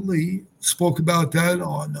eloquently spoke about that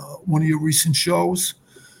on one of your recent shows.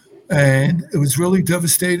 And it was really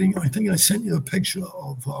devastating. I think I sent you a picture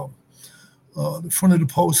of the front of the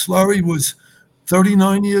post. Larry was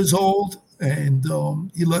 39 years old, and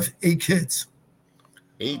he left 8 kids.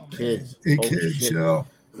 8 kids. 8 kids, shit. Yeah.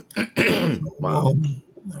 Wow.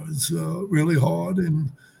 That was really hard.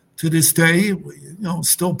 And to this day,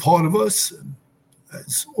 still part of us, and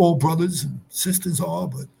as all brothers and sisters are,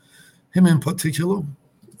 but him in particular.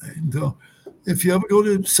 And if you ever go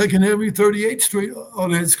to 2nd Avenue, 38th Street,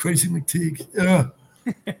 that's Crazy McTeague. Yeah.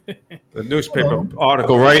 The newspaper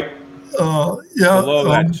article, right? Yeah. Below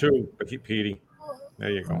that, too, Petey.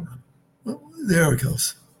 There you go. There it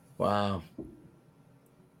goes. Wow.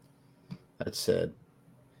 That's sad.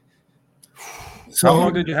 So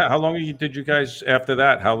how long did you guys, after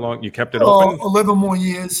that, how long you kept it open? 11 more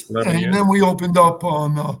years. 11 years. Then we opened up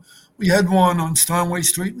on, we had one on Steinway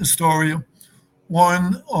Street in Astoria,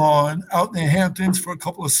 one out in the Hamptons for a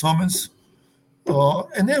couple of summers,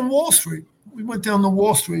 and then Wall Street. We went down to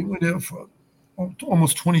Wall Street. We were there for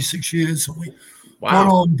almost 26 years, and we brought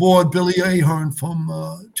on board Billy Ahern from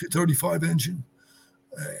 235 Engine,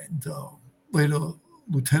 and later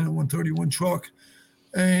Lieutenant 131 Truck.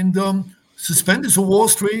 And Suspenders of Wall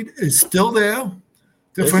Street is still there.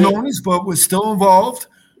 Different owners, but we're still involved.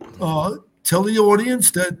 Tell the audience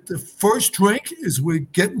that the first drink is we're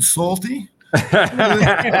getting salty.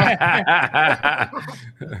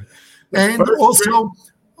 And also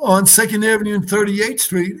on 2nd Avenue and 38th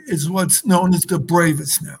Street is what's known as the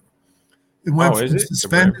Bravest now. It went from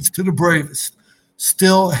Suspenders to the Bravest.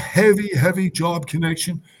 Still heavy job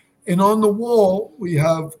connection. And on the wall, we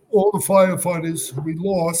have all the firefighters who we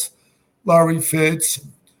lost. Larry Fitz,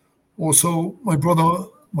 also my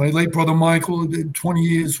late brother Michael, who did 20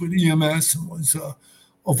 years with EMS and was a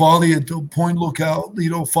volley at the Point Lookout,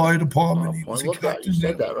 Lido Fire Department. He was a captain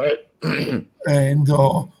there. That right. And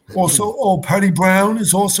also, Patty Brown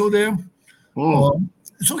is also there.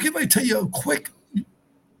 It's okay if I tell you a quick,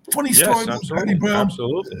 funny story about Patty Brown.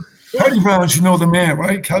 Absolutely. Patty Brown, as you know, the man,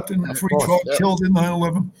 right? Captain Free Truck, killed in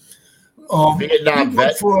 9/11. Vietnam he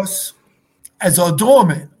worked for us as our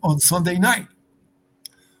doorman on Sunday night.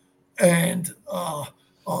 And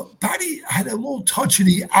Patty had a little touch of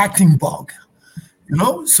the acting bug,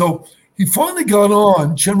 So he finally got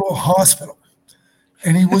on General Hospital.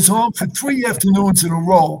 And he was on for 3 afternoons in a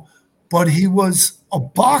row, but he was a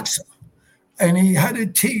boxer. And he had to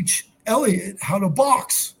teach Elliot how to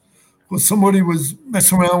box. Because somebody was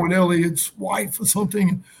messing around with Elliot's wife or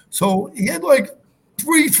something. So he had like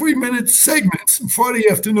 3-minute segments on Friday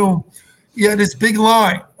afternoon. He had this big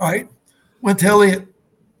line, right? Went to Elliot,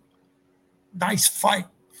 nice fight.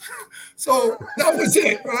 So that was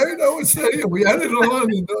it, right? That was it. We had it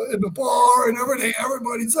on in the bar and everything.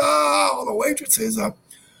 Everybody's, all the waitresses.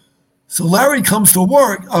 So Larry comes to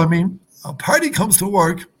work. Patty comes to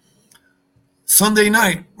work Sunday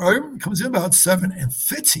night, right? Comes in about 7, and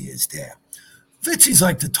Fitzy is there. Fitzy's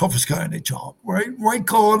like the toughest guy in the job, right? Right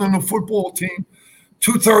guard on the football team.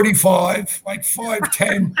 235, like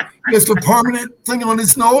 5'10". He has the permanent thing on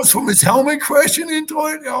his nose from his helmet crashing into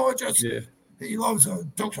it. He loves a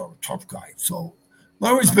tough guy. So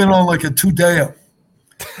Larry's been on like a 2-dayer.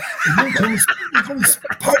 And then comes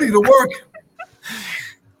Patty to work.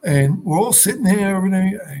 And we're all sitting there,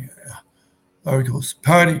 everything. Larry goes,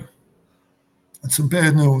 Patty, that's some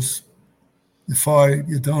bad news. You're fired.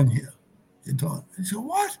 You're done here. You're done. He said,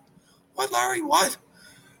 what? What, Larry? What?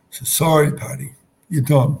 I said, sorry, Patty. You're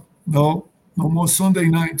done. No more Sunday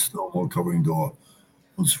nights. No more covering door.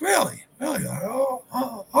 I was really? All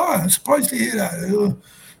right. I'm surprised to hear that.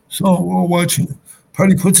 So we're watching.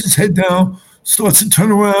 Patty puts his head down, starts to turn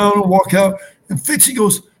around and walk out. And Fitzy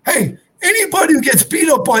goes, hey, anybody who gets beat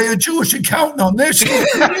up by a Jewish accountant on their shit,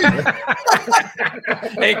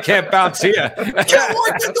 they can't bounce here. Can't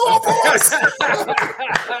work the door for us.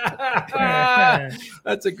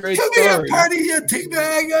 That's a great Come story. here, party, you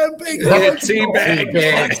teabag, big Yeah, hug.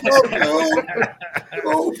 teabag.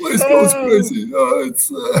 Oh, place goes crazy. Oh,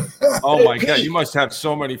 it's, Oh my God! You must have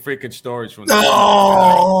so many freaking stories from that.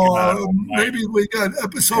 Maybe we got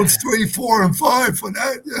episodes 3, 4, and 5 for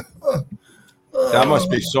that. That must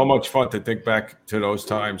be so much fun to think back to those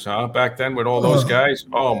times, huh? Back then with all those guys.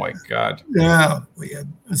 Oh my God! Yeah, we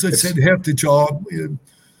had, as I said, half the job. We had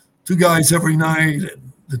 2 guys every night,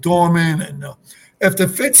 and the doorman. And after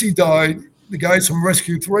Fitzy died, the guys from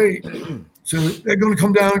Rescue 3, so they're going to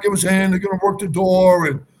come down and give us a hand. They're going to work the door,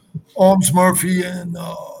 and Arms Murphy and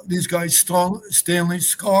these guys, Stanley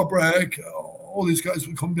Scarbrack, all these guys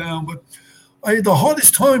would come down. But I had the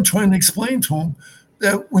hardest time trying to explain to them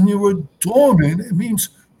that when you were doorman, it means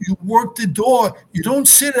you work the door. You don't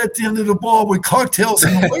sit at the end of the bar with cocktails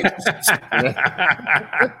and waitresses.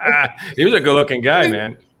 He was a good-looking guy,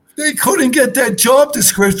 man. They couldn't get that job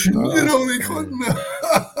description. They couldn't.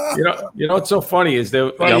 You know what's so funny is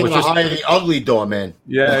there. Hire the ugly doorman.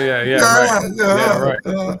 Right.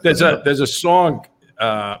 There's a song.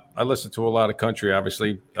 I listen to a lot of country,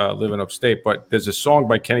 obviously, living upstate. But there's a song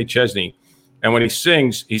by Kenny Chesney, and when he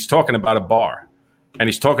sings, he's talking about a bar, and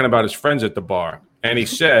he's talking about his friends at the bar, and he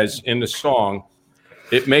says in the song,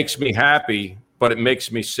 "It makes me happy, but it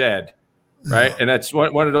makes me sad." Right. And that's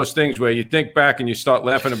one of those things where you think back and you start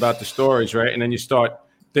laughing about the stories. Right. And then you start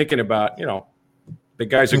thinking about, the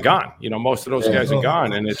guys are gone. Most of those guys are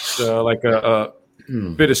gone. And it's like a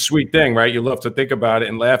bittersweet thing. Right. You love to think about it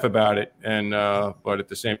and laugh about it. And but at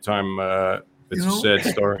the same time, it's a sad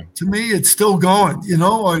story. To me, it's still going.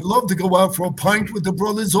 I love to go out for a pint with the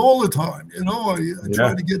brothers all the time. I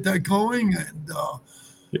try to get that going and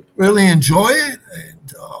really enjoy it. And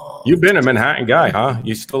you've been a Manhattan guy, huh?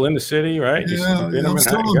 You're still in the city, right? Yeah, been a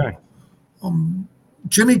Manhattan guy.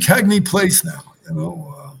 Jimmy Cagney Place now.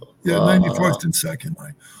 91st and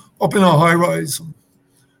 2nd. Up in a high rise,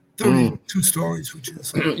 32 stories, which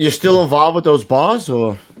is. You're still involved with those bars,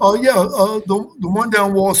 or? The one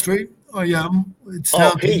down Wall Street. I am. It's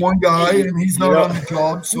down to one guy, and he's not on the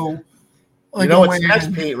job. So, what's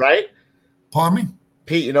next, Pete? Right? Pardon me,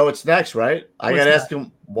 Pete. You know what's next, right? I got to ask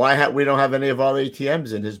him why we don't have any of our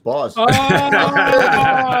ATMs in his bars. Oh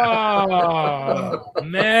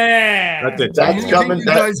man, that's coming.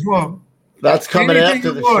 That's coming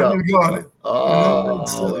after the show. You got it. Oh,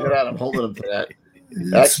 look at that! I'm holding him to that.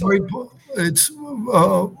 It's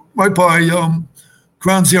right by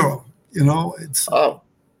Ground Zero. It's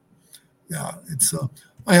it's.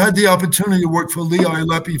 I had the opportunity to work for Lee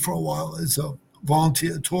Ieleppi for a while as a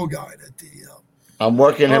volunteer tour guide at the. I'm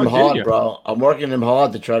working him hard, bro. I'm working him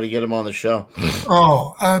hard to try to get him on the show.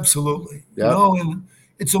 Oh, absolutely. Yep. And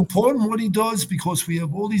it's important what he does because we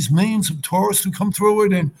have all these millions of tourists who come through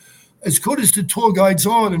it. And as good as the tour guides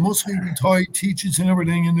are, they're mostly retired teachers and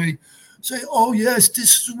everything. And they say, oh, yes,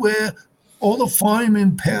 this is where all the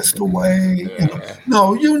firemen passed away.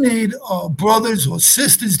 No, you need brothers or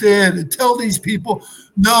sisters there to tell these people,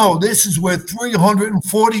 no, this is where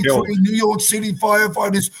 343 New York City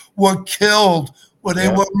firefighters were killed, where they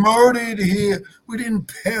were murdered here. We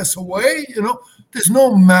didn't pass away, There's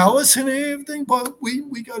no malice in everything, but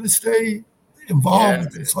we got to stay involved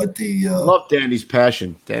with this. Like I love Danny's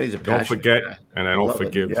passion. Danny's a passion. Don't forget, and I don't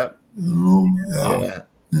forgive. Yep. Yeah.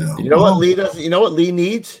 You know what Lee does? You know what Lee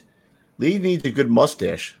needs? Lee needs a good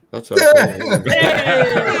mustache. That's what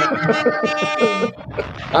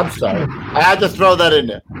I'm sorry. I had to throw that in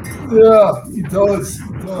there. Yeah, he does.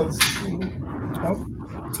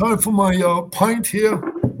 Time for my pint here.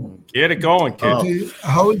 Get it going, kid.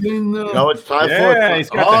 Halligan. No, it's time for it. Yeah, he's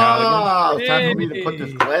got the Halligan. Time for me to put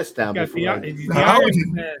this glass down.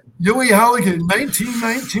 Halligan. Huey Halligan,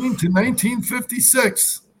 1919 to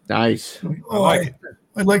 1956. Nice.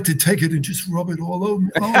 I'd like to take it and just rub it all over.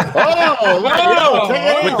 With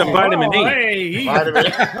the vitamin E. Vitamin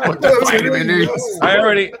E. I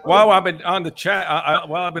already, while I've been on the chat,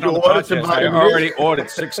 while I've been on the podcast, I already ordered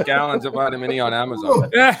 6 gallons of vitamin E on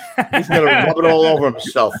Amazon. He's going to rub it all over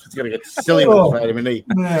himself. He's going to get silly with vitamin E.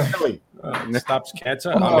 Silly. Stops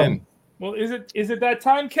cancer. I'm in. Well, is it that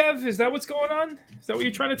time, Kev? Is that what's going on? Is that what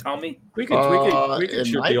you're trying to tell me? We could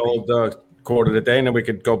shoot the old quarter of the day, and then we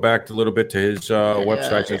could go back a little bit to his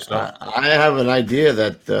websites and stuff. I have an idea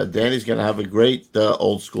that Danny's going to have a great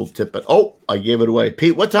old school tip. But I gave it away.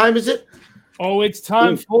 Pete, what time is it? Oh, it's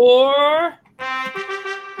time for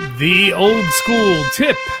the old school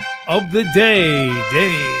tip of the day.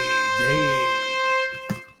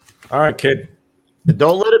 All right, kid.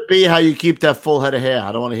 Don't let it be how you keep that full head of hair.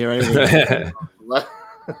 I don't want to hear anything.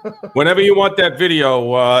 Whenever you want that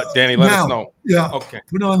video, Danny, let us know. Yeah. Okay.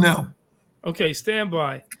 Put it on now. Okay, stand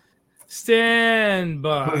by. Stand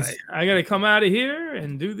by. Please. I gotta come out of here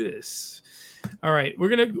and do this. All right, we're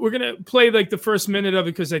gonna play like the first minute of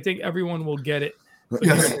it because I think everyone will get it.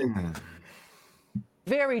 Yes.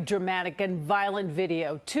 Very dramatic and violent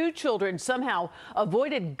video. 2 children somehow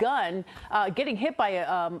avoided getting hit by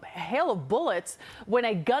a hail of bullets when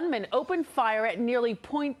a gunman opened fire at nearly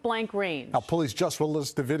point-blank range. Now, police just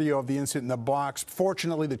released the video of the incident in the box.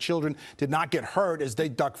 Fortunately, the children did not get hurt as they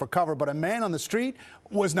ducked for cover, but a man on the street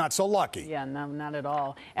was not so lucky. Yeah, no, not at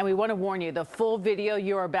all. And we want to warn you, the full video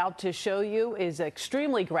you're about to show you is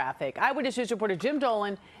extremely graphic. Eyewitness News reporter Jim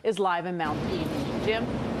Dolan is live in Mount Eden. Jim?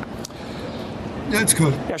 That's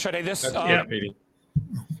good. Yeah, Sade, this.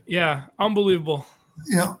 Yeah, unbelievable.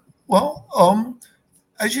 Yeah. Well,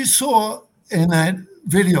 as you saw in that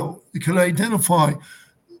video, you could identify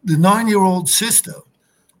the 9-year-old sister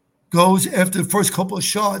goes after the first couple of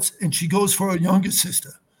shots, and she goes for her younger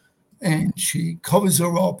sister, and she covers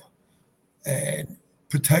her up and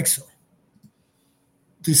protects her.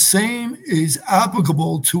 The same is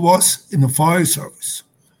applicable to us in the fire service.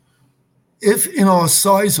 If in our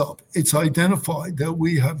size up, it's identified that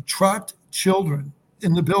we have trapped children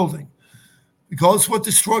in the building, because what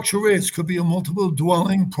the structure is could be a multiple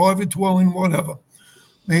dwelling, private dwelling, whatever,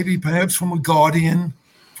 maybe perhaps from a guardian,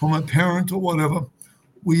 from a parent or whatever,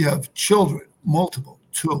 we have children, multiple,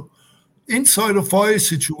 2. Inside a fire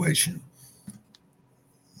situation,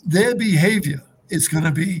 their behavior is going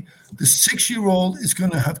to be, the 6-year-old is going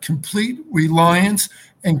to have complete reliance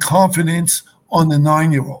and confidence on the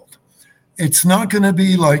 9-year-old. It's not going to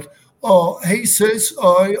be like, oh, hey, sis,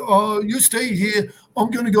 you stay here. I'm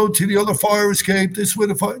going to go to the other fire escape. This way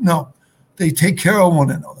the fire. No, they take care of one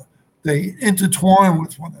another. They intertwine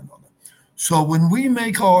with one another. So when we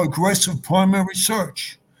make our aggressive primary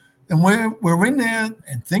search, and we're in there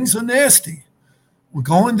and things are nasty, we're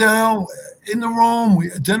going down in the room.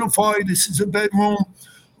 We identify this is a bedroom.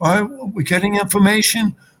 Right? We're getting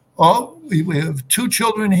information. We have 2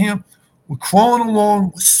 children here. We're crawling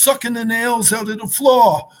along, we're sucking the nails out of the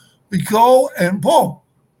floor. We go and boom,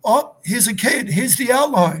 here's a kid, here's the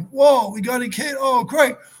outline. Whoa, we got a kid, oh,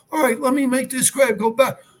 great. All right, let me make this grab, go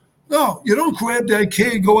back. No, you don't grab that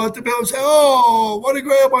kid, go out the bell and say, oh, what a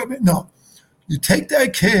grab I made. No, you take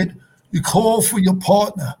that kid, you call for your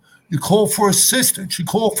partner, you call for assistance, you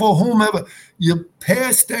call for whomever, you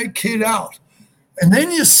pass that kid out, and then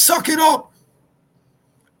you suck it up.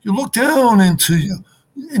 You look down into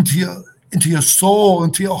your soul,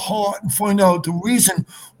 into your heart, and find out the reason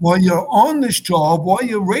why you're on this job, why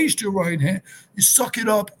you raised your right hand. You suck it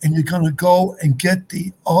up, and you're going to go and get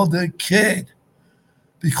the other kid,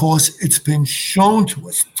 because it's been shown to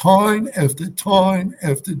us time after time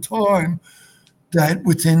after time that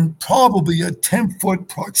within probably a 10-foot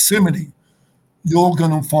proximity, you're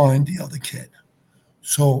going to find the other kid.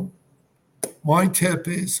 So my tip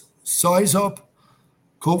is size up,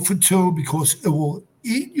 go for 2, because it will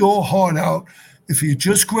eat your heart out if you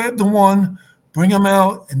just grab the one, bring them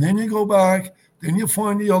out, and then you go back, then you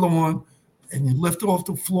find the other one, and you lift it off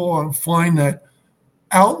the floor and find that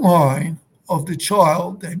outline of the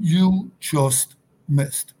child that you just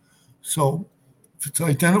missed. So if it's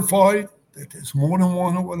identified that there's more than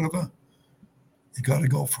one or whatever, you got to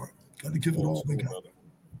go for it. Got to give it all we got.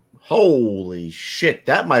 Holy shit,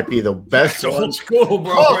 that might be the best That's one. old school,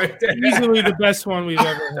 bro. Right there. Easily the best one we've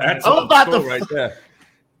ever had. That's I'm old about school to right there.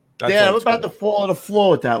 That's Yeah, I'm old about school. to fall on the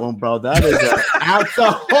floor with that one, bro. That is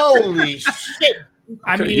outside. Holy shit.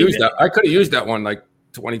 I could have used that one like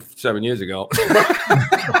 27 years ago.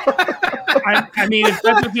 I mean, if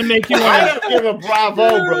that doesn't make you I'm want going to give a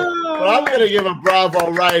bravo, bro. But I'm going to give a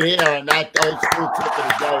bravo right here on that old school tip of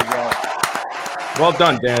the day, bro. Well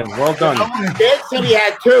done, Dan. Well done. Dan said he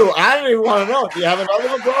had 2. I don't even want to know. Do you have another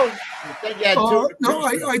one, bro? You think you had 2? No,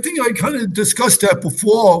 I think I kind of discussed that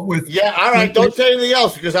before with. Yeah, all right. Don't say anything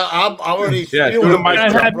else, because I'm already. spewing.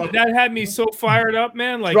 that had me so fired up,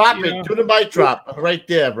 man. Like, Drop you it. know. Do the mic drop right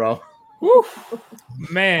there, bro. Woo,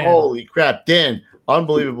 man. Holy crap, Dan!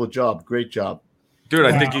 Unbelievable job. Great job, dude.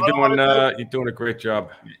 I think you're doing a great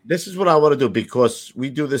job. This is what I want to do, because we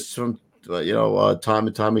do this from time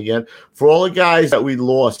and time again. For all the guys that we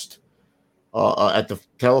lost at the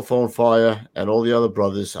telephone fire and all the other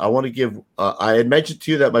brothers, I want to give. I had mentioned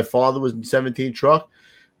to you that my father was in 17 truck.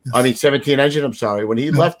 I mean 17 engine. I'm sorry. When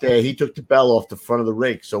he left there, he took the bell off the front of the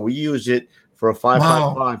rig, so we use it for a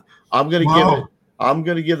 555. I'm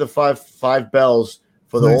gonna give the five bells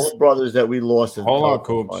for all the brothers that we lost. Hold on,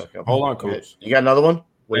 Coops. Hold on, Coops. You got another one?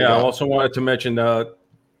 Yeah, I also wanted to mention.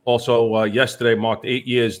 Yesterday marked 8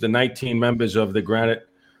 years. The 19 members of the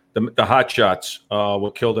Hot Shots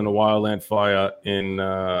were killed in a wildland fire in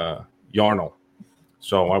Yarnell.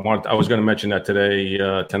 So I was going to mention that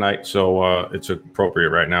tonight. So it's appropriate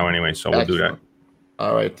right now anyway. So we'll do that.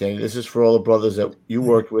 All right, Danny. This is for all the brothers that you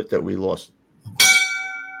worked with that we lost.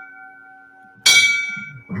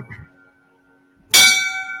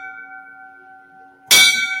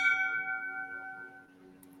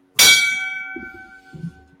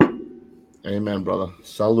 Amen, brother.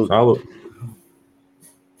 Salute. Salute.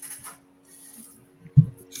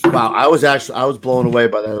 Wow, I was blown away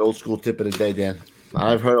by that old school tip of the day, Dan.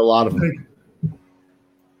 I've heard a lot of them.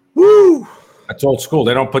 Woo! That's old school.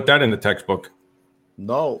 They don't put that in the textbook.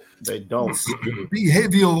 No, they don't.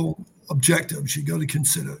 Behavioral objectives you got to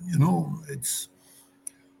consider. You know,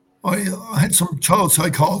 I had some child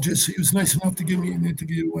psychologist. He was nice enough to give me an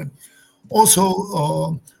interview, and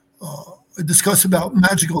also I discussed about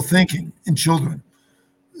magical thinking in children.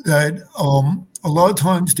 That a lot of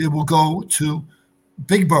times they will go to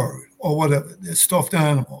Big Bird or whatever, their stuffed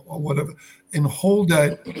animal or whatever, and hold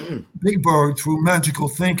that Big Bird through magical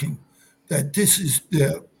thinking that this is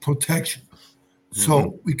their protection.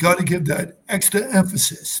 So we got to give that extra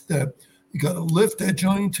emphasis that you got to lift that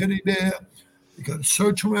giant teddy bear, you got to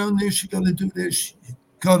search around this, you got to do this, you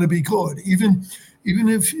got to be good. Even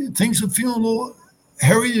if things are feeling a little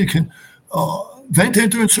hairy, you can vent,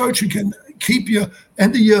 enter, and search. You can keep your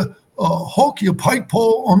end of your hook, your pike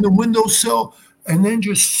pole on the windowsill, and then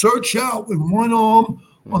just search out with one arm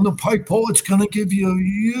on the pike pole. It's going to give you a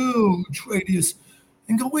huge radius,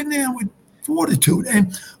 and go in there with fortitude.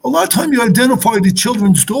 And a lot of time you identify the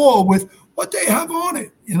children's door with what they have on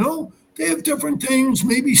it. You know, they have different things,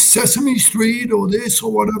 maybe Sesame Street or this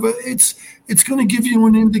or whatever. It's going to give you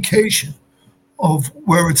an indication of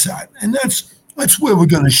where it's at, and that's where we're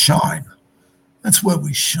going to shine. That's where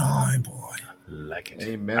we shine, boy. Like it.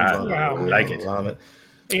 Amen. Wow. Like it. Love it.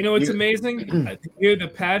 You know, it's amazing. I hear the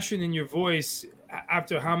passion in your voice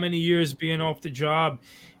after how many years being off the job.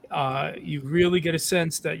 You really get a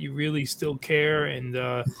sense that you really still care, and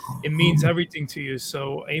it means everything to you.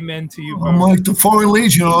 So, amen to you. I'm like the Foreign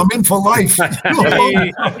Legion. I'm in for life. All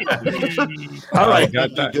right,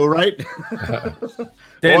 got that. You're right.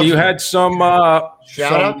 Dan, you had some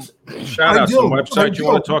shout-outs? Shout-outs, some websites you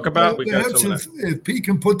want to talk about? We got some of that. If Pete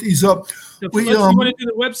can put these up. You want to do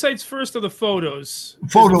the websites first or the photos?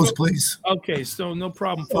 Photos, please. Okay, so no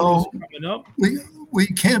problem. Photos coming up. We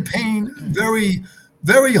campaign very,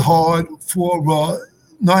 very hard for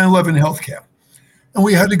 9/11 healthcare, and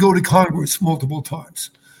we had to go to Congress multiple times.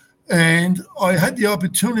 And I had the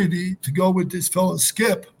opportunity to go with this fellow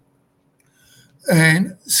Skip,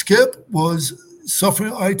 and Skip was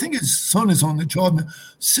suffering. I think his son is on the job now.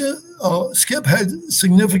 Skip had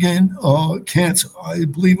significant cancer. I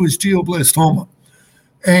believe it was glioblastoma,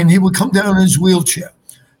 and he would come down in his wheelchair.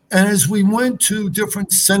 And as we went to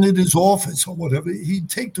different senators' office or whatever, he'd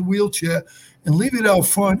take the wheelchair and leave it out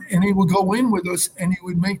front, and he would go in with us, and he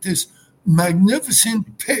would make this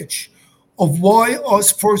magnificent pitch of why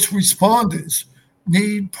us first responders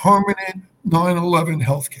need permanent 9/11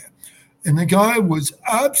 healthcare. And the guy was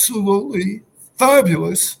absolutely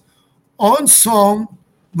fabulous, unsung.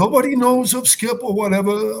 Nobody knows of Skip or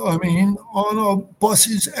whatever. I mean, on our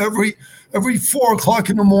buses every 4 o'clock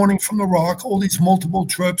in the morning from the Rock, all these multiple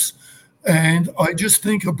trips. And I just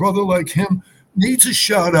think a brother like him needs a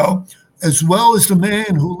shout out, as well as the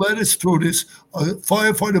man who led us through this, a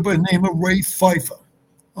firefighter by the name of Ray Pfeiffer.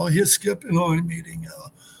 Here's Skip and I meeting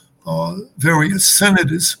various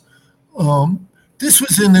senators. This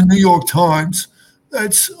was in the New York Times.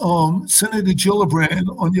 That's Senator Gillibrand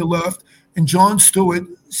on your left, and Jon Stewart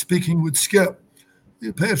speaking with Skip.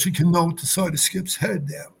 Perhaps you can note the side of Skip's head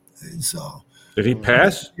there. Did he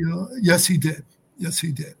pass? Yes, he did. Yes,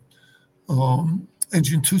 he did.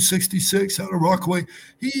 Engine 266 out of Rockaway.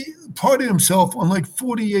 He prided himself on like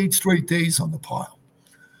 48 straight days on the pile.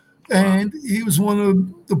 And he was one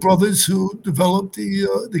of the brothers who developed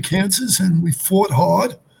the cancers, and we fought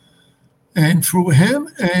hard. And through him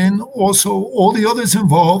and also all the others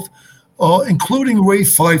involved, including Ray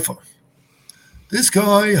Pfeiffer. This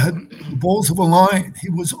guy had the balls of a lion. He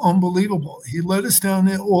was unbelievable. He led us down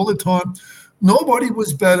there all the time. Nobody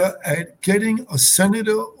was better at getting a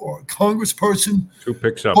senator or a congressperson who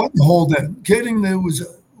picks up, buttonhole them. There was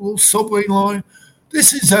a little subway line.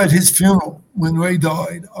 This is at his funeral when Ray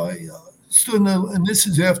died. I stood in there, and this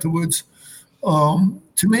is afterwards.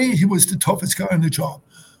 To me, he was the toughest guy on the job.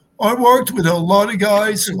 I worked with a lot of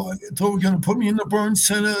guys who I thought were going to put me in the burn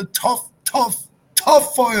center. Tough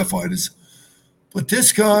firefighters. But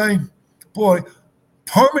this guy, boy,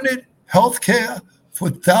 permanent health care for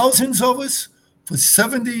thousands of us for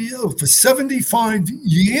 75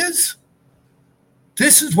 years.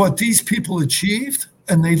 This is what these people achieved,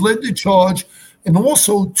 and they led the charge. and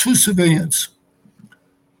also 2 civilians,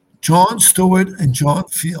 John Stewart and John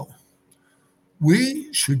Field.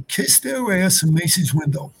 We should kiss their ass in Macy's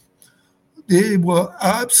window. They were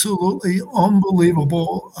absolutely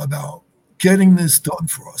unbelievable about getting this done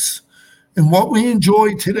for us. And what we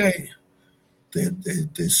enjoy today,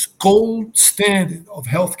 this gold standard of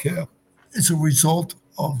healthcare, is a result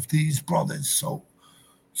of these brothers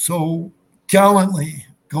so gallantly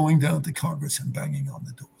going down to Congress and banging on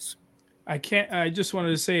the doors. I just wanted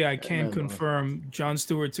to say I can confirm John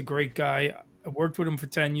Stewart's a great guy. I worked with him for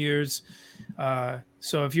 10 years.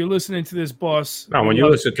 So if you're listening to this, boss. No, when you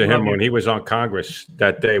listen to him when he was on Congress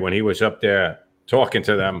that day, when he was up there talking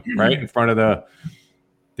to them right in front of the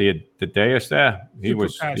dais there, he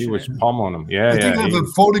was pummeling them. Yeah, I think I have a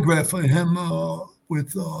photograph of him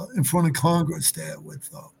with in front of Congress there with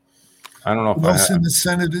I don't know if I else in the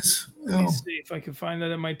senators. Let me see if I can find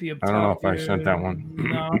that. It might be up top. I don't know if I here. sent that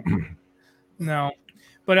one. No.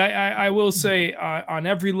 But I will say on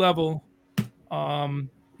every level,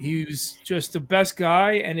 he was just the best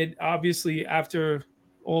guy, and it obviously after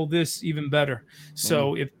all this even better.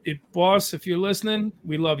 So if boss, if you're listening,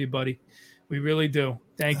 we love you, buddy. We really do.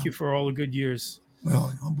 Thank you for all the good years.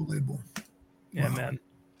 Well, unbelievable. Yeah, man.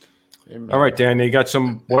 All right, Dan, you got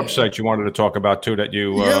some websites you wanted to talk about too that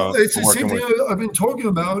you it's the same working thing with. I've been talking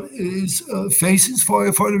about is Faces,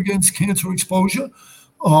 Firefighter Against Cancer Exposure.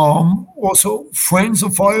 Also, Friends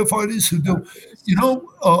of Firefighters who do,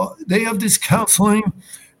 they have this counseling,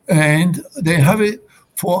 and they have it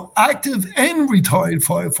for active and retired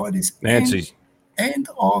firefighters. Nancy. And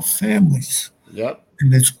our families. Yep.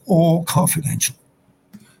 And it's all confidential.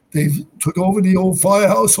 They've took over the old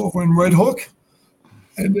firehouse over in Red Hook,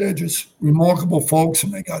 and they're just remarkable folks,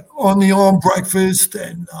 and they got on-the-arm breakfast,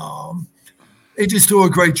 and they just do a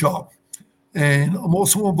great job. And I'm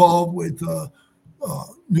also involved with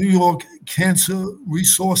New York Cancer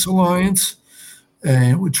Resource Alliance,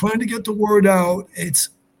 and we're trying to get the word out. It's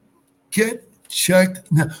get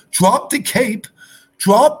checked. Now, drop the cape,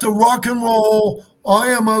 drop the rock and roll. I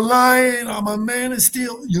am a lion. I'm a man of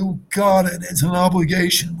steel. You got it. It's an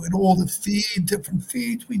obligation with all the different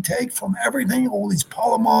feeds we take from everything, all these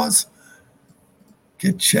polymers.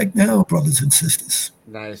 Get checked now, brothers and sisters.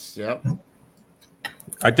 Nice. Yep.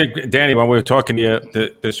 I think, Danny, when we were talking to you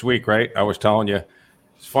this week, right, I was telling you,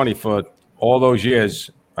 it's funny, for all those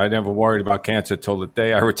years, I never worried about cancer till the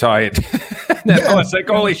day I retired. I was like,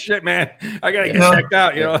 holy shit, man, I got to get checked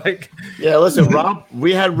out, Yeah, listen, Rob,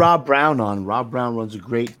 we had Rob Brown on. Rob Brown runs a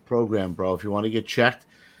great program, bro. If you want to get checked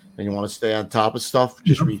and you want to stay on top of stuff,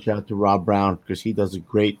 just reach out to Rob Brown because he does a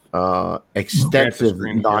great, extensive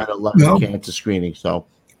 9/11 cancer screening. So,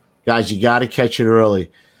 guys, you got to catch it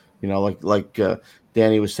early. Like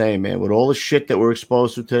Danny was saying, man, with all the shit that we're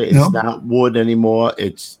exposed to today, it's not wood anymore.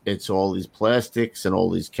 It's all these plastics and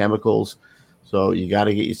all these chemicals. So you got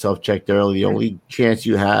to get yourself checked early. The only chance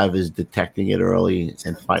you have is detecting it early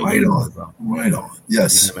and fighting Right it. on. Right on.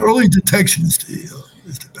 Yes, early detection is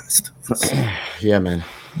the best. Yeah, man.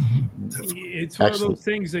 It's one of those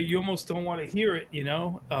things that you almost don't want to hear it,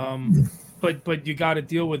 but you got to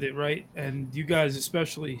deal with it, right? And you guys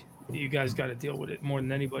especially, you guys got to deal with it more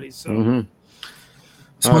than anybody. So.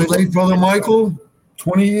 So my late brother Michael,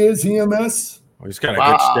 20 years EMS. He's got a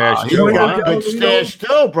good stash. You got a good stash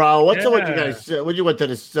too, bro. What you guys? What you went to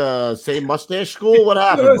this same mustache school? What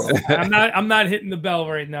happened? Bro? I'm not hitting the bell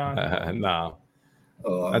right now. No,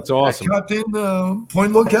 that's awesome. Captain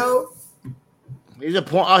Point Lookout. He's a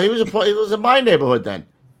point. He was in my neighborhood then.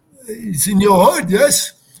 He's in your hood,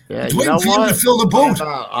 yes. Yeah, He's waiting for you to fill the boat.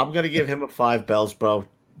 I'm gonna give him a 5 bells, bro.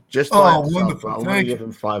 Just wonderful. Bro. I'm gonna give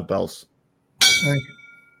him 5 bells. Thank you.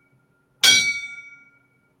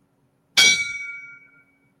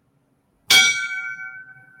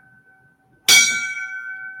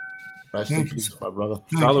 Rest in peace, my brother.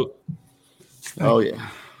 Salute. Oh, yeah.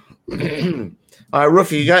 All right,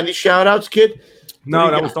 Ruffy, you got any shout-outs, kid?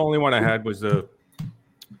 No, that was the only one I had was the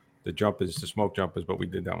jumpers, the smoke jumpers, but we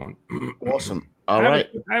did that one. Awesome. All right.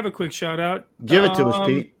 I have a quick shout-out. Give it to us,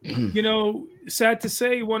 Pete. Sad to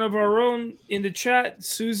say, one of our own in the chat,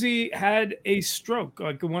 Susie had a stroke,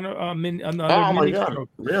 like another mini stroke.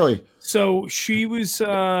 Really? So she was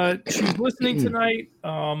listening tonight.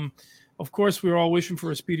 Of course, we were all wishing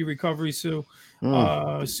for a speedy recovery, Sue.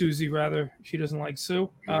 Susie, rather. She doesn't like Sue.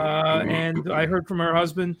 And I heard from her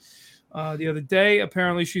husband the other day.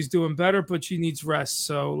 Apparently, she's doing better, but she needs rest.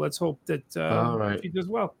 So let's hope that she does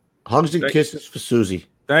well. Hugs and kisses for Susie.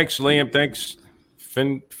 Thanks, Liam. Thanks,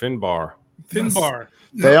 Finbar. Finbar.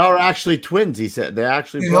 They are actually twins, he said. They're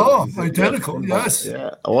actually identical, yes.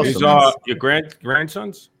 Yeah, awesome. Your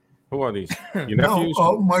grandsons? Who are these? Your No, nephews?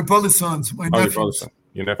 my brother's sons. My Oh, your nephews. brother's son.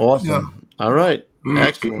 Your nephew. Awesome. Yeah. All right.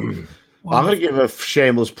 Excellent. I'm gonna give a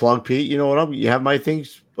shameless plug, Pete. You know what? You have my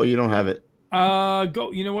things, or you don't have it.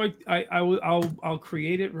 Go. You know what? I'll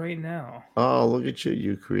create it right now. Oh, look at you,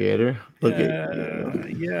 you creator. Look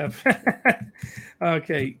at Yeah.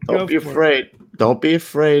 Okay. Don't be afraid. Don't be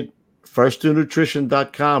afraid.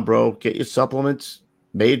 First2nutrition.com, bro. Get your supplements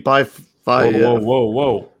made by.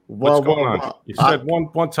 Whoa. What's going on? You said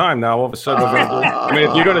one time now. All of a sudden, we're gonna do it. I mean,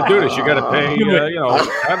 if you're going to do this, you got to pay,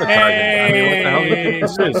 advertising. I mean, what the hell do you think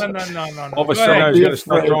this is? No. All of a sudden, I was going to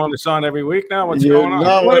start throwing this on every week now. What's going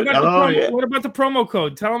on? What about the promo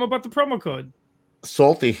code? Tell them about the promo code.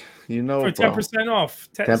 Salty, for 10% off.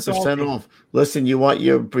 10% off. Listen, you want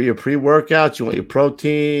your pre-workouts, you want your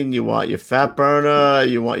protein, you want your fat burner,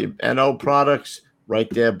 you want your NO products, right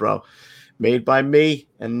there, bro. Made by me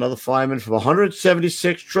and another fireman from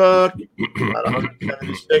 176 truck, about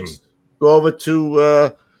 176. Go over to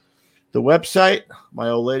the website. My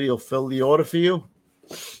old lady will fill the order for you.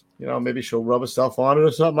 You know, maybe she'll rub herself on it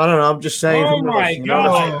or something. I don't know. I'm just saying. Oh my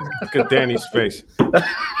God! Look at Danny's face.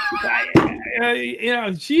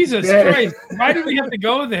 Jesus Christ! Why do we have to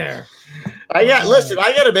go there? Listen,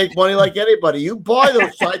 I got to make money like anybody. You buy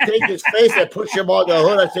those, so I take his face, I push him on the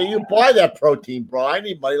hood. I say, you buy that protein, bro. I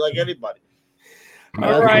need money like anybody.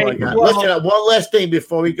 All right. Listen, one last thing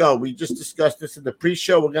before we go. We just discussed this in the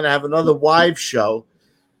pre-show. We're going to have another wives show.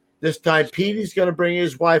 This time, Petey's going to bring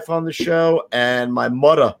his wife on the show, and my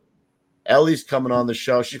mother, Ellie's coming on the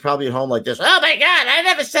show. She's probably at home like this. Oh, my God, I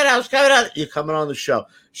never said I was coming on. You're coming on the show.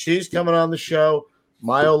 She's coming on the show.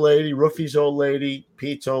 My old lady, Roofy's old lady,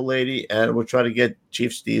 Pete's old lady, and we'll try to get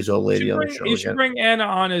Chief Steve's old lady on the show. You should bring Anna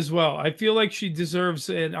on as well. I feel like she deserves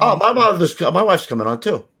it. Oh, my wife's coming on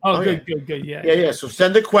too. Oh, good. Yeah. Yeah. So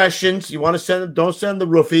send the questions. You want to send them? Don't send the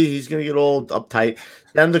Roofy. He's gonna get all uptight.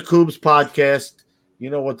 Send the Coobs podcast. You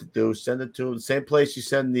know what to do. Send it to the same place you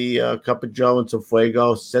send the Cup of Joe and some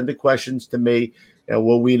Fuego. Send the questions to me, and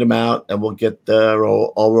we'll weed them out, and we'll get the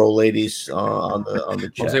all old ladies on the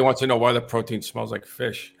chat. Jose wants to know why the protein smells like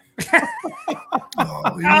fish. It's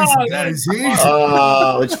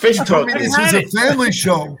fish protein. This is a family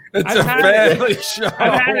show. It's a family show.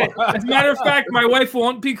 I've had it. As a matter of fact, my wife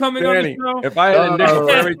won't be coming Danny, on the show. if I had a nickel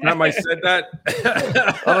for every time I said that.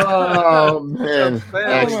 Oh, man.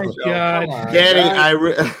 Oh, my God. Danny,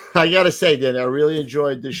 I got to say, Danny, I really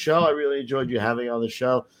enjoyed this show. I really enjoyed you having you on the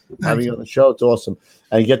show. It's awesome.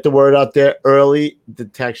 And get the word out there. Early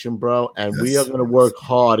detection, bro. And we are going to work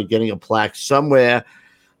hard at getting a plaque somewhere.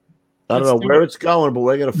 I don't know where it's going, but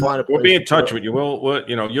we're going to find it. We'll be in touch with you. We'll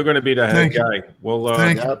you're going to be the head guy.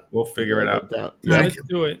 We'll figure it out. Let's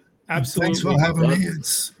do it. Absolutely. Thanks for having me.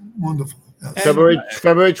 It's wonderful. February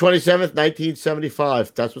 27th,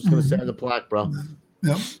 1975. That's what's going to say on the plaque, bro.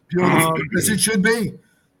 Yep. Beautiful. As it should be.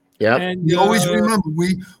 Yeah. And we always remember.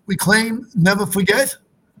 We claim never forget.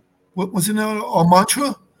 What was it now? Our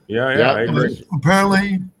mantra? Yeah, I agree.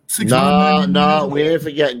 Apparently, no, we ain't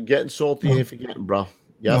forgetting. Getting salty ain't forgetting, bro.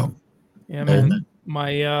 Yep. Yeah, man.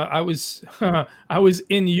 I was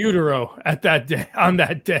in utero at that day. On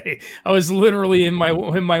that day, I was literally in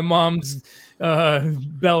my mom's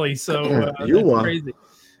belly. So you were crazy.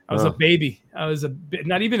 I was a baby. I was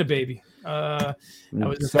not even a baby. I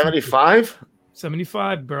was 75.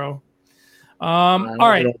 75, bro. All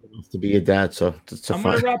right. To be a dad, so I'm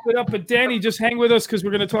going to wrap it up. But Danny, just hang with us because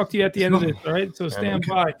we're going to talk to you at the end of this. All right. So stand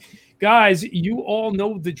by. Guys, you all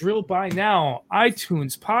know the drill by now.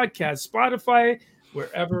 iTunes, podcast, Spotify,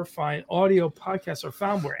 wherever fine audio podcasts are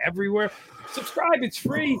found, we're everywhere. Subscribe, it's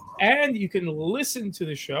free, and you can listen to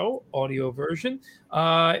the show, audio version,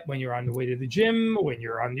 when you're on the way to the gym, when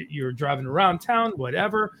you're driving around town,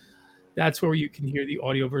 whatever. That's where you can hear the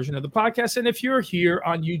audio version of the podcast. And if you're here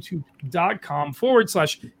on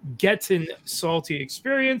youtube.com/Getting Salty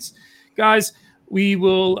Experience, guys, we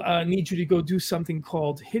will need you to go do something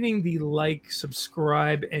called hitting the like,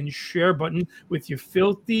 subscribe, and share button with your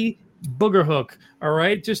filthy booger hook. All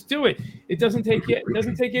right, just do it. It doesn't take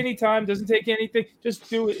any time, doesn't take anything. Just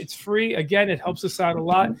do it. It's free. Again, it helps us out a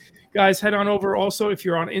lot. Guys, head on over. Also, if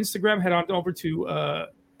you're on Instagram, head on over to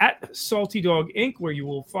 @Salty Dog Inc., where you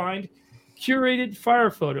will find curated fire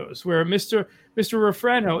photos where Mr.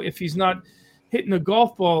 Refrano, if he's not hitting a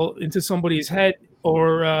golf ball into somebody's head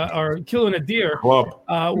or killing a deer,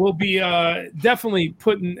 we'll be definitely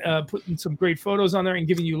putting some great photos on there and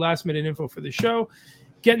giving you last minute info for the show.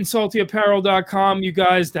 GettingSaltyApparel.com, you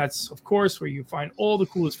guys. That's, of course, where you find all the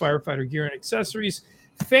coolest firefighter gear and accessories.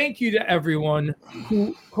 Thank you to everyone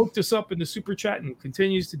who hooked us up in the super chat and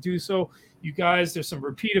continues to do so. You guys, there's some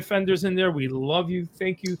repeat offenders in there. We love you.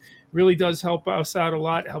 Thank you. Really does help us out a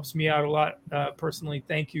lot. Helps me out a lot personally.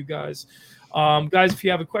 Thank you, guys. Guys, if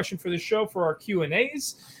you have a question for the show for our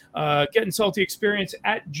Q&As,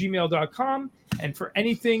 gettingsaltyexperience@gmail.com. And for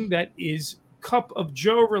anything that is Cup of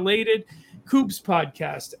Joe related,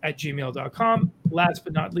 coopspodcast@gmail.com. Last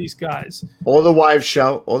but not least, guys. Or the wives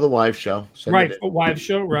show. Send Right, it for wives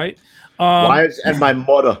show, right? Wives and my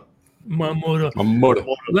mother. My mother.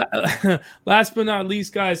 Last but not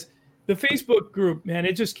least, guys, the Facebook group, man,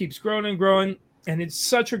 it just keeps growing and growing. And it's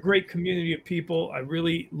such a great community of people. I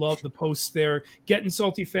really love the posts there. Getting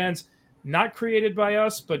Salty fans, not created by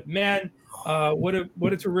us, but man, what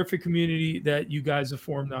a terrific community that you guys have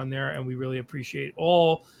formed on there. And we really appreciate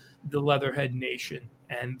all the Leatherhead Nation.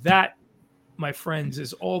 And that, my friends,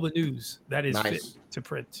 is all the news that is fit to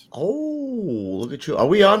print. Oh, look at you. Are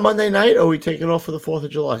we on Monday night or are we taking off for the 4th of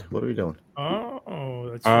July? What are we doing? Oh,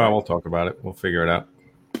 that's right. We'll talk about it. We'll figure it out.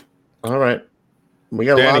 All right. We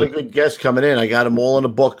got a lot of good guests coming in. I got them all in a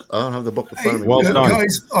book. I don't have the book in front of me. Well done.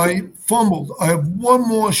 Guys, I fumbled. I have one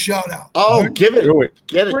more shout out. Oh, give it. Do it.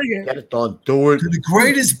 Get it. Get it done. Do it. To the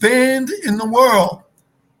greatest band in the world,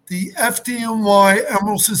 the FDNY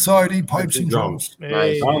Emerald Society Pipes and Drums.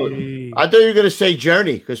 Nice. I thought you were going to say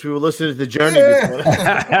Journey because we were listening to the Journey before.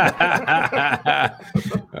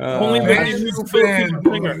 Only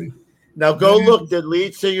Now go look. The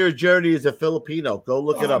lead singer of Journey is a Filipino. Go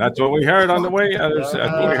look it up. That's what we heard on the way. That's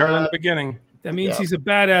what we heard in the beginning. That means he's a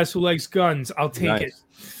badass who likes guns. I'll take it.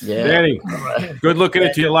 Yeah. Danny, good looking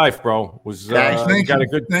into your life, bro. You got a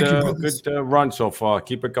good run so far.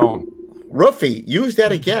 Keep it going. Ruffy, use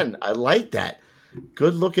that again. I like that.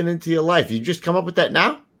 Good looking into your life. You just come up with that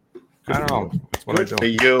now? I don't know. That's what I do. For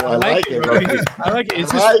you. I like it. I like it.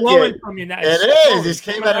 It's just flowing from you now. It is. This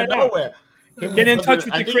came out of nowhere. Get in touch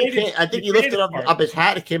with the creative. I think he lifted up his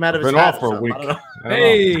hat. It came out of his Been hat. off for a week.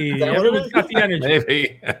 Hey, everyone's got the energy.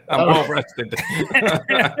 Maybe. I'm well rested.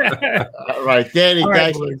 All right, Danny,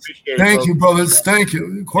 thank you. Thank you, brothers. Thank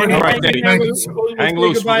you. All right, Danny. Thank you. Hang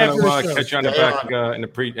loose. We're going to catch you on the back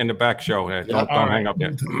in the back show here. Don't hang up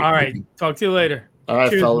yet. All right. Talk to you later. All right,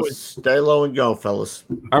 Cheers, fellas. boys. Stay low and go, fellas.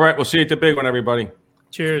 All right. We'll see you at the big one, everybody.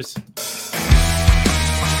 Cheers.